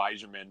picture of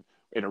Yzerman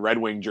in a Red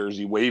Wing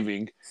jersey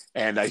waving,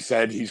 and I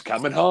said he's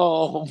coming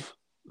home.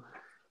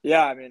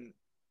 Yeah, I mean,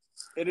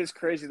 it is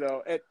crazy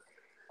though. It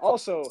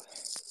also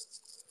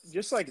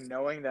just like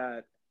knowing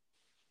that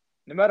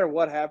no matter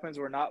what happens,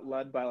 we're not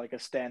led by like a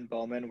Stan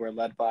Bowman. We're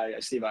led by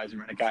a Steve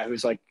Yzerman, a guy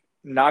who's like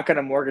not going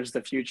to mortgage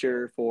the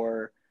future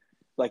for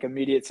like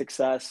immediate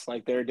success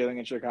like they're doing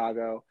in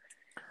Chicago.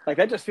 Like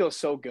that just feels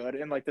so good.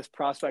 And like this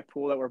prospect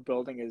pool that we're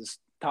building is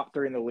top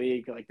 3 in the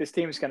league. Like this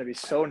team is going to be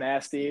so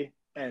nasty.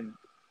 And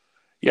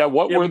yeah,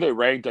 were they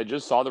ranked? I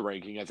just saw the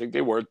ranking. I think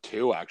they were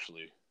 2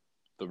 actually.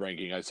 The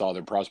ranking I saw,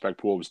 their prospect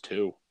pool was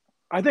 2.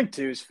 I think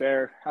 2 is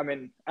fair. I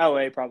mean,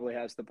 LA probably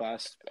has the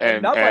best,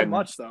 and not by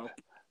much though.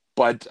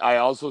 But I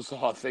also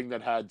saw a thing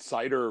that had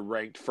Sider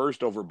ranked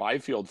first over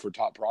Byfield for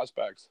top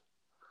prospects.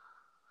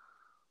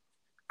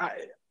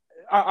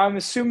 I'm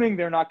assuming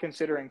they're not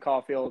considering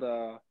Caulfield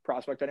a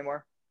prospect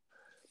anymore.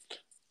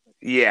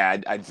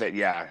 Yeah, I think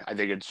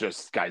it's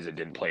just guys that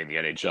didn't play in the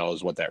NHL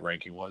is what that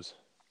ranking was.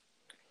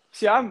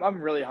 See, I'm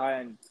really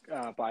high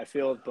on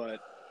Byfield, but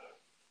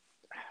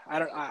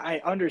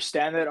I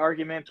understand that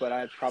argument, but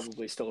I'd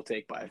probably still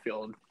take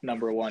Byfield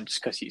number 1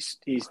 just because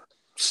he's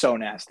so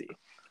nasty,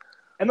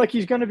 and like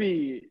he's going to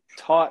be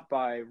taught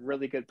by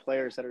really good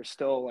players that are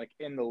still like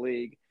in the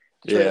league.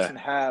 Detroit doesn't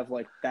have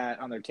like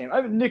that on their team.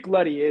 I mean, Nick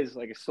Leddy is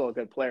like still a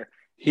good player.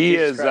 He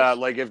is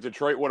like if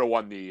Detroit would have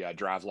won the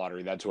draft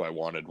lottery, that's who I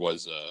wanted.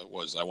 Was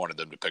I wanted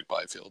them to pick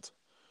Byfield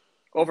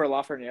over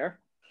Lafreniere?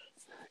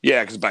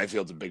 Yeah, because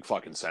Byfield's a big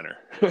fucking center.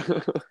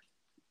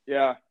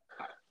 Yeah,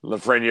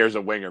 Lafreniere's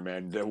a winger,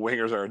 man. The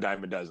wingers are a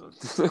dime a dozen.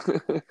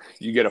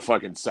 You get a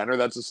fucking center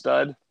that's a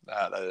stud.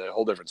 That's a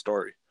whole different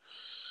story.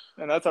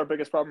 And that's our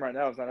biggest problem right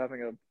now is not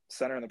having a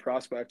center in the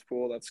prospect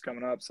pool that's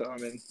coming up. So I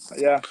mean,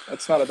 yeah,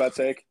 that's not a bad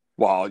take.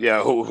 Well, yeah.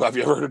 Have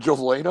you ever heard of Joe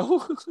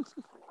Veleno?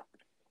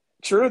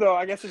 True, though.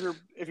 I guess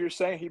if you're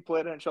saying he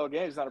played an NHL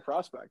game, he's not a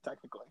prospect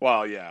technically.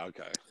 Well, yeah,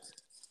 okay.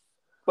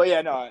 But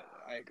yeah, no, I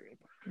agree.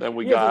 Then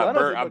we got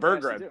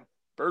Berggren.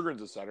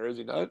 Berggren's a center, is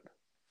he not?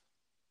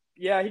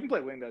 Yeah, he can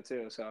play wing though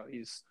too. So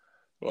he's.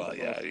 Well,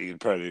 yeah, he can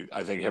probably.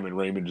 I think him and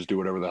Raymond just do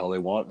whatever the hell they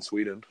want in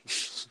Sweden.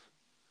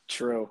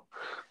 True.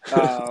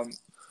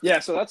 Yeah,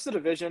 so that's the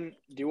division.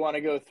 Do you want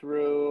to go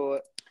through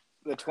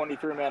the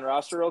 23-man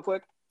roster real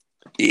quick?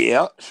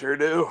 Yeah, sure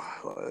do.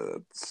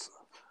 Let's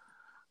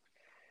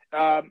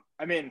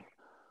I mean,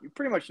 you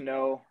pretty much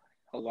know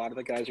a lot of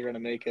the guys are going to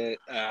make it.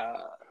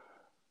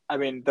 I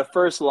mean, the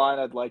first line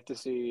I'd like to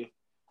see.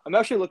 I'm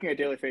actually looking at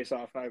Daily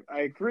Faceoff. I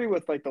agree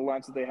with like the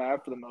lines that they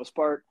have for the most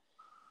part.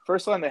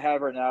 First line they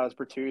have right now is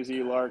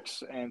Bertuzzi,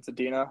 Larks, and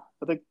Zadina.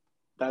 I think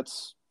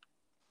that's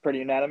pretty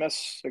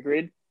unanimous.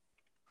 Agreed.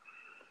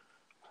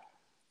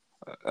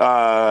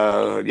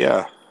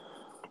 Yeah.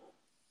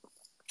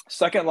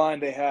 Second line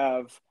they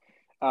have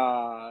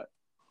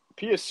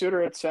Pia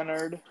Suter at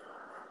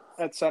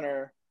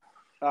center,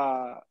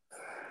 uh,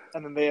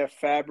 and then they have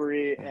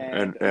Fabry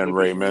and And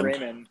Olivia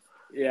Raymond.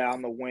 Yeah,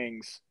 on the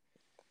wings.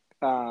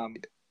 I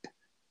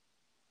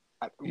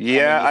Yeah, mean,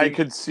 you I think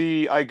could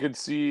see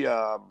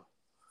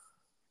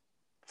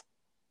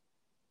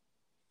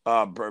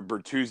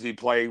Bertuzzi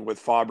playing with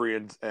Fabry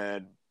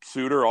and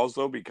Suter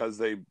also because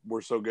they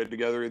were so good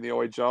together in the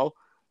OHL.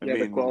 I yeah, the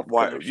mean, Guelph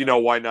why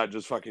connection. why not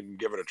just fucking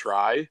give it a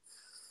try?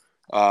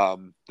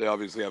 They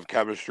obviously have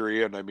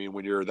chemistry, and I mean,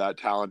 when you're that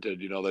talented,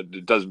 that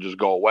it doesn't just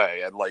go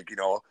away. And like,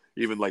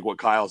 even like what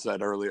Kyle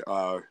said earlier,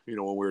 when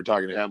we were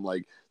talking to him,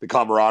 like the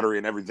camaraderie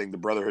and everything, the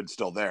brotherhood's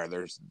still there.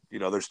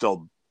 They're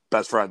still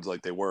best friends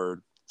like they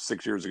were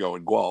 6 years ago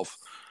in Guelph.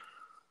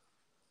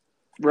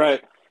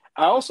 Right.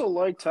 I also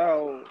liked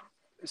how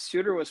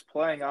Suter was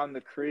playing on the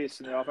crease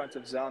in the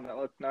offensive zone. That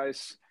looked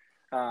nice.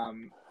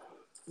 Um,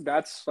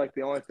 that's like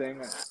the only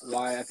thing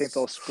why I think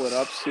they'll split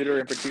up Suter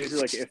and Bertuzzi.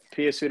 Like if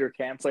Pia Suter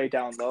can play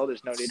down low,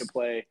 there's no need to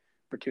play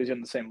Bertuzzi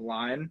on the same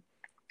line.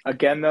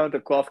 Again, though, the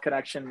Guelph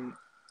connection,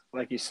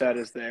 like you said,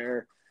 is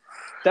there.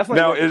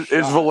 Definitely Now, worth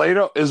a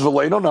shot. Is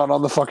Valeno not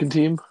on the fucking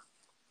team?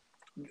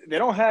 They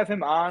don't have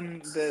him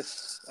on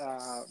this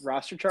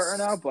roster chart right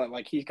now, but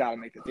like he's got to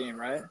make the team,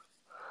 right?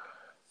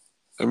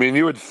 I mean,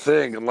 you would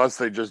think, unless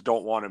they just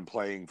don't want him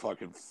playing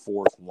fucking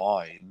fourth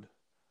line.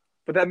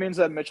 But that means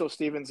that Mitchell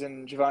Stevens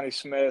and Giovanni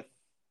Smith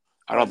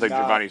I don't are think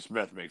not. Giovanni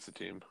Smith makes the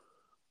team.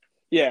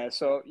 Yeah,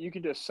 so you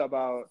could just sub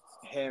out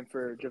him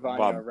for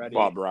Giovanni already.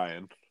 Bob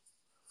Ryan.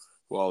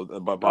 Well,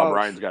 but Bob Oh,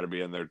 Ryan's got to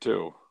be in there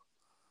too.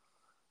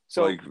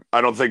 so Like, I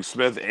don't think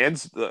Smith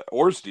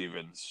or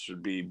Stevens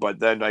should be. But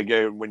then I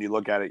get when you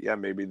look at it, yeah,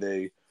 maybe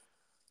they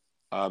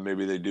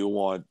do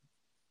want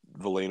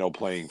Valeno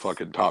playing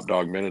fucking top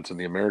dog minutes in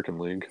the American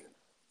League.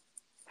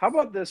 how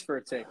about this for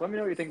a take? Let me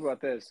know what you think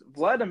about this.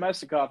 Vlad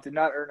Domestikov did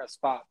not earn a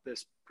spot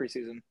this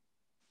preseason.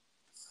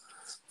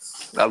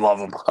 I love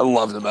him. I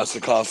love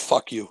Nemestikov.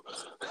 Fuck you.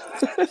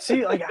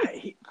 See, like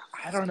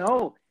I don't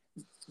know.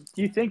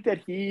 Do you think that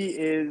he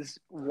is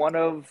one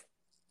of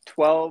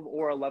 12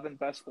 or 11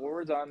 best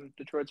forwards on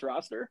Detroit's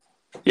roster?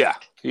 Yeah,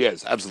 he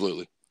is.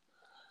 Absolutely.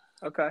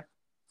 Okay.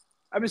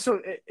 I mean, so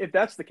if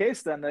that's the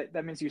case, then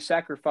that means you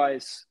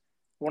sacrifice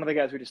one of the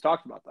guys we just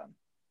talked about then.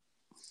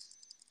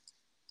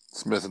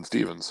 Smith and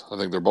Stevens. I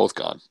think they're both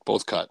gone.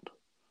 Both cut.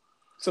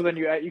 So then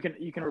you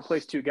can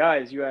replace two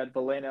guys. You had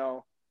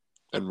Valeno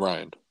And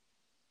Ryan.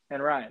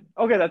 and Ryan.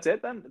 Okay, that's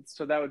it then.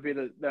 So that would be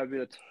the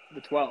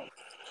 12.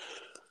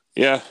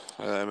 Yeah,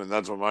 I mean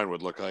that's what mine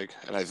would look like,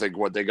 and I think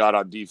what they got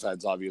on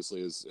defense obviously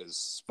is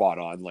spot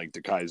on, like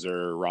the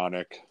Kaiser,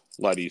 Ronick,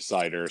 Letty,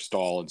 Sider,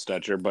 Stahl, and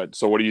Stetcher. But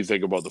so, what do you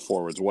think about the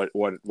forwards? What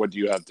do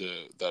you have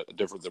that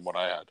different than what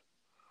I had?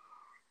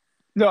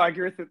 No, I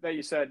agree with that.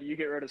 You said you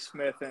get rid of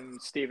Smith and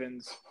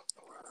Stevens,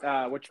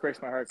 which breaks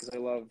my heart because I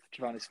love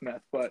Giovanni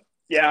Smith. But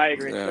yeah, I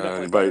agree. They're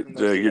definitely better But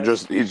than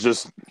those two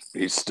guys.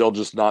 he's still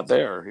just not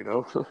there, you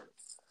know.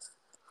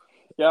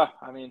 Yeah,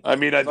 I mean, I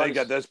think Giovanni's-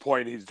 at this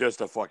point he's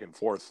just a fucking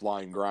fourth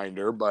line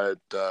grinder. But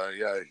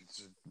yeah,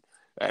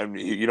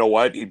 you know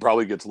what? He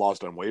probably gets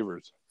lost on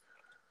waivers.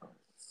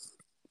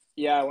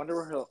 yeah, I wonder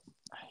where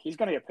he's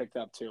gonna get picked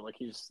up too. Like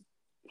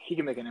he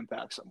can make an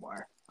impact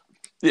somewhere.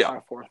 Yeah, On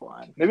a fourth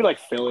line, maybe like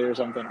Philly or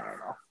something. I don't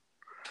know.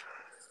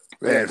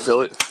 man,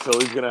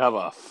 Philly's gonna have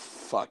a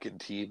fucking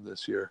team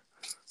this year.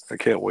 I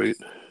can't wait.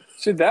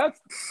 See, that's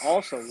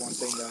also one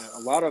thing that a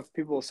lot of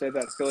people say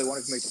that Philly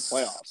wanted to make the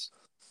playoffs.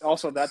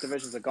 Also, that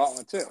division's a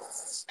gauntlet too.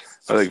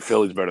 I think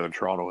Philly's better than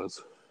Toronto is.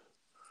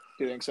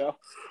 Do you think so?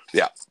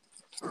 Yeah.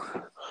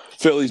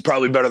 Philly's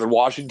probably better than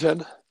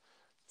Washington.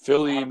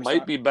 Philly 100%.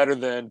 might be better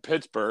than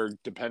Pittsburgh,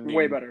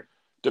 Way better.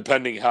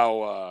 depending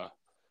how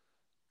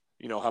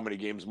how many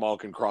games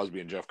Malkin,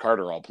 Crosby, and Jeff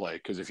Carter all play.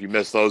 Because if you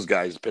miss those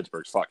guys,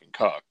 Pittsburgh's fucking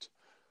cooked.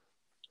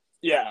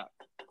 Yeah.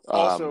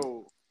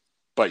 Also,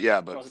 but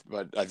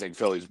I think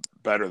Philly's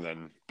better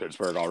than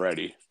Pittsburgh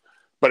already.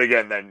 But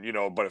again, then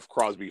but if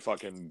Crosby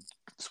fucking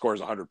scores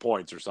 100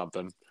 points or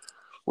something,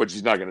 which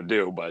he's not going to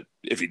do, but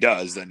if he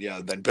does, then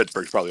then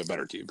Pittsburgh's probably a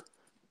better team.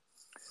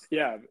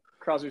 yeah,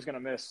 Crosby's going to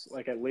miss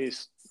like at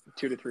least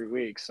 2 to 3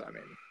 weeks. I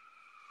mean,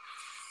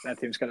 that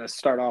team's going to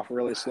start off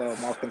really slow.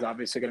 Malkin's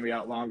obviously going to be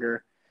out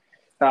longer.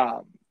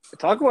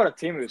 Talk about a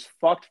team who's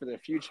fucked for the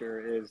future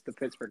is the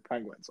Pittsburgh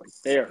Penguins. Like,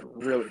 they are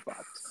really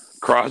fucked.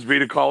 Crosby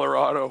to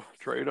Colorado,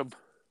 trade him.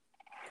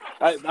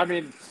 I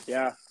mean,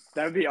 yeah,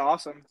 that would be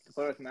awesome to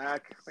play with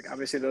Mac. Like,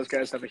 obviously, those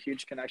guys have a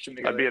huge connection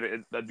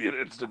together. That'd be an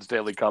instant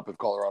Stanley Cup if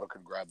Colorado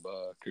could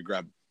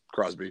grab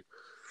Crosby.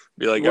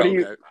 Be like, What do okay.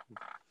 you-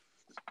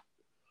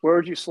 Where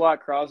would you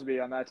slot Crosby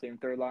on that team?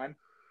 Third line?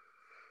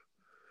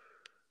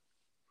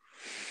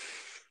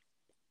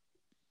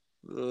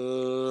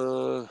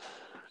 No,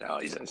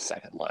 he's in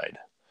second line.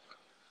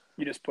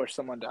 You just push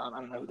someone down. I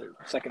don't know who their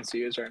second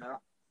C is right now.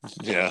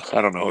 Yeah,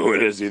 I don't know who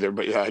it is either,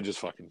 but yeah, I just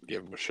fucking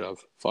give him a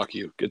shove. Fuck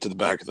you. Get to the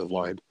back of the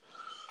line.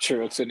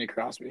 True, it's Sidney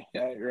Crosby.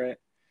 Yeah, you're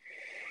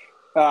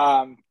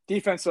right.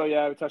 Defense, so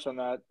yeah, we touched on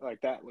that.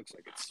 Like that looks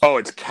like it's. Oh,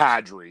 it's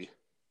Kadri.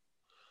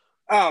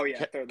 Oh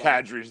yeah, third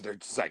line. Kadri's their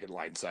second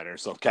line center.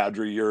 So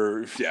Kadri,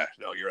 you're a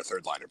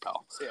third liner,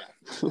 pal. Yeah,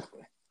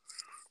 exactly.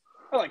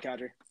 I like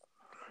Kadri.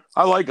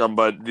 I like him,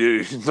 but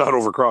he's not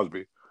over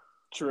Crosby.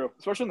 True,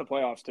 especially in the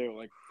playoffs too.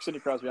 Like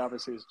Sidney Crosby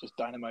obviously is just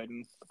dynamite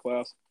in the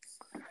playoffs.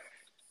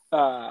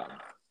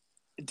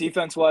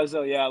 Defense wise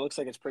though, yeah, it looks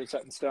like it's pretty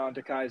set in stone.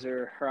 To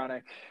Kaiser,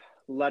 Hronik,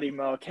 Letty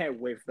Mo. Can't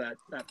wait for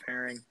that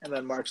pairing, and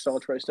then Mark Stahl,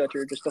 Troy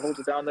Stetcher just to hold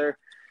it down there.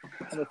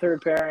 And the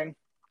third pairing.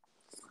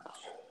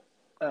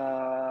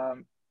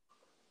 God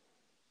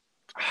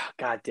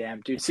damn,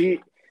 dude. See,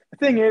 the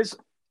thing is,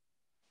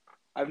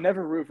 I've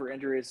never rooted for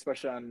injuries,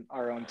 especially on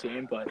our own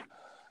team, but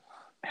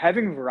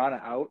having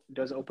Verana out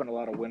does open a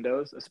lot of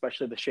windows,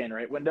 especially the Shane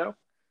Wright window.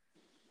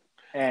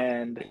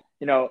 And,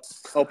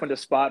 opened a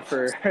spot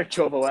for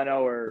Joe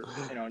Veleno or,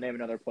 name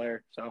another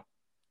player. So,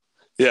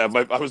 yeah,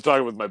 I was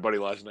talking with my buddy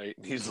last night.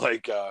 And he's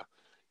like, oh,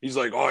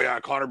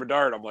 yeah, Connor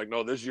Bedard. I'm like,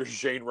 no, this year's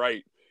Shane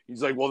Wright.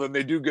 He's like, well, then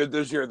they do good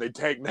this year and they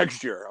tank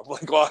next year. I'm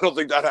like, well, I don't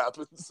think that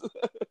happens.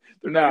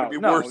 They're not going to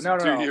be worse in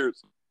 2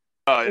 years.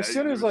 As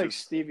soon as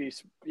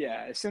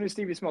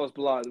Stevie smells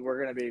blood,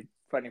 we're going to be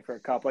fighting for a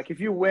cup. Like if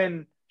you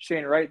win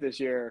Shane Wright this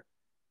year,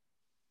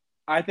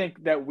 I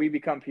think that we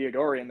become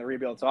Piodori and the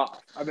rebuild's off.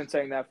 I've been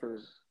saying that for.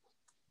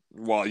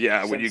 Well,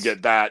 yeah, when you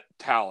get that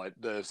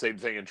talent, the same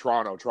thing in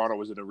Toronto. Toronto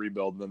was in a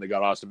rebuild and then they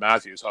got Austin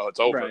Matthews. So it's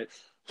over.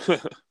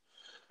 Right.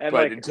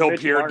 But until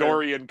Pierre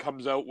Dorian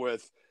comes out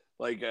with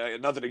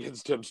nothing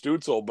against Tim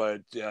Stützle,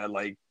 but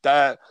like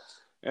that.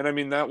 And I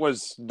mean, that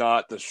was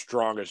not the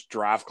strongest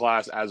draft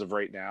class as of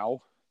right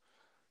now,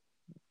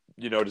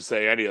 to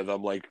say any of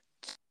them but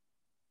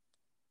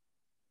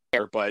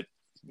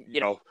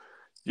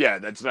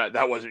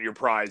that wasn't your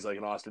prize like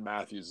an Austin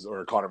Matthews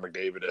or Connor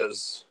McDavid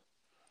is.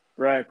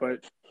 Right.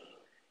 But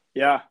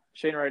yeah,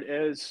 Shane Wright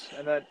is.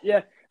 And then,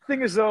 the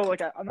thing is though,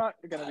 I'm not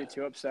going to be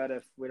too upset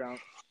if we don't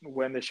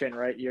win the Shane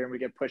Wright year and we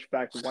get pushed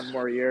back one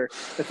more year.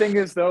 The thing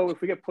is though,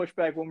 if we get pushed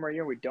back one more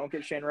year and we don't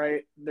get Shane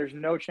Wright, there's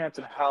no chance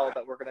in hell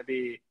that we're going to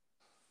be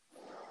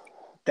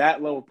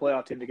that low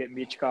playoff team to get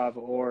Michkov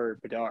or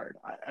Bedard.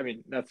 I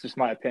mean, that's just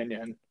my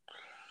opinion.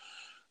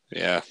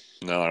 Yeah,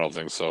 no, I don't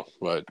think so.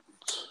 But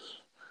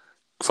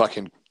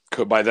fucking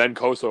by then,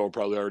 Koso will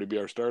probably already be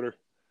our starter.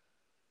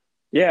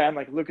 Yeah, and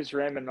Lucas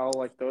Raymond and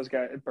all those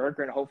guys,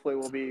 Berggren hopefully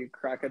will be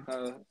cracking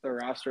the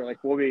roster.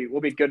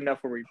 We'll be good enough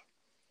where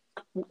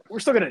we're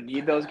still gonna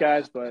need those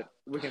guys, but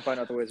we can find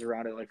out the ways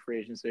around it, like free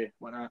agency.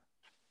 Why not?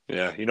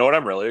 Yeah, you know what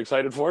I'm really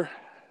excited for?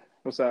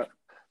 What's that?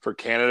 For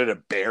Canada to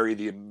bury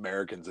the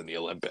Americans in the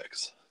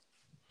Olympics.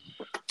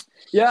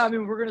 Yeah, I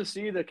mean, we're going to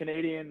see the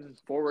Canadian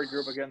forward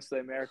group against the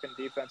American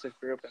defensive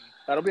group, and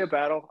that'll be a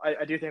battle.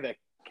 I do think that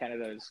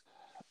Canada is.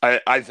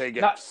 I think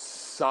it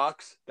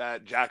sucks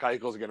that Jack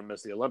Eichel's going to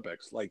miss the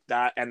Olympics like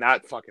that, and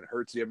that fucking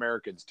hurts the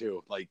Americans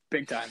too,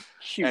 big time.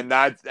 Huge. And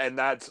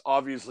that's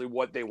obviously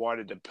what they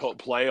wanted to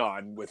play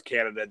on with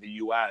Canada and the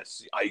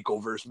U.S.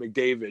 Eichel versus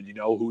McDavid,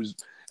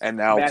 and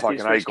now Matthews fucking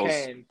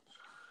Eichel's. Kane.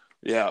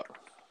 Yeah,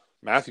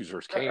 Matthews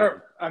versus Kane.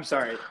 I'm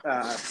sorry,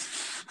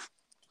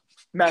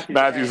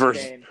 Matthews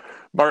versus Kane.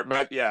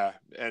 Yeah,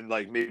 and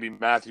maybe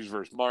Matthews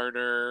versus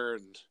Marner,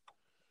 and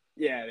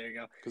yeah, there you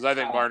go. Because I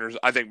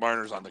think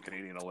Marner's on the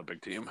Canadian Olympic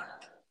team.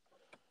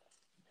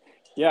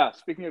 Yeah,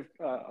 speaking of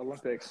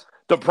Olympics,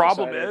 the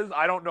problem is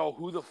I don't know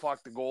who the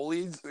fuck the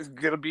goalie's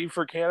gonna be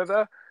for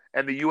Canada,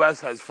 and the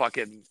U.S. has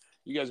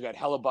you guys got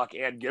Hellebuck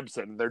and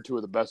Gibson, and they're two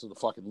of the best in the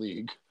fucking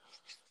league.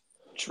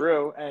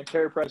 True, and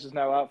Carey Price is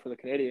now out for the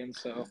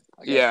Canadians, so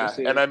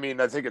we'll and I mean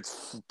I think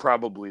it's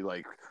probably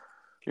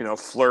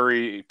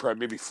Fleury,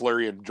 maybe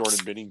Fleury and Jordan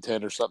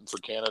Binnington or something for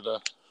Canada.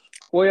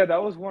 Well, yeah,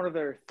 that was one of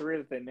their three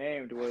that they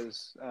named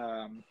was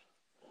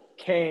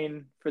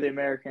Kane for the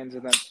Americans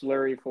and then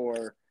Fleury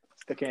for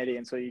the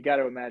Canadians. So you got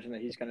to imagine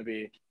that he's going to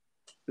be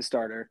the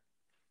starter.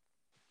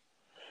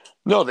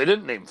 No, they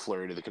didn't name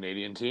Fleury to the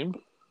Canadian team.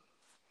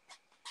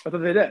 I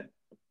thought they did.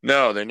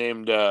 No, they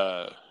named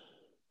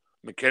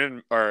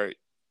McKinnon or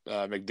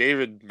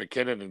McDavid,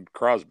 McKinnon, and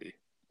Crosby.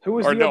 Who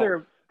was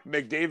other?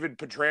 McDavid,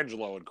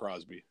 Pietrangelo, and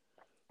Crosby.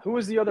 Who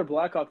was the other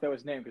Blackhawk that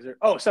was named?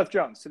 Seth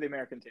Jones to the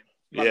American team.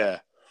 Yeah.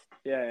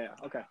 Yeah.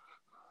 Okay.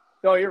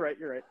 Oh, you're right.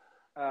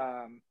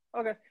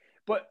 Okay,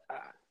 but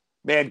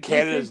man,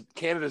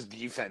 Canada's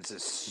defense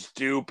is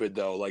stupid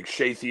though.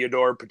 Shea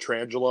Theodore,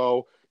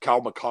 Pietrangelo,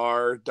 Cal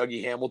McCarr,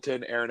 Dougie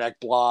Hamilton, Aaron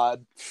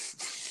Ekblad.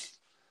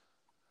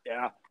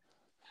 Yeah,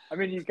 I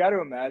mean, you've got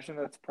to imagine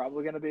that's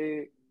probably going to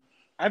be.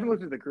 I haven't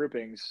looked at the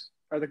groupings.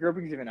 Are the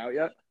groupings even out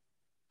yet?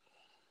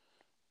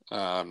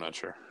 I'm not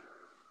sure.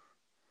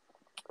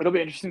 It'll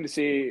be interesting to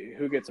see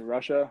who gets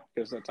Russia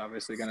because that's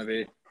obviously going to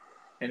be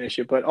an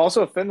issue. But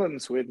also Finland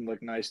and Sweden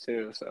look nice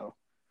too. So,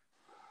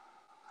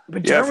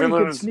 but Yeah, Germany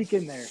Finland could is- sneak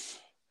in there.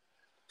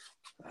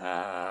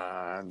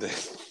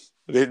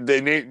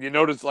 They named, you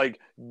notice, like,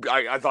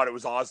 I thought it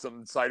was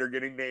awesome Cider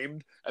getting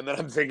named, and then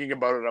I'm thinking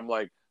about it. I'm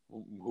like,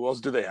 who else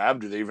do they have?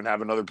 Do they even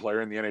have another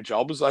player in the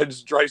NHL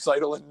besides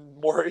Draisaitl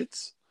and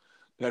Moritz?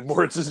 And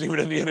Moritz isn't even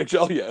in the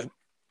NHL yet.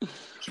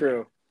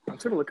 True. I'm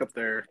just gonna look up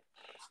their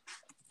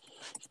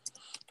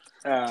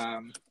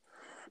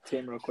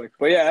team real quick.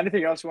 But yeah,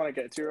 anything else you want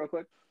to get to real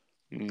quick?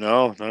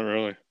 No, not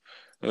really.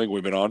 I think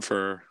we've been on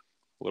for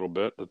a little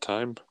bit of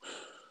time.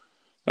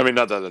 I mean,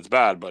 not that that's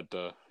bad, but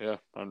yeah,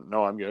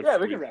 I'm good. Yeah,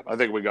 we can wrap up. I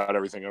think we got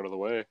everything out of the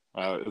way,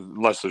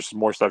 unless there's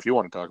more stuff you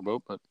want to talk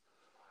about. But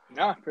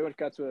No, pretty much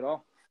got to it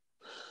all.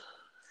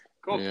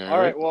 Cool. Yeah, All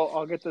right. right. Well,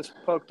 I'll get this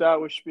poked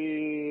out. We should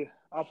be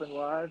up and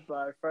live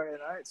by Friday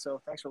night.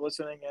 So thanks for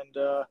listening, and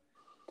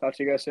talk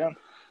to you guys soon.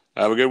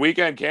 have a good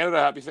weekend, Canada.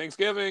 Happy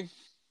Thanksgiving.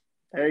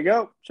 There you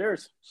go.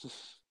 Cheers.